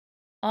her.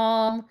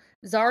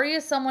 Zari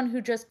is someone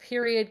who just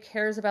period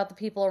cares about the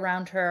people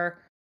around her,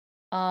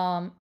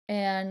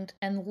 and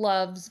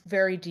loves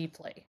very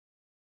deeply.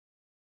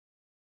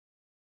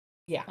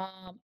 Yeah.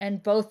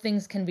 And both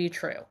things can be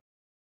true.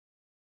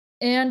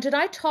 And did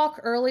I talk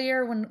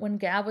earlier when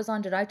Gab was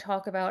on, did I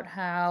talk about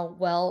how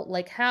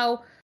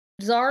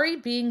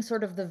Zari being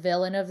sort of the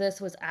villain of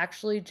this was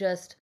actually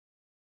just,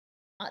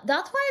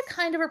 that's why I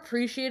kind of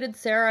appreciated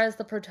Sarah as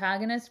the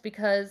protagonist,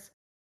 because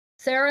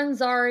Sarah and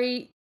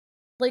Zari,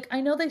 like,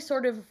 I know they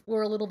sort of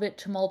were a little bit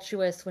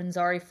tumultuous when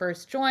Zari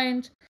first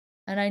joined,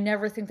 and I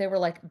never think they were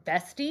like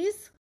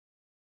besties.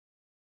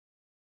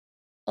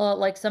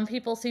 Like some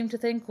people seem to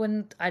think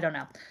when, I don't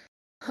know.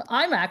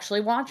 I'm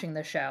actually watching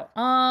the show.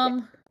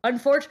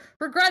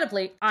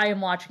 Regrettably, I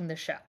am watching the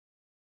show.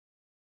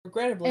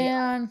 Regrettably,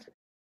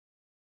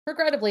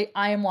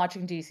 I am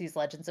watching DC's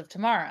Legends of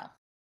Tomorrow.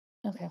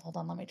 Okay, hold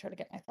on. Let me try to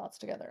get my thoughts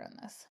together on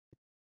this.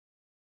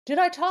 Did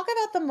I talk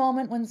about the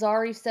moment when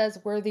Zari says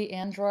we're the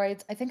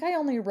androids? I think I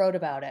only wrote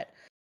about it.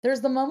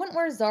 There's the moment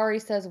where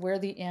Zari says we're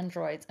the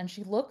androids, and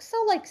she looks so,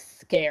 like,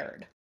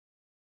 scared.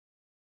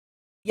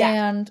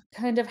 yeah, And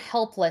kind of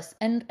helpless.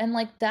 And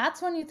like,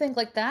 that's when you think,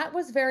 like, that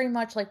was very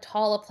much like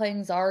Tala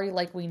playing Zari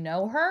like we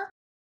know her.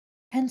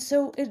 And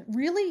so it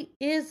really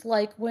is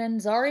like when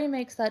Zari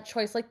makes that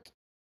choice, like,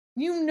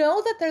 you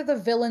know that they're the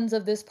villains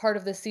of this part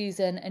of the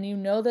season, and you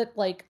know that,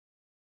 like,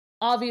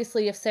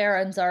 obviously if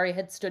Sarah and Zari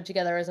had stood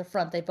together as a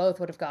front, they both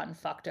would have gotten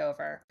fucked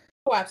over.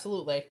 oh,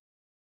 absolutely.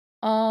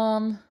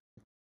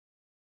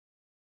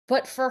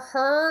 But for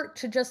her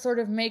to just sort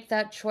of make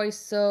that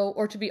choice,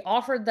 or to be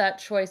offered that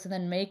choice and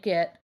then make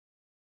it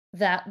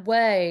that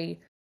way,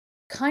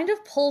 kind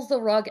of pulls the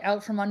rug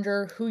out from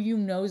under who you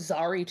know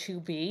Zari to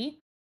be.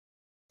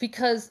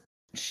 Because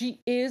she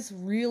is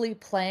really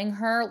playing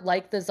her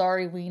like the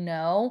Zari we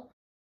know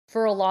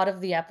for a lot of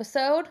the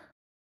episode.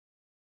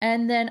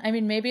 And then, I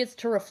mean, maybe it's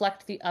to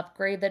reflect the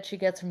upgrade that she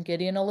gets from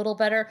Gideon a little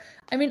better.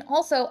 I mean,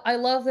 also, I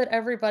love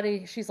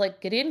that she's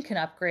like, Gideon can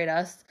upgrade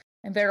us.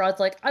 And Berod's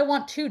like, I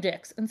want 2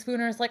 dicks. And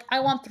Spooner's like, I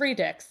want 3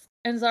 dicks.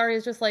 And Zari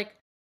is just like,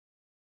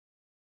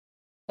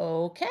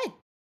 okay.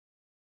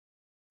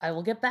 I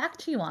will get back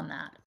to you on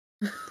that.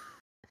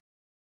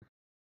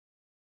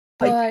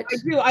 But I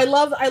do. I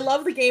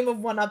love the game of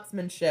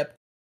one-upsmanship.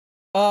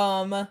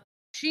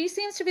 She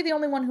seems to be the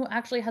only one who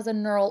actually has a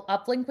neural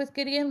uplink with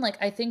Gideon.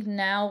 Like, I think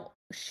now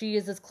she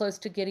is as close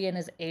to Gideon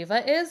as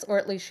Ava is, or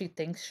at least she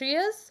thinks she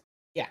is.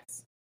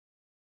 Yes.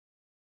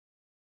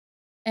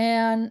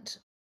 And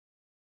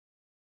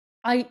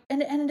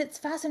it's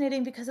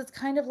fascinating because it's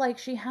kind of like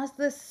she has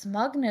this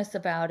smugness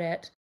about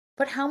it.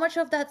 But how much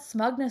of that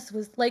smugness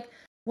was like,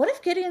 what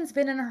if Gideon's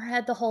been in her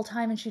head the whole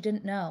time and she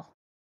didn't know?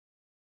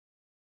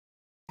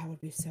 That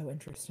would be so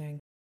interesting.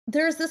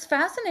 There's this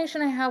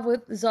fascination I have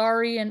with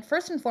Zari, and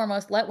first and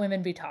foremost, let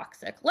women be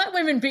toxic. Let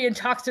women be in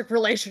toxic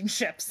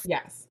relationships.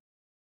 Yes.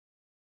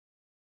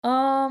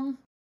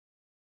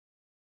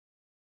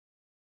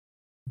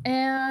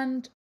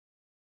 And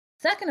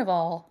second of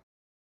all,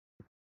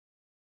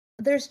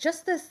 there's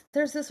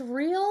this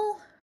real,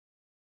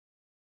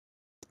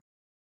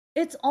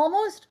 it's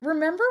almost,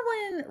 remember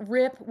when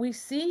Rip, we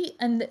see,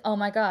 and oh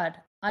my god,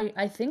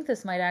 I think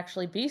this might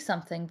actually be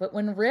something, but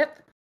when Rip,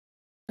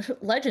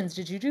 Legends,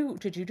 did you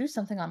do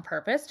something on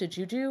purpose? Did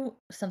you do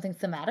something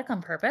thematic on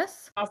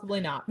purpose? Possibly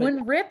not.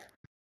 When Rip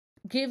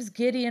gives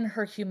Gideon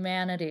her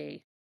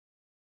humanity,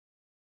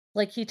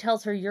 like he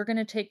tells her, you're going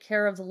to take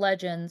care of the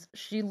Legends,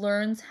 she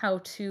learns how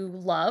to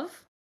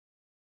love.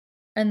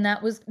 And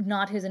that was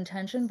not his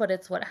intention, but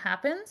it's what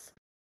happens.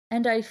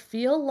 And I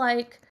feel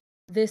like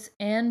this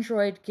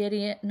android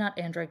Gideon, not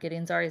android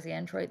Gideon, Zari's the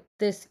android,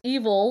 this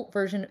evil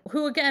version,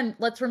 who again,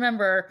 let's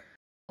remember,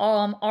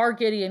 our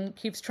Gideon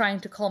keeps trying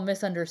to call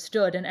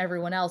Misunderstood and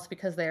everyone else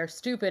because they are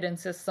stupid,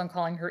 insists on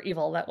calling her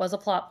evil. That was a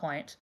plot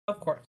point. Of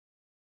course.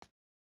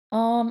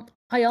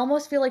 I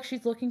almost feel like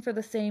she's looking for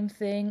the same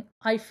thing.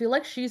 I feel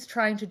like she's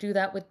trying to do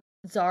that with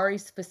Zari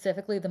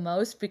specifically the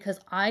most, because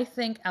I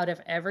think out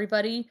of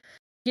everybody,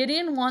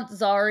 Gideon wants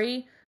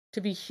Zari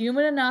to be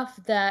human enough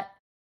that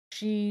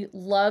she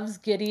loves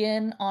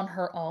Gideon on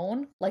her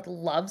own, like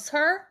loves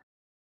her,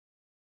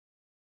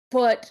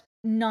 but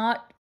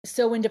not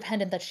so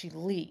independent that she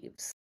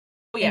leaves.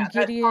 Oh yeah, and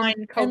Gideon,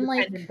 that's fine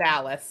codependent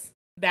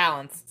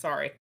balance.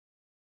 Sorry.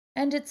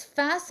 And it's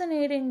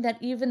fascinating that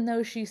even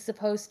though she's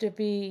supposed to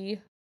be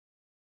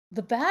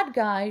the bad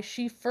guy,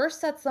 she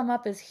first sets them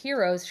up as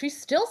heroes. She's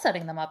still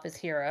setting them up as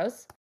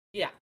heroes.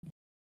 Yeah.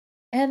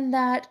 And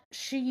that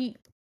she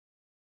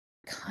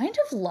kind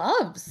of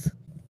loves,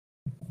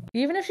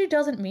 even if she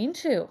doesn't mean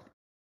to.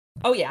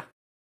 Oh yeah.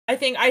 I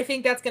think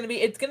it's gonna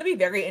be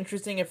very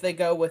interesting if they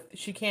go with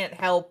she can't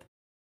help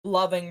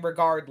loving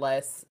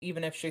regardless,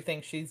 even if she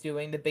thinks she's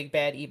doing the big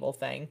bad evil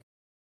thing.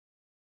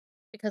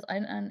 Because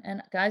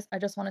and guys, I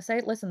just want to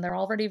say, listen, they're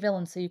already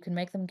villains, so you can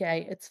make them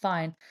gay. It's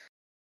fine.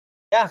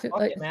 Yeah,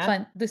 fuck it, man.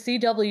 Fine. The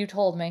CW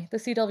told me. The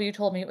CW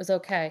told me it was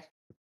okay.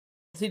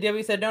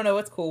 CW said, no,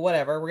 it's cool,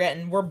 whatever.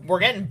 We're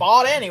getting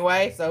bought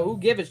anyway, so who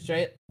gives a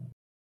shit?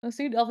 The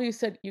CW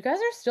said, you guys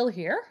are still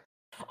here?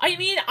 I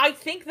mean, I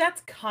think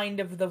that's kind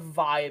of the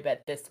vibe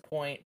at this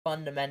point,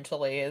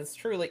 fundamentally, is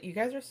truly, you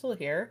guys are still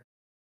here?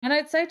 And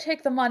I'd say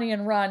take the money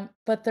and run,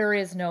 but there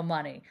is no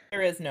money.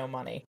 There is no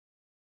money.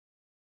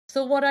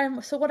 So what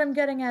I'm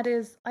getting at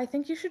is, I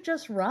think you should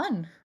just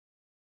run.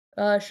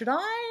 Should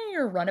I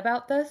run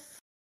about this?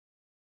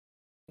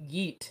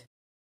 Yeet.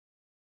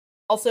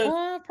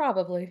 Also,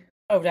 Probably.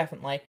 oh,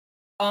 definitely.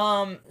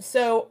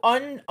 So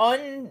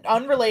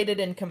unrelated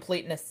in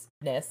completeness.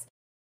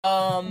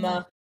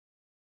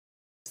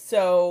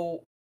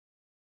 So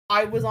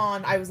I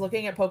was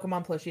looking at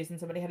Pokemon plushies and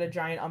somebody had a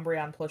giant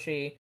Umbreon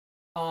plushie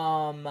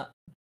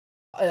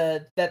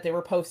that they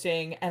were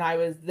posting,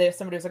 and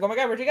somebody was like, oh my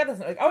god, where'd you get this?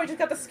 And I'm like, oh, I just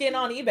got the skin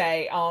on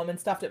eBay and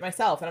stuffed it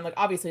myself. And I'm like,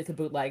 obviously it's a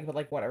bootleg, but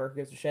like whatever, who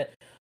gives a shit.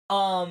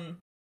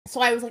 So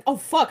I was like, oh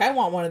fuck, I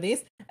want one of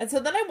these. And so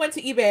then I went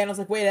to eBay and I was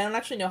like, wait, I don't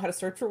actually know how to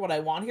search for what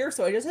I want here.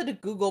 So I just had to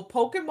Google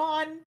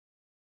Pokemon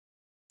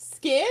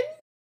skin?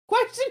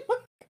 Question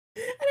mark.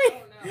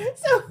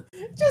 So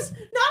just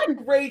not a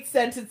great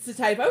sentence to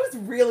type. I was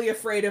really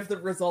afraid of the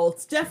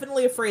results.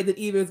 Definitely afraid that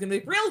eBay was going to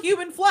be real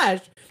human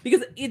flesh.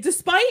 Because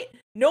despite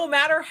no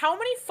matter how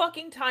many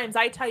fucking times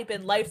I type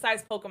in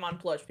life-size Pokemon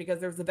plush, because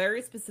there's a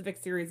very specific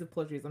series of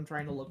plushies I'm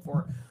trying to look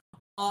for.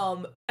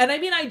 And I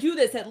mean, I do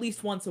this at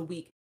least once a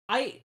week.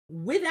 I,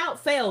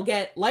 without fail,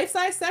 get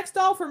life-size sex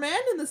doll for men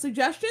in the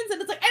suggestions, and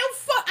it's like,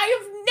 I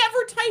have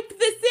never typed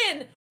this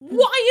in!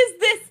 Why is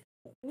this?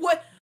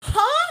 What?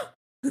 Huh?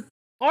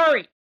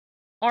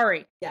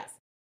 Ari. Yes.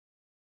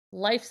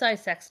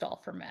 Life-size sex doll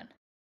for men.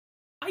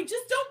 I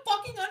just don't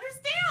fucking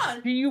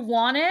understand! Do you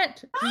want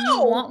it? No! Do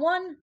you want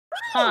one? No!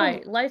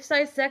 Hi,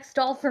 life-size sex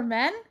doll for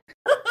men?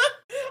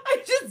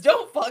 I just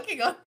don't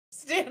fucking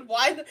understand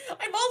why.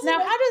 I'm also Now,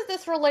 how does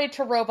this relate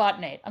to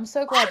Robot Nate? I'm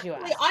so glad you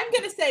asked. I'm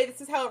gonna say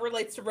this is how it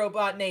relates to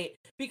Robot Nate,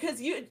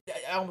 because I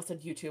almost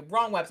said YouTube,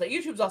 wrong website.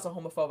 YouTube's also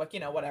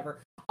homophobic, whatever.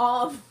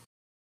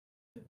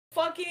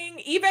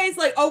 Fucking eBay's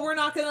like, oh, we're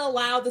not gonna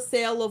allow the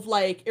sale of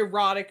like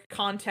erotic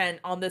content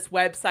on this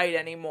website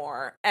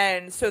anymore,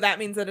 and so that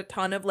means that a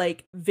ton of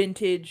like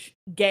vintage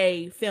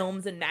gay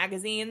films and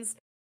magazines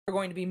are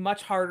going to be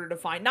much harder to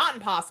find. Not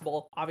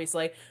impossible,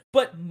 obviously,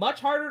 but much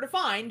harder to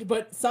find.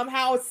 But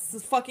somehow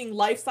it's fucking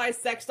life-size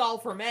sex doll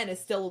for men is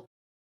still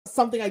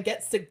something I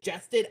get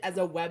suggested as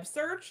a web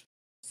search.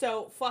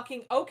 So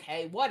fucking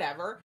okay,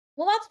 whatever.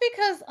 Well, that's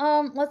because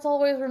let's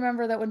always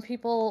remember that when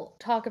people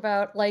talk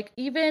about like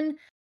even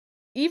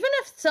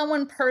if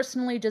someone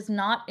personally does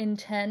not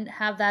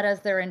have that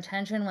as their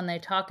intention when they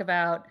talk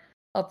about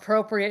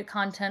appropriate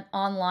content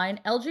online,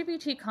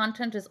 LGBT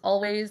content is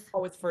always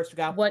first to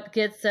go. What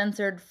gets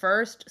censored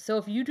first. So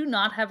if you do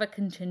not have a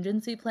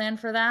contingency plan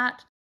for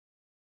that,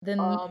 then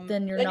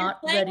you're not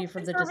ready for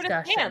the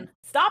discussion.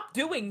 Stop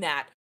doing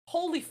that.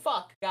 Holy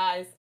fuck,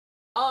 guys.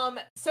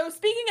 So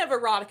speaking of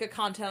erotica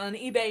content on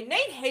eBay,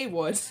 Nate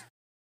Haywood.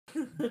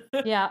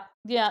 yeah,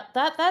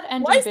 that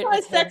ending bit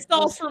life-size sex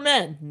dolls for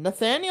men.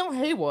 Nathaniel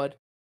Haywood.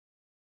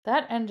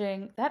 That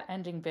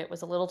ending bit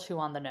was a little too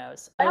on the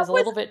nose. I was a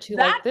little bit too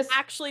like this. That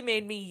actually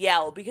made me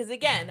yell because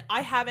again,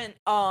 I haven't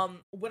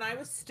when I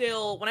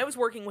was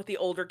working with the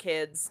older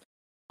kids,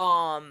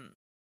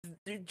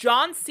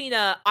 John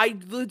Cena,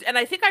 and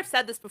I think I've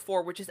said this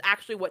before, which is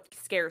actually what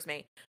scares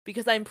me,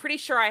 because I'm pretty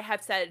sure I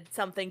have said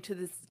something to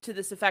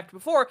this effect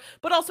before,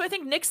 but also I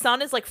think Nick's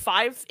son is like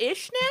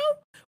 5-ish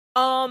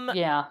now.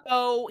 Yeah.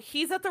 So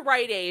he's at the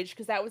right age,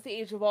 because that was the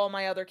age of all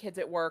my other kids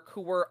at work who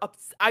were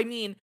I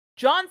mean,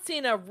 John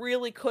Cena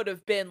really could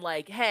have been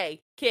like, hey,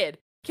 kid,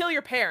 kill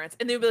your parents.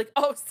 And they'd be like,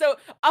 oh,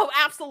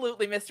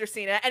 absolutely, Mr.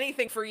 Cena.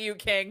 Anything for you,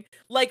 King.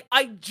 Like,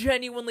 I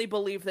genuinely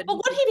believe that. But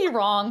would he be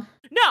wrong?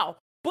 No.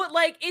 But,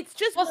 like, it's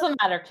just... What's the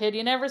matter, kid?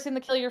 You never seen the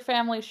Kill Your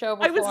Family show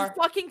before? I was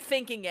fucking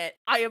thinking it.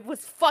 I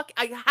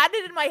had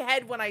it in my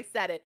head when I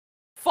said it.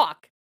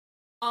 Fuck.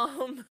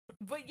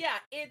 But yeah,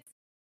 it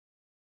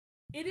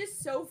is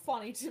so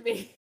funny to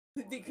me.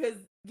 Because,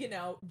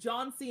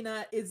 John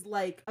Cena is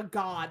like a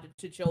god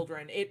to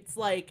children. It's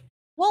like...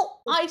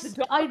 Well, I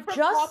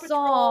just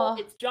saw...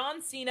 It's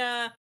John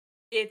Cena.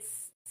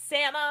 It's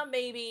Santa,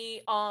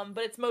 maybe. But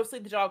it's mostly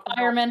the dog.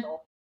 Fireman.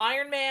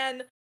 Iron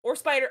Man. Or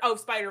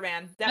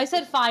Spider-Man. I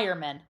said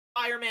Fireman.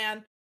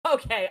 Fireman.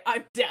 Okay,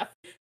 I'm deaf.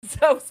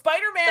 So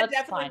Spider-Man, that's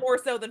definitely fine. more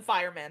so than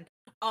Fireman.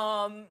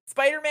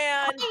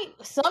 Spider-Man...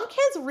 Some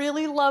kids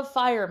really love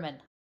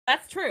Fireman.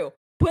 That's true.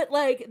 But,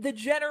 like, the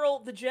general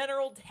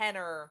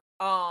tenor,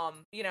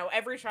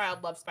 every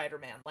child loves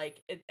Spider-Man. Like,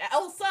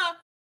 Elsa,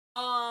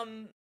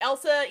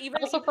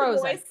 even Elsa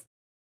Frozen. Voice,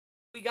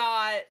 we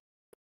got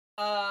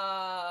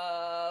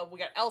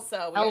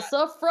Elsa.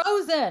 Elsa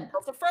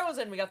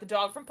Frozen. We got the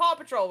dog from Paw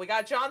Patrol. We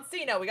got John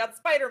Cena. We got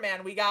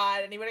Spider-Man. We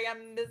got anybody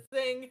I'm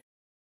missing?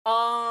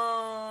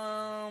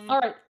 All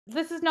right,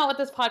 this is not what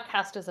this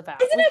podcast is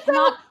about. Isn't it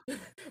though?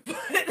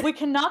 We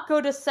cannot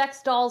go to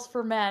sex dolls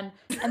for men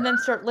and then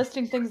start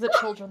listing things that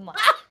children like.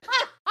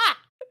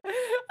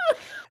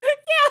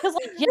 Because,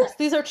 like, yes,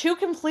 these are two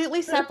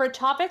completely separate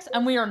topics,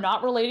 and we are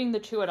not relating the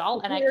two at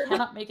all, and I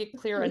cannot make it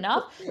clear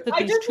enough that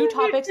these two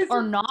topics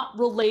are not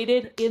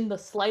related in the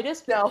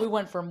slightest. No. We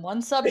went from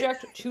one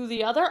subject to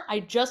the other.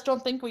 I just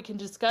don't think we can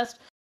discuss...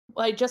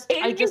 I just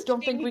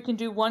don't think we can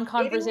do one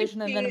conversation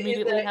and then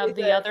immediately have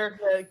the other.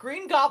 The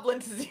Green Goblin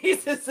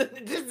disease is a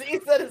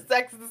disease that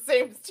affects the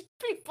same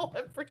people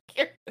every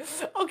year.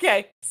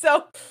 Okay,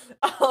 so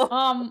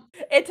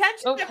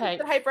attention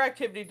deficit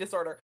hyperactivity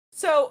disorder.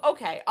 So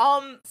okay,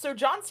 so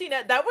John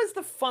Cena, that was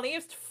the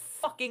funniest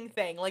fucking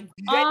thing. Like,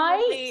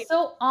 genuinely,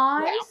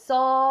 I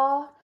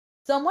saw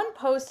someone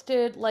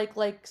posted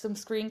like some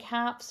screen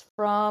caps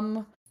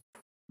from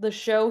the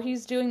show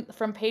he's doing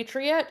from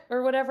Patriot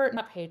or whatever,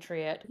 not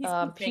Patriot,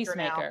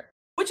 Peacemaker.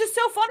 Which is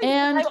so funny.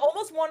 And I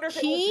almost wonder if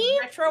it was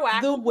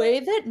retroactive. The way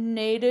that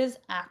Nate is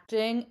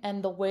acting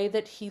and the way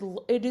that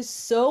it is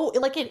so,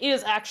 like, it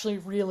is actually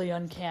really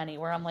uncanny,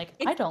 where I'm like,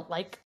 I don't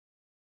like...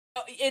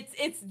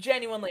 It's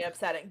genuinely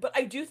upsetting, but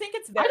I do think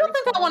it's very... I don't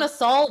think I want to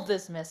solve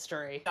this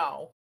mystery.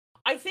 No.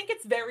 I think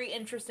it's very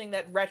interesting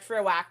that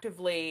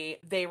retroactively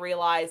they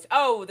realized,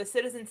 oh, the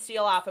Citizen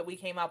Steel outfit we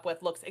came up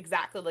with looks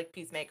exactly like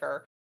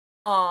Peacemaker.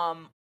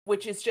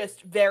 Which is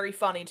just very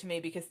funny to me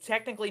because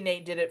technically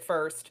Nate did it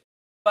first,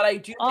 but I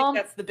do think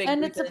that's the big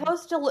reason.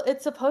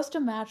 It's supposed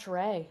to match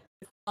Ray.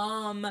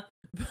 But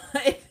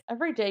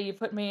every day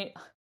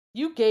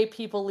you gay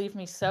people leave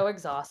me so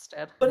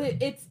exhausted. But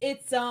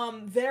it's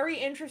very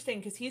interesting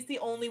because he's the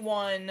only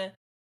one.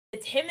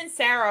 It's him and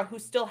Sarah who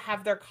still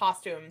have their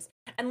costumes.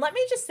 And let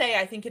me just say,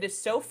 I think it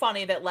is so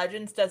funny that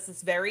Legends does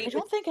this very... I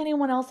don't think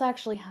anyone else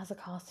actually has a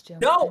costume.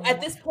 No, anymore.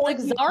 At this point...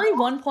 Like Zari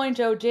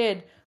 1.0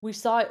 did. We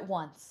saw it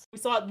once. We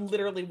saw it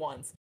literally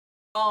once.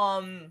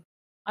 I'm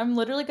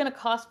literally gonna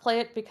cosplay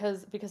it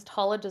because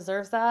Tala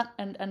deserves that,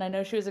 and I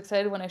know she was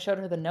excited when I showed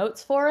her the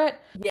notes for it.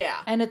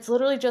 Yeah. And it's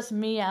literally just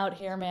me out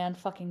here, man,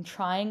 fucking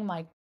trying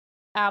my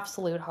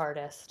absolute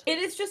hardest. It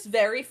is just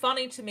very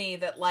funny to me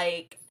that,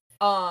 like,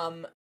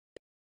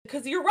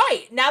 because you're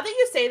right. Now that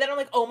you say that, I'm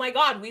like, oh my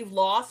god, we've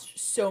lost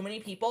so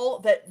many people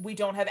that we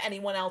don't have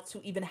anyone else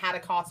who even had a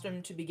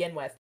costume to begin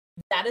with.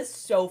 That is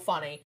so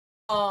funny.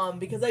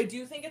 Because I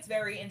do think it's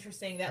very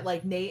interesting that,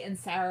 like, Nate and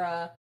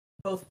Sarah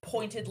both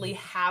pointedly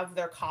have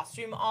their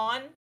costume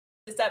on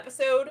this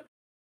episode.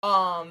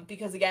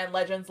 Because again,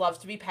 Legends loves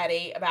to be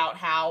petty about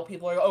how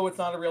people are, oh, it's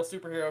not a real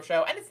superhero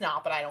show. And it's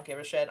not, but I don't give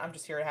a shit. I'm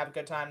just here to have a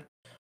good time.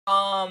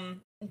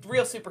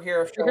 Real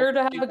superhero show. You're here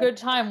to have a good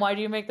time. Why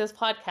do you make this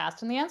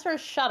podcast? And the answer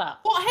is shut up.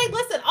 Well, hey,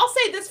 listen, I'll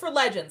say this for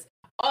Legends.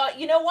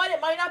 You know what?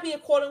 It might not be a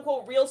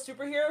quote-unquote real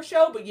superhero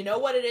show, but you know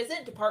what it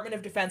isn't? Department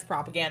of Defense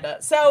propaganda.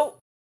 So...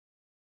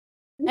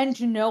 And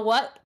you know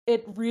what?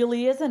 It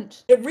really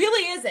isn't. It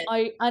really isn't.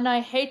 I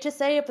hate to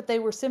say it, but they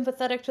were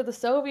sympathetic to the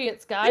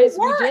Soviets, guys.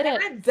 We did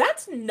it. And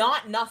that's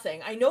not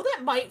nothing. I know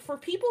that might, for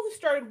people who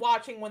started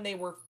watching when they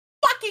were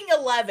fucking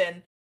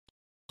 11,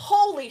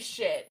 holy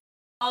shit.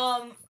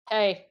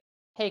 Hey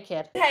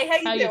kid. Hey,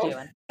 how you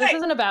doing? This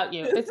isn't about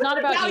you. It's not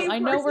about you. I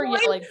know we're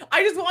yelling.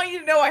 I just want you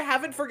to know I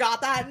haven't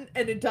forgot that,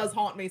 and it does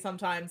haunt me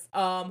sometimes.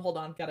 Hold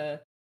on,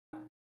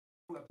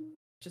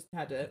 just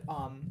had to,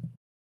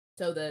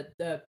 so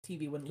the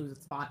TV wouldn't lose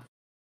its spot.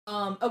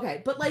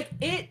 Okay, but like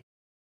it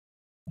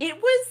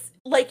was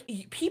like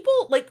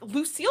people like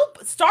Lucille.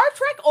 Star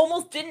Trek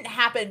almost didn't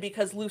happen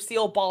because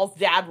Lucille Ball's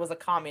dad was a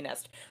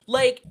communist.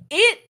 Like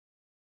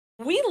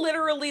we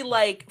literally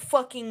like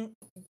fucking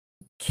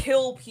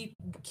killed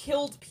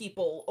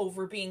people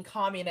over being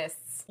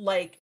communists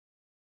like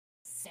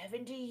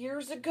 70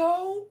 years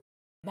ago,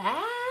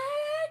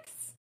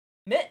 max.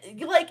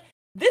 Like.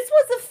 This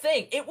was a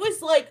thing. It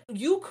was like,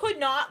 you could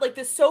not, like,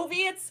 the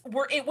Soviets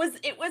were, they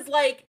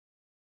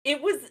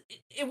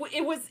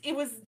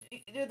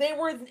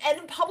were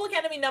public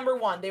enemy number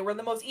one. They were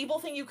the most evil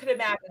thing you could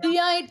imagine. The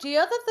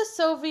idea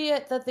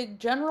that the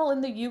general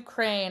in the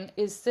Ukraine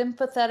is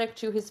sympathetic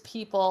to his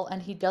people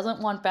and he doesn't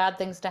want bad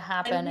things to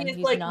happen and he's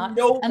like not,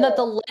 noble. And that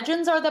the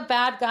Legends are the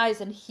bad guys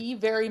and he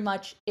very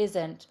much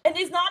isn't. And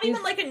he's not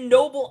even like a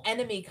noble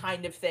enemy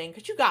kind of thing,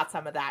 because you got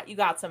some of that. You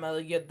got some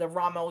of the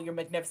Rommel, your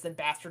magnificent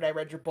bastard, I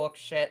read your book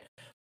shit.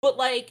 But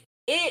like,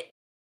 it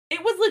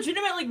was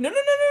legitimately,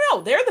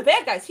 no, they're the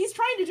bad guys. He's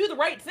trying to do the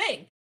right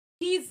thing.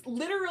 He's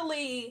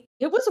literally...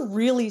 It was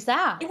really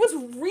sad. It was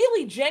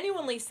really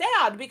genuinely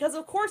sad because,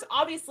 of course,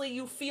 obviously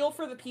you feel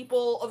for the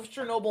people of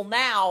Chernobyl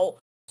now,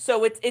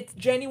 so it's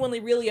genuinely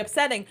really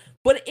upsetting.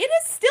 But it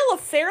is still a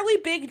fairly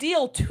big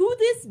deal to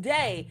this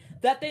day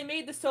that they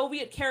made the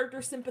Soviet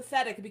character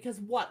sympathetic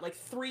because, what, like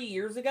 3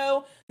 years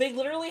ago? They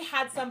literally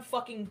had some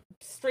fucking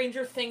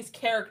Stranger Things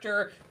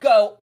character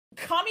go...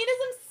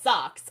 Communism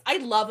sucks. I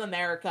love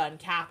America and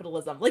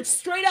capitalism. Like,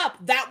 straight up,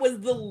 that was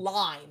the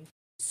line.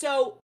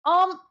 So,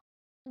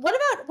 what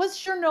about, was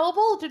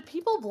Chernobyl, did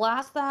people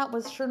blast that?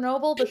 Was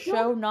Chernobyl the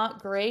show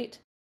not great?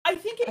 I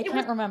think I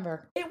can't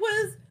remember. It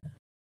was,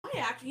 I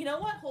you know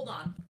what? Hold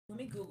on. Let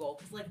me Google,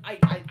 because, like,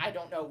 I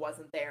don't know,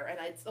 wasn't there, and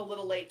it's a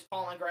little late to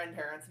call on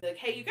grandparents and be like,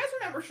 hey, you guys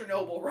remember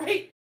Chernobyl,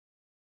 right?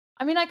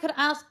 I mean, I could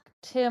ask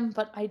Tim,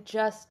 but I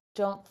just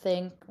don't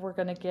think we're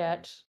gonna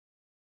get...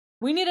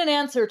 We need an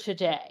answer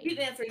today. You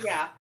can answer,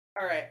 yeah.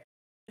 All right.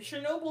 The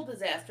Chernobyl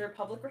disaster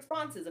public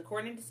responses,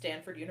 according to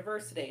Stanford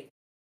University.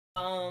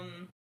 Hold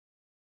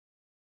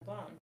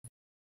on.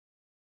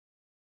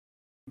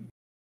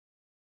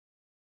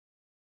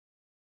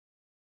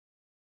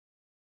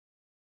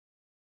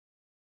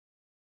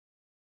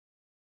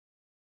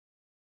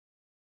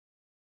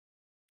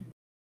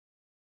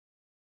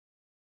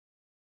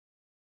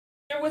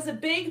 There was the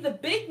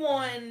big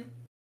one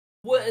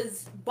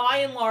was, by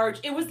and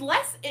large, it was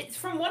less, it's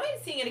from what I'm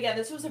seeing, and again,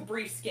 this was a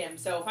brief skim,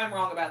 so if I'm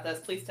wrong about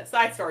this, please,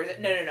 side stories,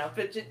 no,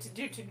 but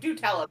do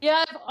tell us.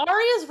 Yeah, if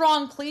Ari is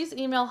wrong, please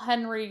email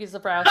Henry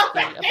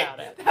Zabrowski about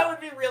it. That would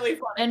be really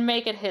funny. And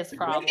make it his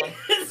problem. Make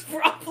it his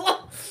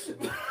problem.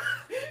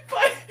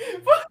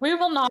 We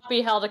will not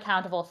be held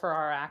accountable for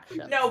our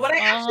actions. No, but I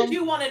actually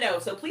do want to know,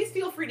 so please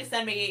feel free to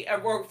send me,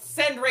 or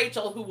send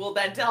Rachel, who will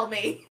then tell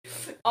me,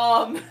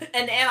 and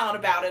Ann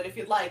about it if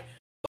you'd like.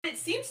 But it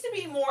seems to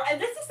be more, and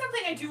this is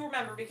something I do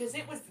remember, because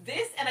it was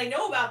this, and I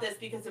know about this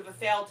because of a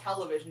failed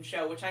television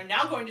show, which I'm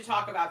now going to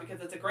talk about because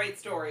it's a great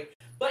story.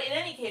 But in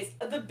any case,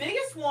 the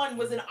biggest one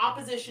was an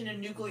opposition to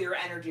nuclear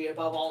energy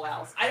above all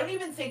else. I don't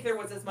even think there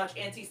was as much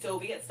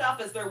anti-Soviet stuff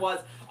as there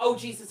was, oh,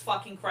 Jesus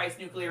fucking Christ,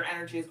 nuclear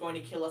energy is going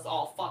to kill us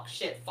all. Fuck,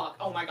 shit, fuck,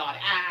 oh my god,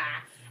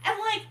 ah. And,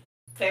 like,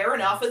 fair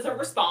enough as a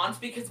response,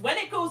 because when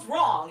it goes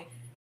wrong,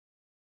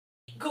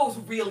 goes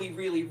really,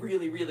 really,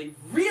 really, really,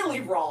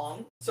 really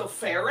wrong. So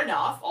fair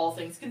enough, all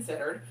things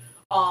considered.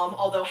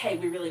 Although, hey,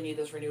 we really need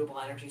this renewable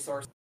energy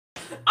source.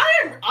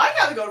 I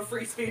gotta go to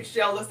free speech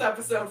jail this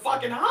episode.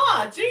 Fucking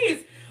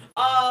jeez.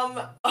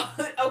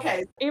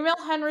 Okay. Email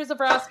Henry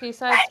Zabrowski,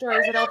 side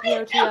stories at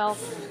LPOTL.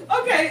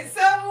 Okay,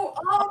 so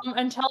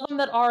and tell them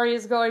that Ari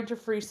is going to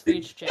free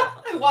speech jail.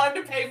 I want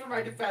him to pay for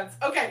my defense.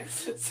 Okay.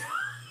 So,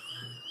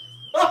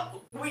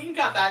 we can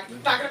cut that.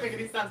 It's not gonna make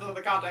any sense in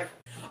the context.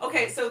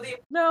 Okay, so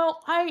No,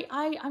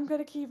 I'm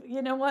gonna keep...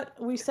 You know what?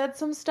 We said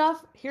some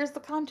stuff. Here's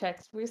the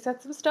context. We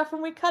said some stuff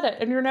and we cut it,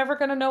 and you're never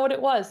gonna know what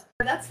it was.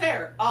 That's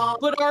fair.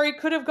 But Ari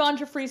could have gone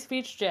to free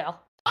speech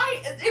jail.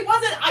 It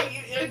wasn't...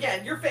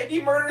 Again, your fave...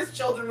 He murders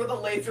children with a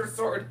laser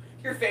sword.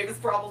 Your fave is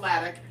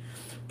problematic.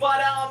 But,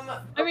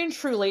 I mean,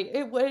 truly.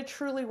 It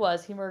truly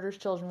was. He murders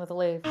children with a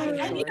laser sword.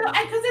 And, you know,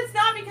 because it's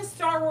not because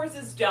Star Wars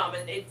is dumb,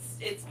 and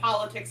it's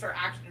politics or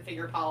action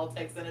figure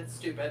politics, and it's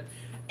stupid.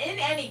 In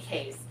any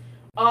case...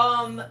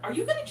 are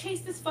you gonna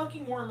chase this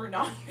fucking worm or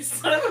not, you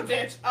son of a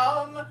bitch?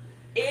 Oh my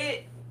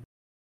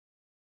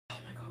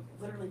god,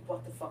 literally,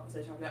 what the fuck was I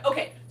talking about?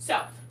 Okay,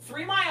 so,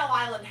 3 Mile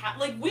Island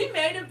we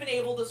might have been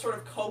able to sort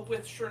of cope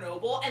with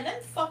Chernobyl, and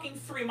then fucking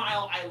 3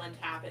 Mile Island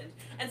happened.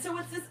 And so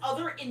it's this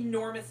other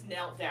enormous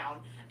meltdown.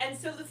 And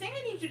so the thing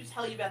I need you to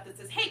tell you about this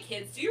is, hey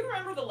kids, do you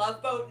remember the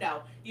Love Boat?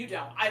 No, you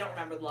don't. I don't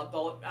remember the Love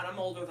Boat, and I'm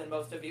older than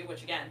most of you,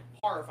 which again,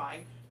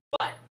 horrifying.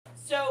 But,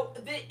 so,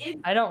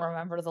 I don't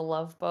remember the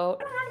Love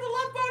Boat. I don't remember the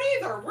Love Boat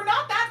either. We're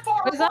not that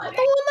far Is that the one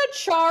that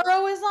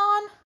Charo is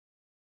on?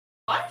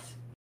 What?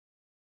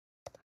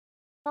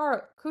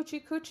 Charo,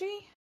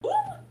 Coochie? Ooh.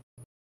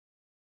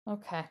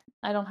 Okay,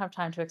 I don't have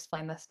time to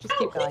explain this. Just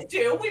keep going. Please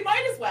do. We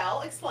might as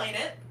well explain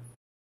it.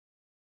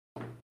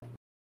 You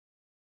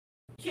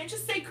can't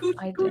just say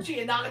Coochie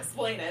and not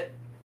explain it.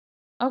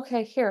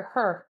 Okay, here,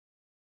 her.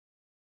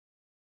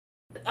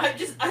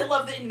 I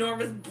love the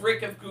enormous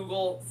brick of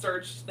Google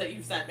search that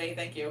you sent me.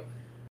 Thank you.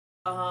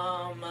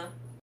 Oh,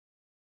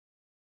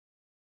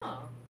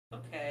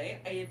 okay.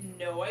 I had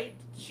no idea.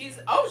 She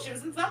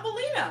was in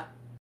Thumbelina.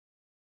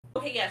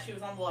 Okay, yeah, she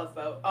was on the Love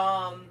Boat.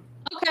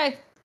 Okay.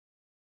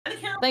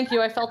 Thank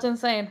you, I felt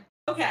insane.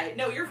 Okay,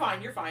 no, you're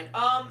fine.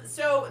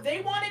 So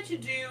they wanted to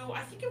do,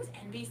 I think it was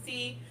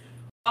NBC.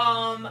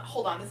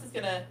 Hold on, this is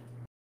gonna...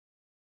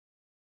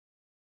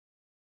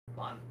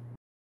 Hold on.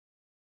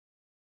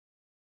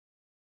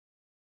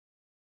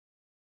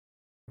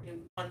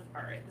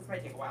 Alright, this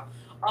might take a while.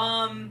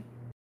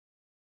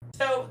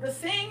 So the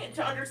thing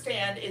to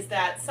understand is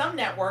that some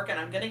network, and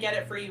I'm gonna get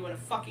it for you in a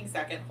fucking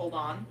second, hold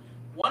on,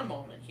 one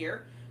moment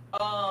here,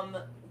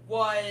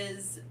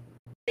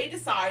 they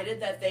decided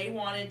that they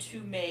wanted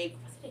to make,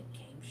 was it a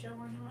game show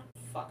or not?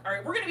 Fuck.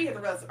 Alright, we're gonna be here the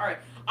rest. Alright,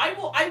 I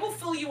will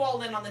fill you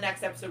all in on the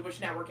next episode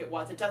which network it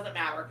was. It doesn't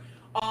matter.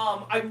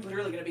 I'm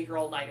literally gonna be here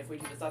all night if we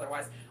do this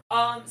otherwise.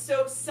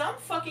 So some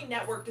fucking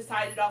network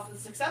decided off the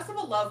success of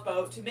a Love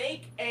Boat to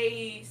make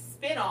a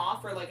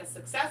spin-off or like a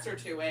successor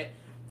to it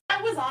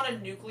that was on a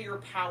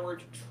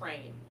nuclear-powered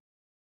train.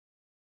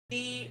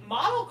 The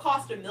model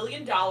cost $1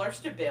 million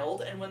to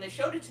build, and when they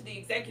showed it to the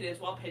executives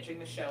while pitching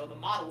the show, the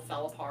model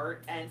fell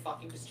apart and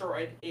fucking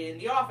destroyed in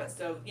the office.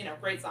 So, you know,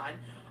 great sign.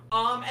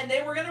 And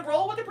they were gonna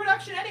roll with the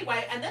production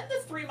anyway, and then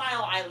this 3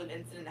 Mile Island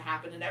incident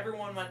happened, and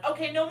everyone went,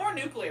 okay, no more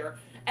nuclear.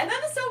 And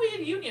then the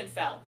Soviet Union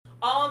fell.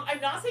 I'm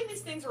not saying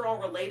these things are all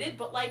related,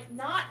 but, like,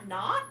 not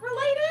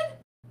related?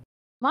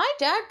 My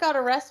dad got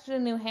arrested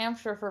in New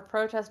Hampshire for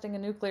protesting a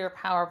nuclear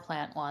power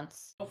plant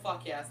once. Oh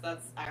fuck yes,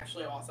 that's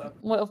actually awesome.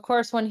 Well, of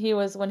course, when he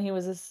was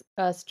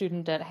a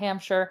student at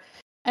Hampshire,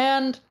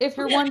 and if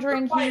you're Yeah, they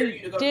wondering, require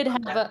you to go to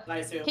protest, I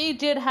assume. he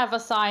did have a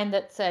sign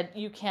that said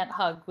 "You can't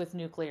hug with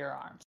nuclear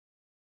arms."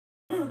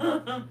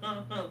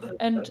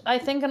 And I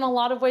think in a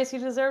lot of ways he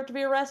deserved to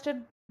be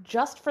arrested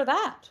just for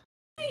that.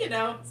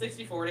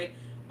 60-40.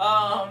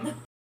 All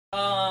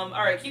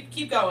right,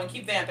 keep going,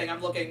 keep vamping.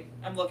 I'm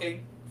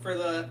looking for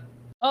the.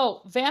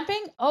 Oh,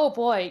 vamping? Oh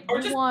boy, Or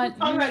just talk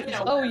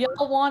about,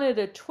 y'all wanted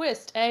a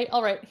twist, eh?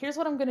 All right, here's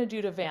what I'm gonna do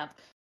to vamp,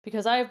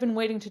 because I have been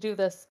waiting to do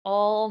this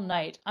all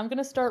night. I'm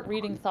gonna start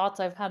reading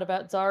thoughts I've had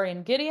about Zari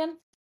and Gideon.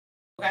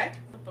 Okay.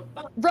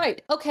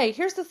 Right. Okay,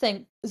 here's the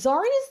thing.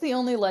 Zari is the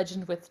only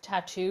legend with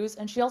tattoos,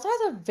 and she also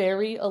has a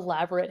very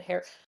elaborate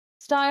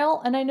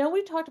hairstyle. And I know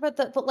we talked about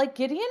that, but like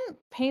Gideon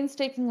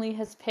painstakingly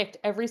has picked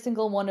every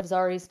single one of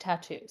Zari's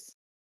tattoos.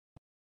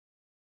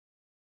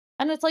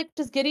 And it's like,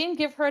 does Gideon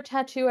give her a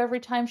tattoo every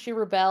time she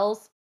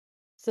rebels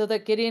so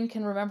that Gideon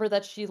can remember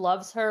that she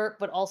loves her,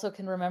 but also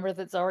can remember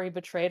that Zari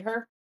betrayed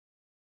her?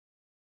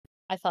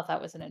 I thought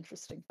that was an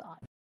interesting thought.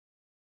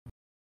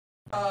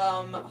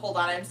 Hold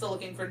on, I'm still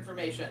looking for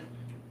information.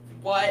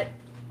 What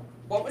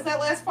was that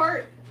last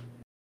part?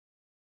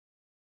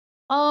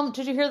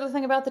 Did you hear the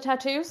thing about the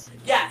tattoos?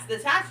 Yes, the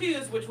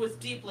tattoos, which was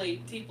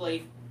deeply.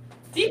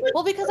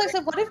 Well, because I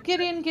said, what if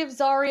Gideon gives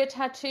Zari a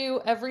tattoo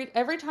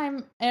every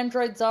time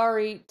Android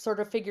Zari sort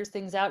of figures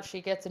things out,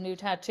 she gets a new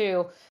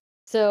tattoo.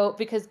 So,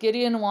 because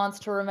Gideon wants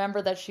to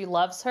remember that she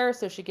loves her,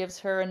 so she gives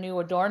her a new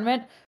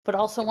adornment, but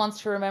also wants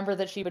to remember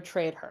that she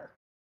betrayed her.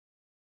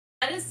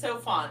 That is so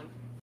fun.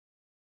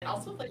 And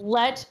also, like,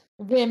 let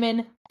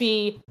women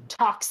be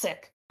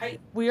toxic.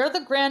 We are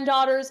the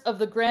granddaughters of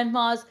the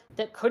grandmas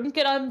that couldn't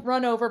get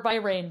run over by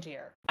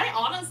reindeer.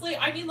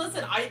 Listen,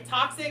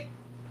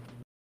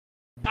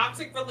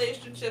 toxic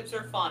relationships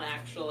are fun,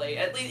 actually.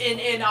 At least in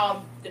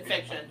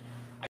fiction.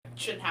 I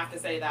shouldn't have to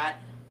say that.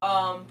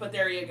 But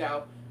there you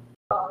go.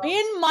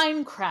 In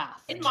Minecraft.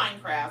 In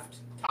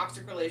Minecraft,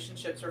 toxic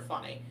relationships are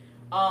funny.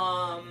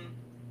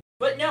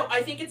 But no,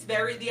 I think it's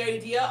the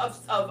idea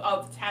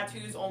of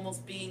tattoos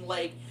almost being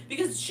like,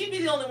 because she'd be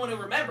the only one who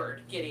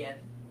remembered Gideon.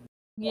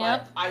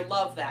 Yep. I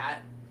love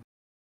that.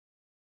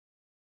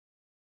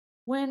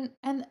 When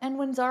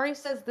Zari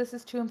says this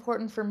is too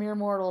important for mere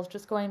mortals,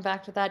 just going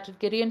back to that, did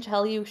Gideon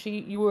tell you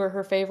you were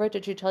her favorite?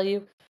 Did she tell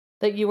you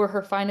that you were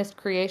her finest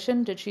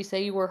creation? Did she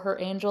say you were her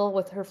angel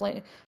with her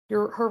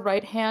her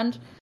right hand?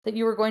 That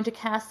you were going to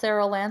cast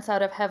Sarah Lance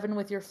out of heaven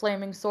with your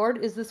flaming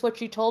sword? Is this what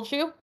she told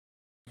you?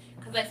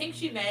 Because I think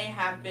she may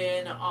have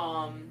been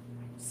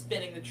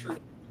spinning the truth.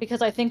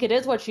 Because I think it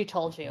is what she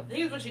told you. I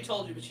think it's what she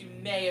told you, but she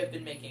may have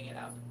been making it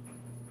up.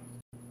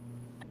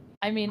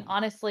 I mean,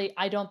 honestly,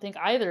 I don't think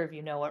either of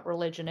you know what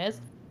religion is,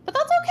 but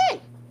that's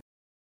okay.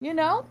 You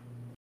know?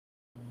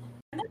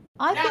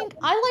 I think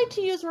I like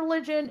to use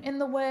religion in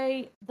the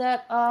way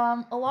that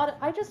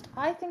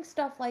I think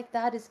stuff like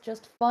that is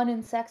just fun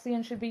and sexy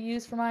and should be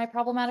used for my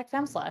problematic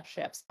fem/slash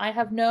ships. I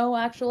have no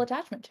actual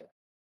attachment to it.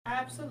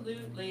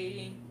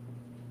 Absolutely.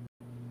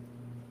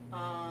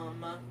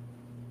 Hold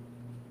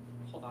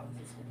on.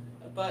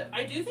 But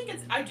I do think,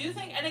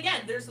 and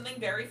again, there's something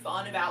very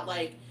fun about,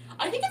 like,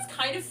 I think it's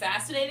kind of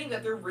fascinating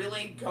that they're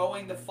really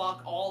going the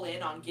fuck all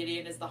in on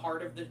Gideon as the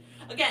heart of the...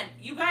 Again,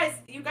 you guys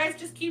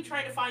just keep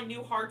trying to find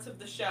new hearts of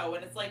the show,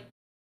 and it's like,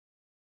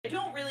 I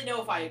don't really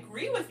know if I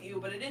agree with you,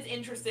 but it is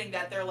interesting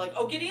that they're like,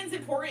 oh, Gideon's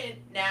important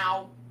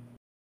now.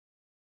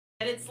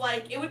 And it's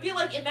like, it would be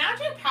like,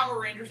 imagine a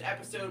Power Rangers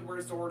episode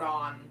where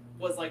Zordon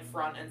was, like,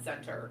 front and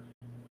center.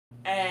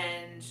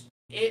 And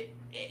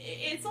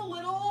it's a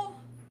little...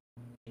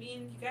 I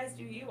mean, you guys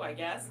do you, I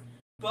guess.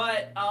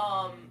 But,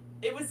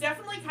 it was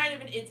definitely kind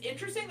of it's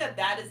interesting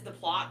that is the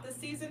plot this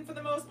season for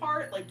the most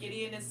part. Like,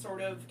 Gideon is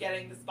sort of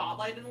getting the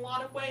spotlight in a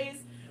lot of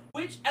ways,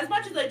 which, as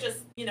much as I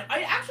just,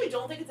 I actually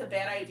don't think it's a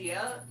bad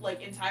idea,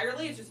 like,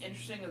 entirely. It's just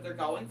interesting that they're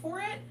going for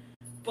it.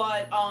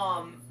 But,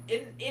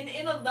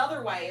 in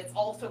another way, it's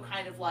also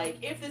kind of like,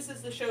 if this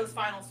is the show's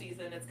final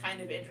season, it's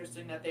kind of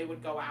interesting that they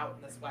would go out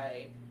in this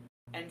way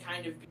and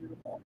kind of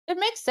beautiful. It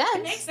makes sense.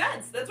 It makes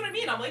sense. That's what I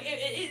mean. I'm like,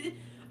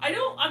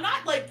 I'm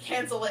not like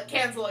cancel it,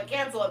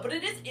 but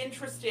it is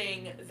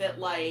interesting that,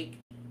 like,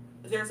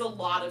 there's a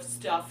lot of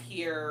stuff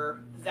here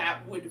that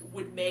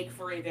would make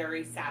for a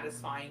very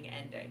satisfying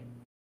ending.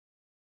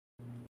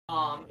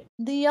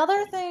 The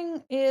other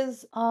thing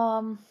is,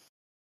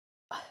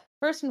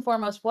 first and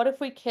foremost, what if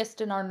we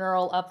kissed in our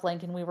neural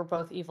uplink and we were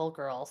both evil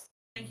girls?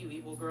 Thank you,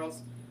 evil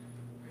girls.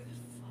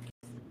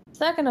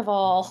 Second of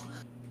all,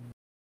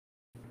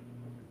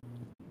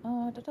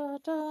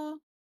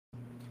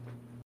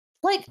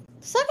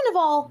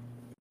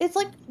 it's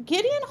like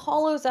Gideon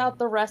hollows out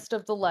the rest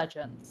of the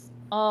legends.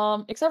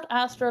 Except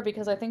Astra,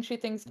 because I think she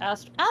thinks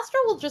Astra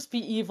will just be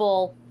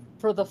evil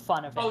for the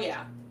fun of it. Oh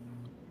yeah.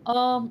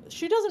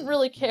 She doesn't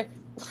really care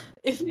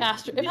if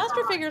Astra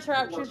figures her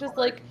out, she's just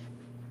like,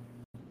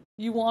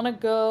 you want to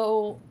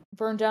go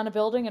burn down a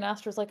building? And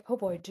Astra's like, oh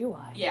boy, do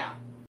I? Yeah.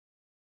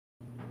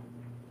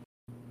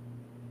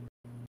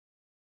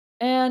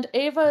 And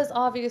Ava is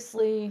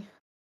obviously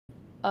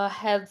a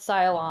head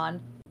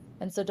Cylon,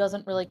 and so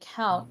doesn't really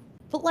count.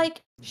 But,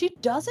 like, she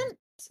doesn't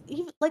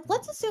even, like,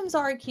 let's assume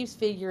Zari keeps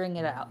figuring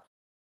it out.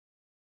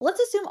 Let's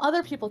assume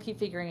other people keep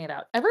figuring it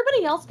out.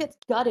 Everybody else gets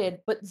gutted,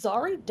 but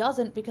Zari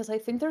doesn't, because I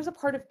think there's a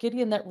part of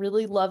Gideon that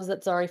really loves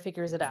that Zari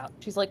figures it out.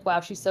 She's like, wow,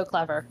 she's so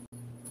clever.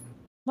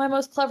 My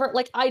most clever,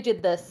 like, I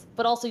did this,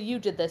 but also you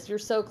did this. You're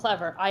so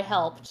clever. I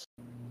helped.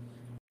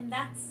 And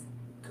that's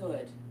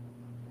good.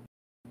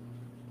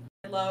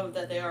 I love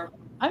that they are.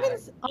 I'm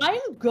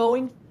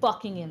going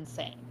fucking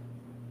insane.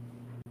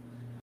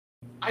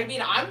 I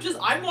mean,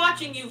 I'm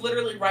watching you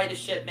literally write a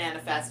shit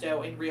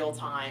manifesto in real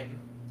time.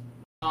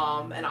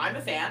 And I'm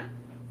a fan.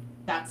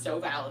 That's so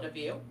valid of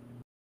you.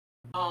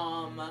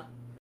 Like,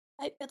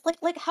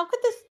 how could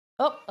this...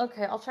 Oh,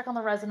 okay, I'll check on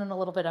the resin in a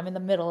little bit. I'm in the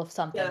middle of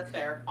something. Yeah, that's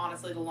fair.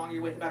 Honestly, the longer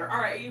you wait, the better.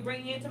 Alright, are you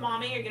bringing it to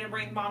mommy? You're gonna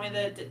bring mommy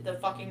the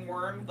fucking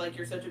worm? Like,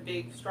 you're such a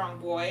big, strong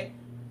boy.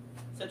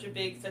 Such a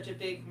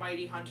big,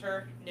 mighty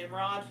hunter.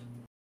 Nimrod.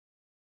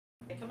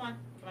 Okay, come on,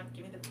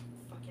 give me the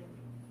fucking...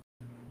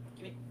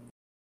 Give me...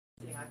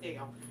 There you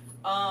go.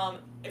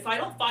 If I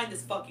don't find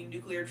this fucking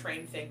nuclear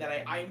train thing, that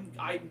I'm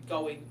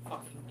going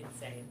fucking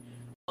insane.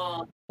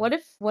 What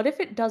if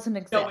it doesn't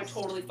exist? No, it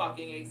totally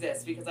fucking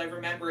exists, because I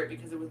remember it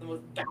because it was the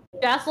most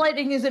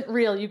gaslighting isn't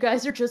real. You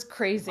guys are just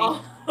crazy.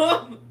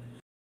 Guillermo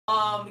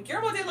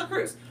de la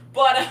Cruz.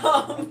 But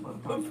God,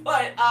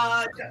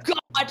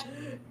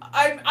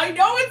 I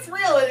know it's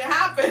real and it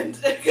happened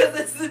because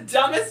it's the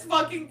dumbest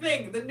fucking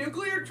thing. The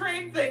nuclear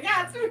train thing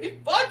has to be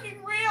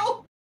fucking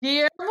real.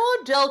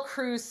 Guillermo del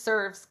Cruz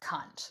serves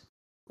cunt.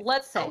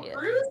 Let's say it.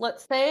 Cruz?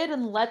 Let's say it,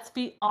 and let's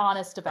be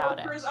honest about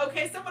it. Cruz.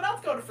 Okay, someone else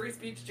go to free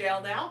speech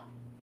jail now.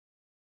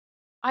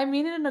 I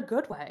mean it in a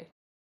good way.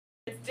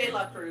 It's De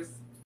La Cruz.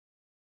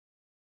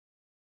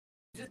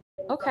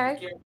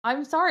 Okay.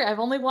 I'm sorry. I've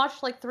only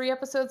watched like 3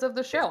 episodes of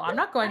the show. I'm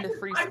not going to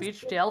free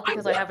speech jail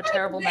because I have a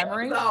terrible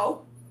memory.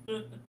 No.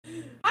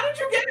 How did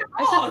you get it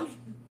wrong?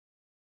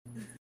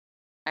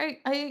 I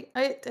don't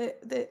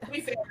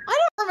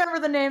remember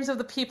the names of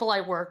the people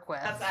I work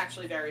with. That's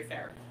actually very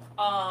fair.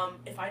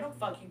 If I don't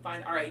fucking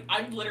find... Alright,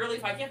 I'm literally...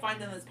 If I can't find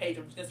them on this page,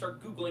 I'm just gonna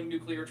start Googling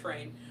nuclear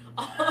train.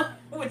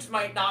 Which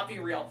might not be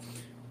real.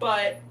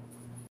 But...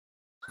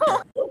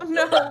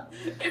 No.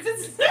 If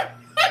it's...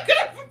 I'm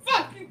gonna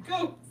fucking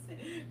go...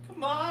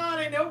 Come on,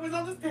 I know it was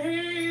on this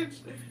page.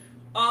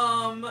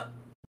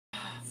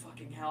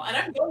 Fucking hell. And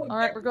I'm going...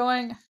 Alright, we're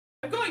going...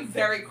 I'm going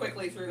very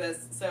quickly through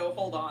this, so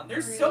hold on.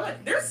 There's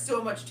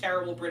so much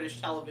terrible British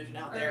television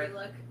out there.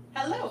 Look.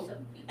 Hello.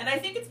 And I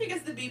think it's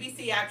because the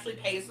BBC actually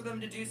pays for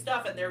them to do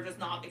stuff, and they're just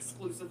not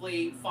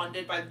exclusively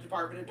funded by the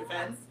Department of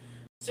Defense.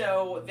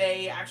 So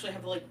they actually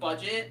have like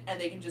budget,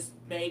 and they can just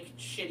make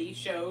shitty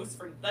shows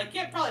for like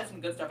probably have some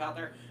good stuff out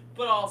there,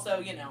 but also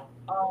I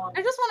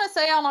just want to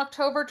say on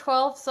October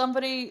 12th,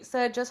 somebody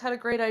said just had a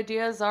great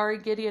idea,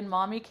 Zari, Gideon,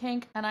 mommy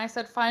kink, and I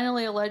said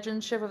finally a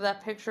legend ship of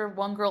that picture of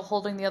one girl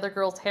holding the other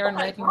girl's hair and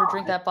making her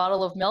drink that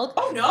bottle of milk.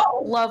 Oh no!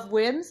 Love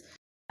wins.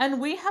 And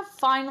we have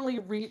finally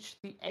reached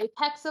the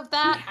apex of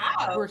that. We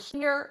have. We're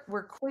here.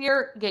 We're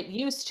queer. Get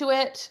used to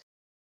it.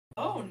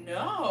 Oh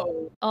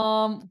no.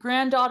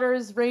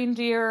 Granddaughters,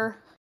 reindeer,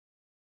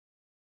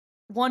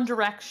 One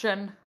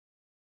Direction.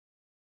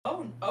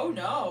 Oh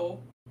no.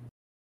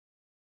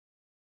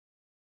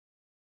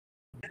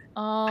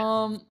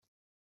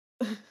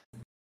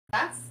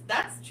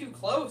 That's too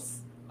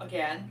close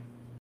again.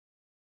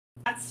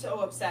 That's so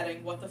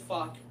upsetting. What the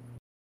fuck?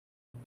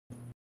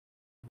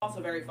 Also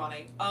very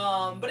funny.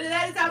 But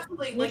that is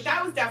absolutely like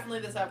that was definitely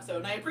this episode,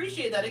 and I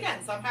appreciate that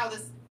again. Somehow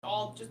this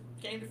all just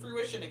came to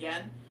fruition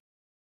again.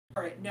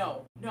 All right,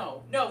 no,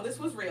 this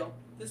was real.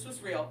 This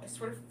was real. I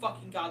swear to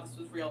fucking God, this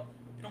was real.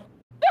 I don't.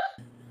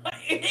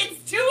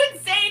 It's too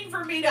insane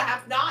for me to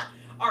have not.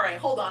 All right,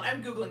 hold on.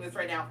 I'm googling this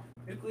right now.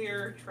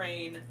 Nuclear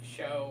train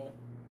show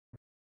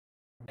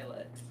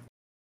pilot.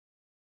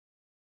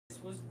 This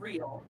was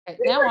real. Okay,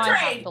 now I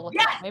have to look.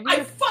 Yes, Maybe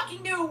I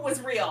fucking knew it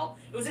was real.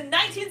 It was in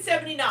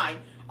 1979.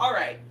 All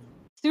right.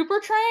 Super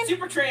Train?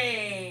 Super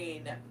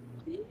Train.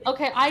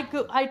 Okay,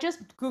 I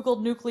just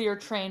googled nuclear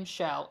train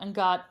show and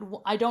got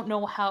I don't know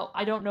what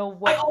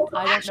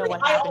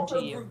happened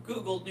to you. I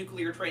googled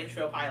nuclear train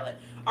show pilot.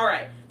 All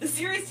right, the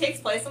series takes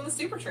place on the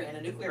Super Train,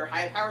 a nuclear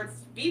high-powered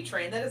speed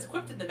train that is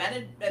equipped with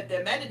the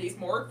amenities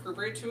more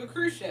appropriate to a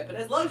cruise ship. It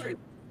has luxury.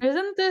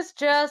 Isn't this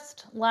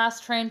just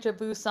Last Train to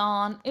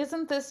Busan?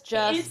 Isn't this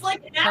just It's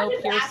like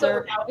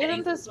Snowpiercer?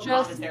 Isn't this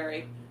just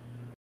monetary?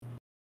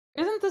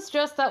 Isn't this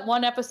just that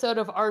one episode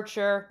of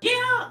Archer?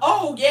 Yeah.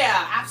 Oh,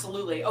 yeah.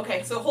 Absolutely.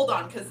 Okay, so hold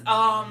on, because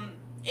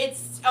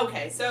it's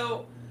okay.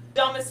 So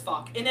dumb as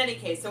fuck. In any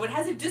case, so it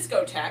has a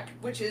discotheque,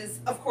 which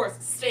is of course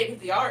state of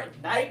the art in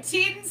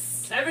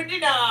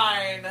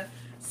 1979.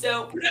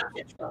 So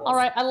all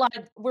right, I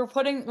lied.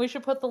 We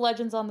should put the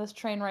legends on this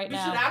train right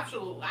now. We should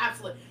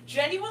absolutely,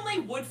 genuinely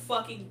would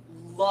fucking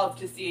love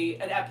to see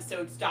an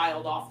episode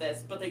styled off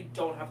this, but they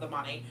don't have the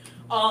money.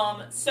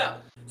 So.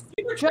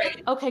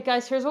 Okay,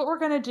 guys, here's what we're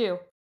gonna do.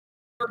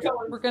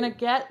 We're gonna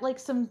get like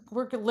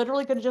we're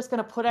literally just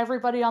gonna put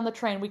everybody on the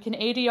train. We can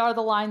ADR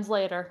the lines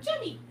later.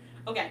 Jimmy!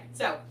 Okay,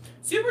 so,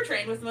 Super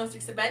Train was the most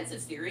expensive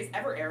series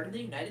ever aired in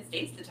the United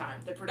States at the time.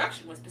 The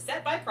production was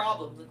beset by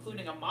problems,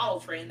 including a model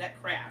train that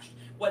crashed.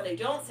 What they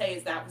don't say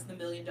is that was the $1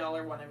 million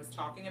one I was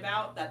talking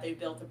about, that they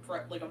built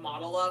a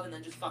model of and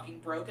then just fucking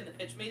broke in the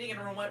pitch meeting, and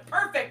everyone went,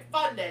 perfect,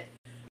 fund it!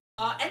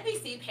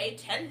 NBC paid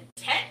 $10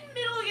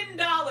 million in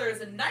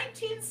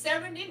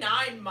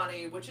 1979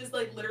 money, which is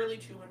like literally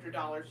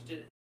 $200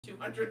 today.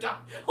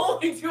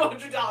 Only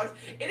 $200.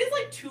 It is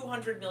like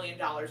 $200 million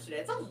today.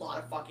 It's a lot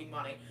of fucking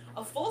money.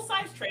 A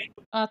full-size train.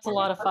 That's a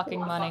lot of fucking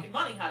money.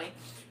 Honey.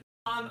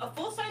 A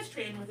full-size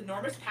train with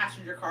enormous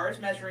passenger cars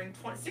measuring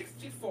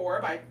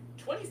 64 by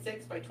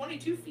 26 by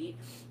 22 feet,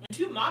 and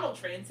 2 model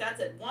train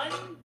sets at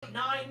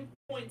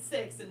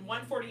 1.9.6 and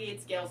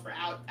 1/48 scales for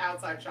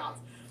outside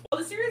shots. Well,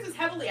 the series was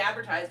heavily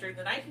advertised during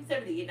the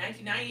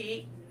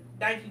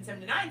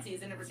 1979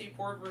 season and received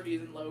poor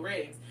reviews and low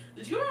ratings.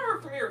 The 2-hour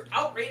premiere was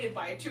outrated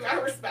by a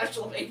 2-hour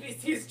special of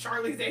ABC's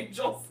Charlie's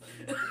Angels.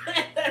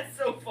 That's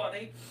so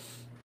funny.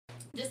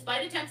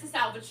 Despite attempts to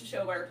salvage the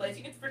show by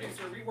replacing its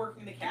producer,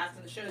 reworking the cast,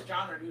 and the show's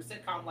genre to a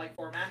sitcom-like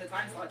format, the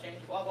time slot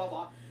change, blah, blah,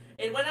 blah,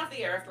 it went off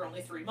the air after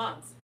only 3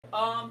 months.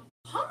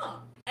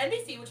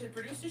 NBC, which had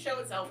produced the show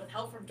itself with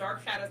help from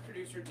Dark Shadows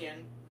producer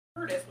Dan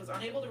Curtis, was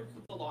unable to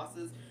recoup the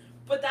losses.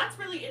 But that's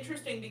really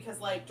interesting because,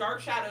 like,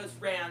 Dark Shadows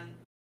ran,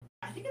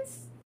 I think it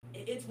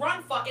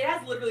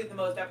has literally the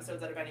most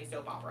episodes out of any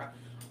soap opera.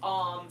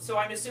 So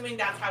I'm assuming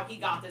that's how he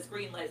got this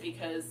greenlit,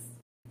 because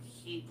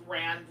he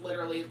ran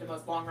literally the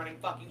most long-running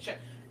fucking show.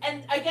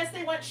 And I guess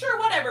they went, sure,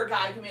 whatever,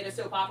 guy who made a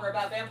soap opera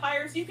about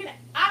vampires, you can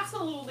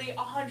absolutely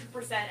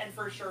 100% and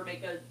for sure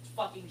make a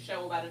fucking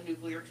show about a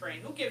nuclear train.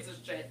 Who gives a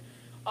shit?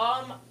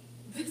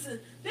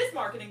 This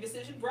marketing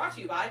decision brought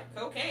to you by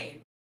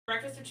cocaine.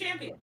 Breakfast of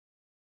Champions.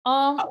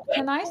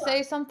 Can I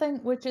say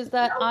something? Which is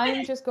that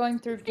I'm just going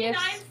through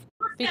gifts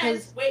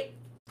because... Wait.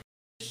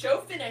 The show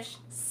finished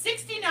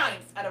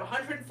 69th out of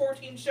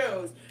 114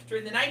 shows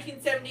during the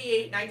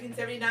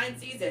 1978-1979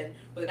 season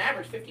with an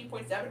average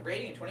 15.7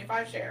 rating and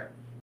 25 share.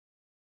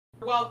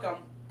 You're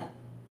welcome.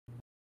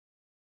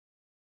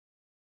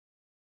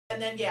 And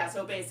then, yeah,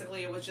 so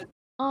basically it was just...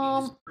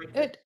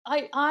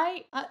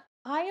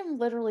 I am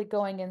literally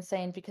going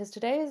insane because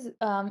today is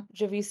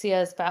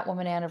Javicia's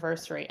Batwoman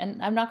anniversary,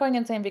 and I'm not going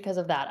insane because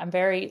of that. I'm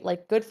very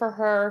good for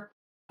her.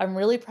 I'm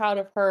really proud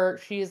of her.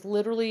 She has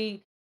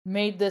literally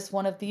made this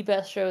one of the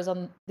best shows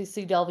on the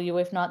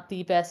CW, if not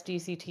the best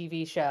DC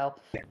TV show.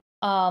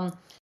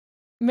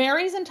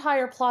 Mary's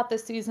entire plot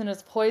this season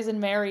is Poison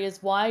Mary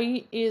is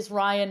why is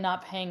Ryan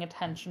not paying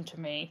attention to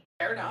me?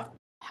 Fair enough.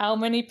 How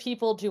many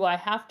people do I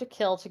have to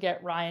kill to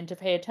get Ryan to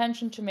pay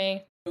attention to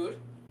me? Food.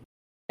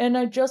 And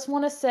I just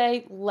want to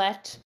say,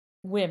 let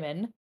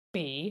women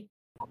be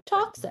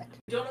toxic.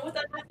 Don't know what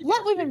that has to do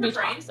Let with women be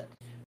Super Train, toxic.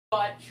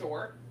 but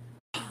sure.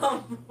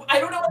 I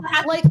don't know what that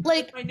has to do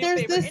Like with my new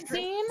there's favorite this interest,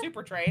 scene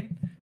Super Train.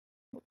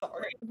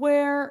 Sorry.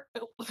 where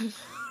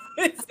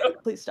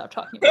please stop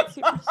talking about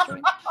Super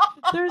Train.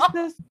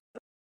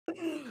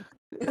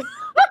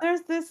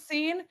 There's this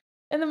scene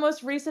in the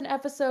most recent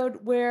episode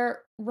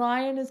where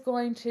Ryan is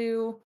going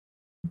to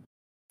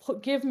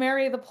give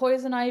Mary the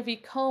poison ivy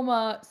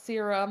coma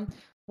serum.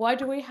 Why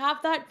do we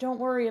have that? Don't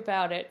worry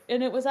about it.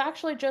 And it was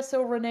actually just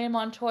so Renee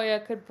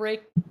Montoya could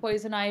break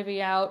poison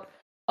ivy out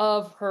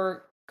of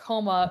her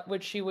coma,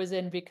 which she was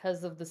in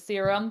because of the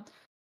serum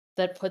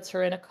that puts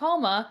her in a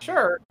coma.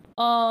 Sure.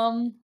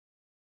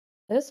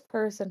 This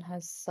person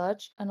has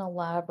such an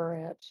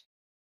elaborate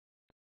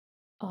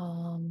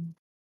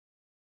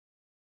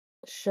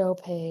show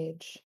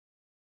page.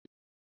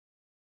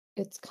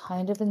 It's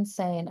kind of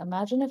insane.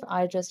 Imagine if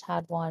I just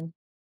had one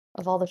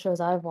of all the shows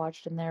I've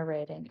watched in their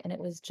rating, and it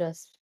was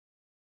just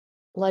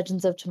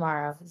Legends of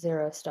Tomorrow,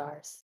 0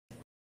 stars.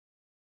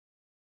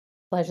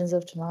 Legends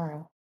of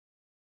Tomorrow,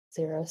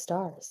 0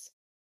 stars.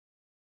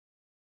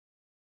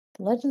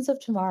 Legends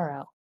of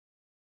Tomorrow,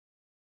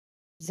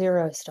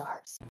 0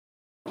 stars.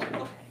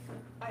 Okay.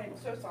 I am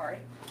so sorry.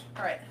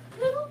 Alright.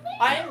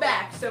 I am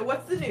back. So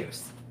what's the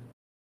news?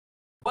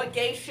 What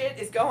gay shit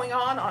is going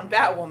on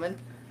Batwoman?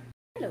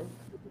 Hello.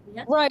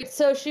 Right,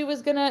 so she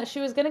was gonna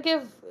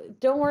give.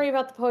 Don't worry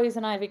about the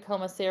poison ivy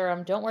coma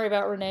serum. Don't worry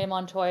about Renee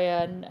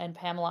Montoya and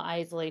Pamela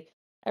Isley.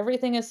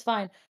 Everything is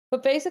fine.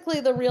 But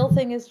basically, the real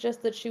thing is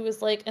just that she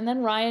was like, and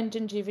then Ryan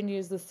didn't even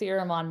use the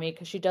serum on me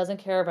because she doesn't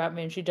care about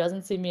me and she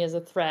doesn't see me as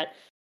a threat,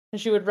 and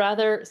she would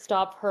rather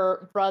stop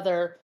her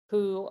brother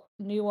who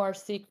knew our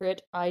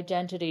secret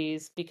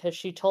identities because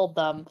she told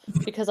them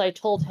because I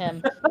told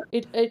him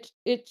it.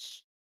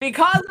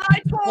 Because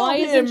I Why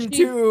told isn't him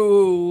she-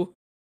 to.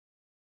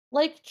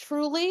 Like,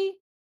 truly,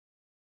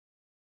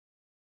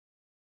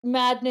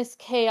 madness,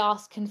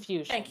 chaos,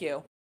 confusion. Thank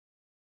you.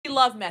 We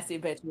love messy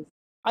bitches.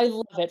 I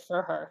love it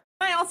for her.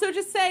 I also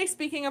just say,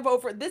 speaking of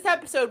this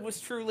episode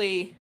was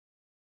truly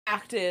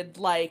acted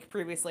like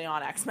previously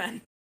on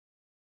X-Men.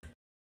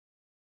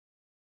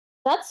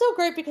 That's so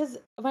great because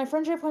my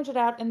friend Jay pointed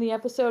out in the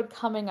episode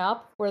coming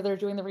up where they're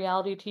doing the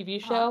reality TV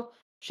show,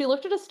 She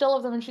looked at a still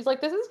of them and she's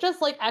like, this is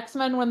just like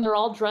X-Men when they're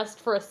all dressed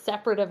for a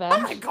separate event.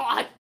 Oh my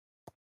god.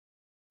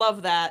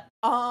 Love that.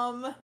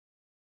 But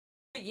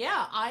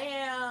yeah,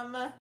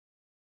 I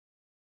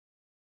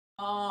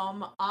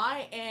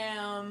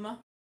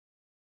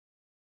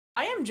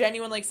am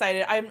genuinely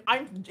excited. I'm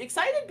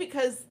excited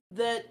because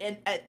the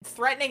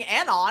threatening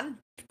Anon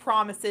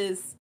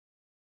promises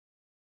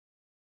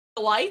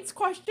lights ?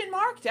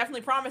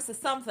 Definitely promises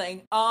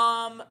something.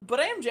 But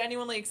I am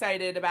genuinely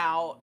excited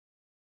about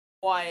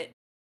what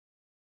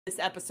this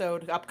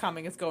episode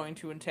upcoming is going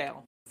to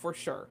entail, for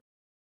sure.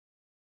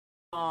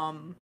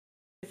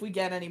 If we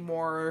get any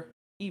more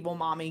evil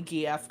mommy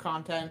GF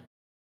content.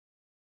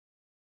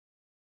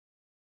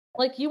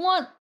 Like, you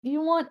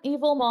want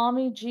evil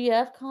mommy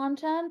GF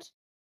content?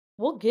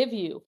 We'll give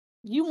you.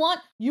 You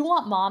want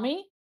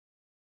mommy?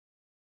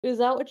 Is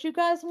that what you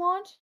guys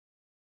want?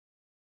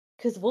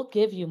 Because we'll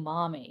give you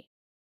mommy.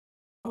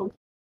 Oh.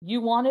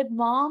 You wanted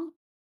mom?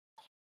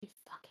 You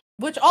fucking...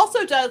 Which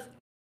also does,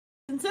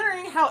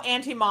 considering how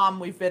anti-mom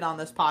we've been on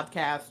this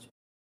podcast,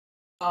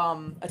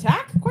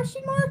 attack? ?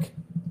 I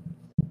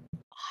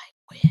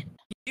win.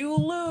 You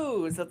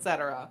lose,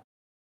 etc.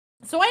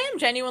 So I am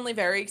genuinely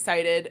very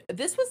excited.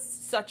 This was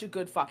such a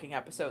good fucking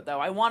episode, though.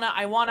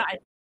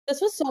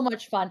 This was so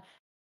much fun.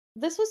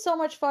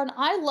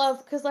 I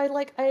love, because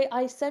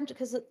I sent,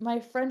 because my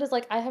friend is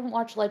like, I haven't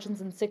watched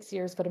Legends in 6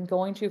 years, but I'm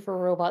going to for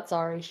Robot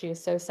Zari. She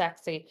is so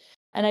sexy.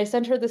 And I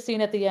sent her the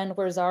scene at the end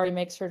where Zari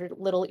makes her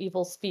little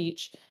evil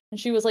speech. And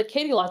she was like,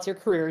 Katie Lotz, your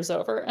career is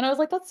over. And I was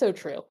like, that's so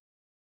true.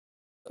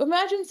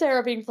 Imagine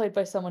Sarah being played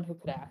by someone who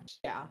could act.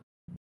 Yeah.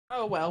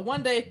 Oh well,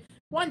 one day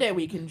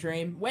we can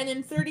dream. When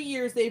in 30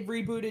 years they've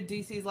rebooted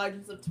DC's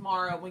Legends of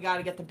Tomorrow, we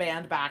gotta get the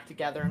band back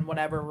together and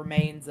whatever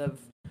remains of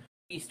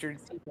Eastern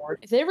Seaboard.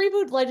 If they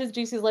reboot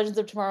DC's Legends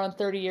of Tomorrow in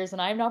 30 years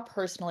and I'm not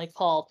personally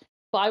called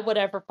by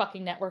whatever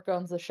fucking network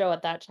owns the show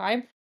at that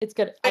time, it's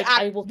good.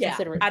 I will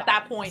consider it. At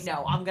that point,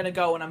 no. I'm gonna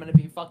go and I'm gonna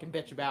be a fucking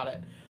bitch about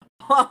it.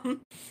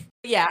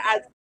 Yeah,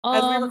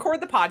 as we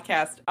record the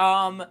podcast,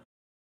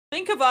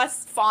 think of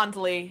us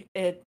fondly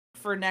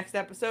for next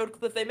episode,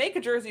 because if they make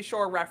a Jersey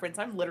Shore reference,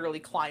 I'm literally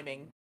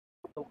climbing.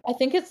 I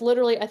think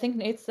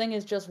Nate's thing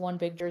is just one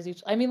big Jersey.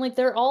 I mean, like,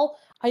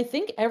 I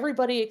think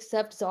everybody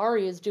except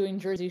Zari is doing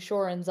Jersey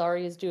Shore and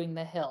Zari is doing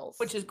The Hills.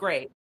 Which is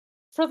great.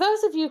 For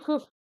those of you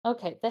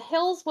okay, The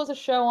Hills was a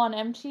show on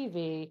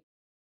MTV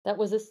that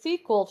was a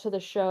sequel to the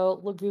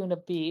show Laguna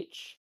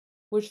Beach,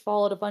 which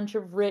followed a bunch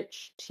of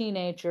rich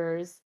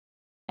teenagers.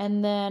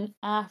 And then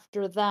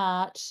after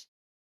that,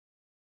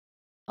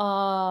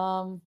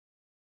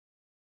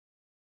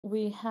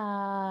 we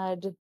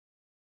had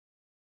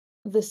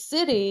The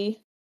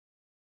City,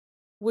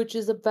 which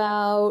is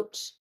about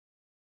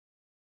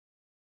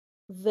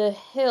the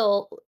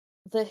hills,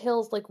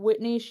 like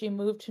Whitney. She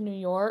moved to New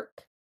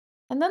York.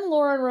 And then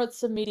Lauren wrote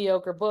some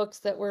mediocre books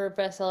that were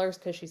bestsellers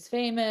because she's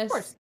famous. Of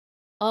course.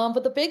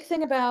 But the big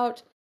thing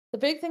about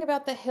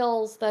The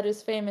Hills that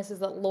is famous is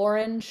that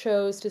Lauren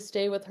chose to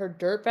stay with her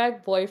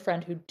dirtbag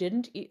boyfriend who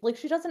didn't eat. Like,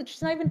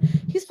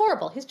 he's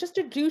horrible. He's just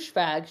a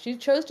douchebag. She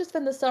chose to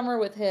spend the summer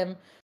with him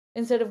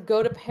instead of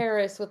go to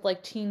Paris with,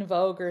 like, Teen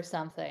Vogue or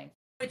something.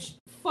 Which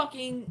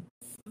fucking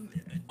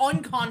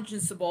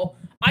unconscionable.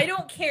 I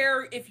don't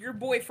care if your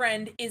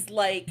boyfriend is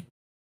like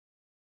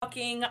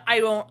fucking I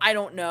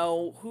don't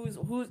know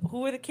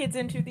who are the kids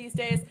into these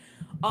days. If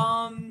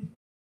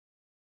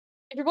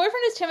your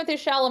boyfriend is Timothée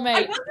Chalamet,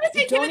 I was gonna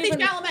say Timothée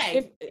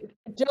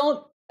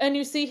Chalamet. And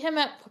you see him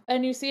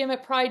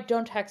at Pride,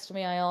 don't text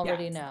me. I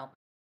already know.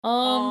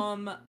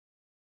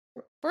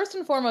 First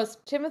and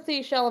foremost, Timothée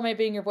Chalamet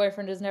being your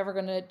boyfriend is never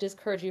going to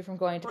discourage you from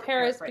going to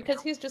Paris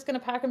because he's just going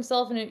to pack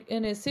himself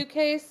in his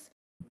suitcase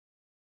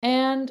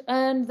and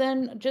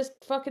then just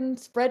fucking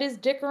spread his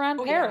dick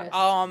around Paris.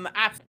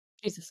 Yeah.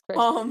 Jesus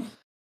Christ.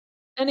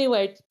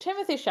 Anyway,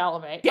 Timothée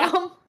Chalamet.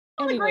 Yeah.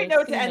 A great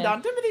note to end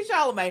on. Timothée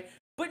Chalamet.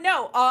 But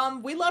no,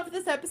 we loved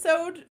this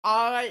episode.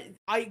 All I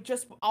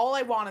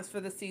want is for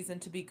the season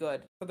to be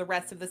good. For the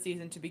rest of the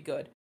season to be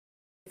good.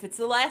 If it's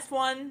the last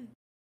one,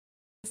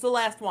 it's the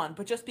last one,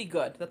 but just be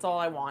good. That's all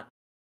I want.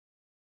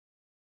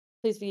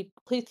 Please keep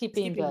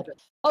being good.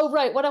 Oh,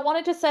 right. What I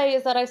wanted to say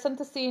is that I sent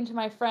the scene to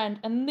my friend,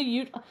 and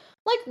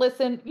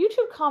listen,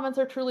 YouTube comments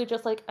are truly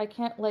just like, I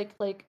can't, like,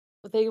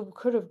 they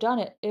could have done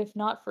it if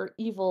not for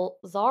evil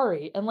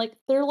Zari. And, like,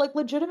 they're, like,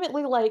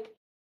 legitimately, like,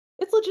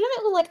 it's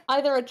legitimately, like,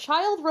 either a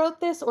child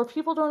wrote this, or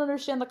people don't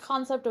understand the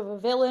concept of a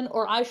villain,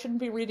 or I shouldn't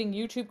be reading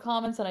YouTube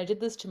comments, and I did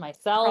this to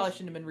myself. Probably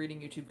shouldn't have been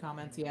reading YouTube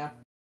comments, yeah.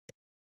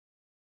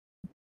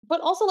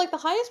 But also, like, the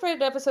highest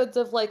rated episodes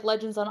of, like,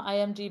 Legends on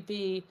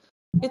IMDb,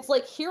 it's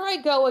like, here I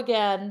go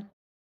again,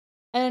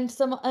 and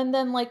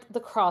then, like, the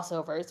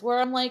crossovers, where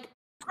I'm like,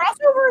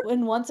 crossovers,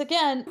 and once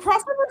again,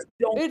 crossovers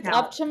don't it's count.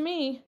 up to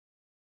me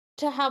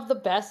to have the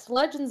best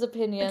Legends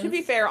opinions. And to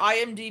be fair,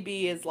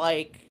 IMDb is,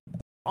 like,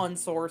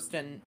 unsourced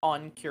and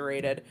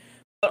uncurated.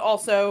 But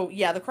also,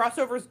 yeah, the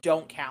crossovers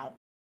don't count.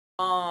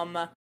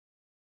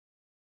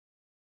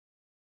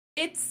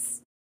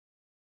 It's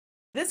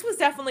This was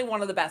definitely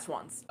one of the best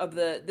ones of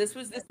the. This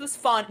was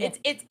fun. Yeah.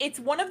 It's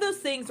one of those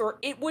things where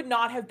it would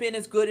not have been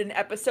as good an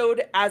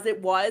episode as it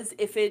was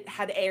if it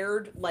had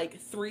aired like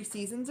 3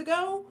 seasons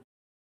ago.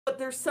 But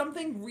there's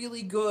something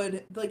really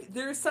good. Like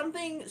there's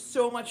something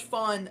so much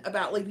fun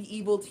about like the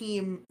evil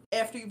team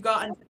after you've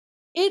gotten.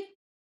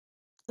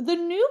 The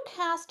new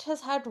cast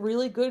has had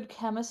really good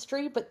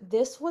chemistry, but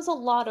this was a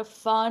lot of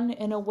fun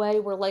in a way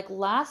where like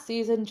last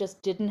season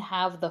just didn't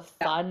have the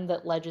fun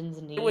that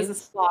Legends needs. It was a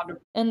slog.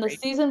 And the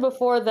season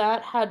before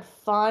that had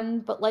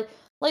fun, but like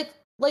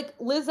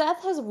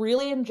Lizeth has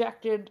really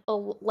injected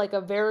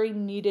a very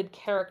needed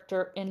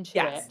character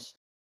into it.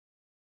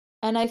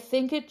 And I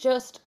think it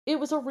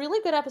was a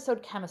really good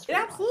episode chemistry. It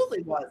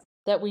absolutely was.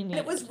 That we needed.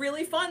 And it was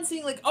really fun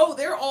seeing like, oh,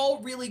 they're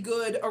all really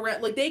good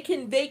around. Like they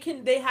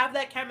have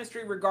that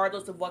chemistry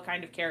regardless of what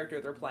kind of character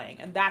they're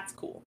playing, and that's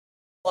cool.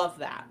 Love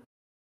that.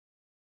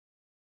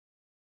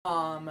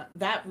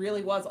 That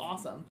really was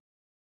awesome.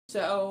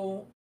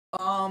 So,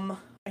 I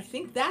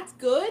think that's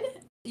good.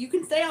 You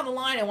can stay on the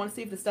line. I want to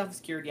see if the stuff is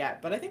cured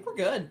yet, but I think we're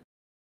good.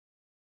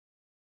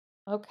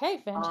 Okay,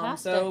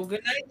 fantastic. So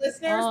good night,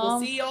 listeners. We'll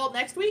see y'all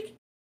next week.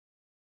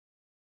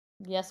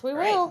 Yes, we All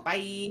will.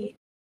 Right,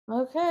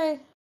 bye.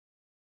 Okay.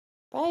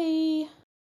 Bye.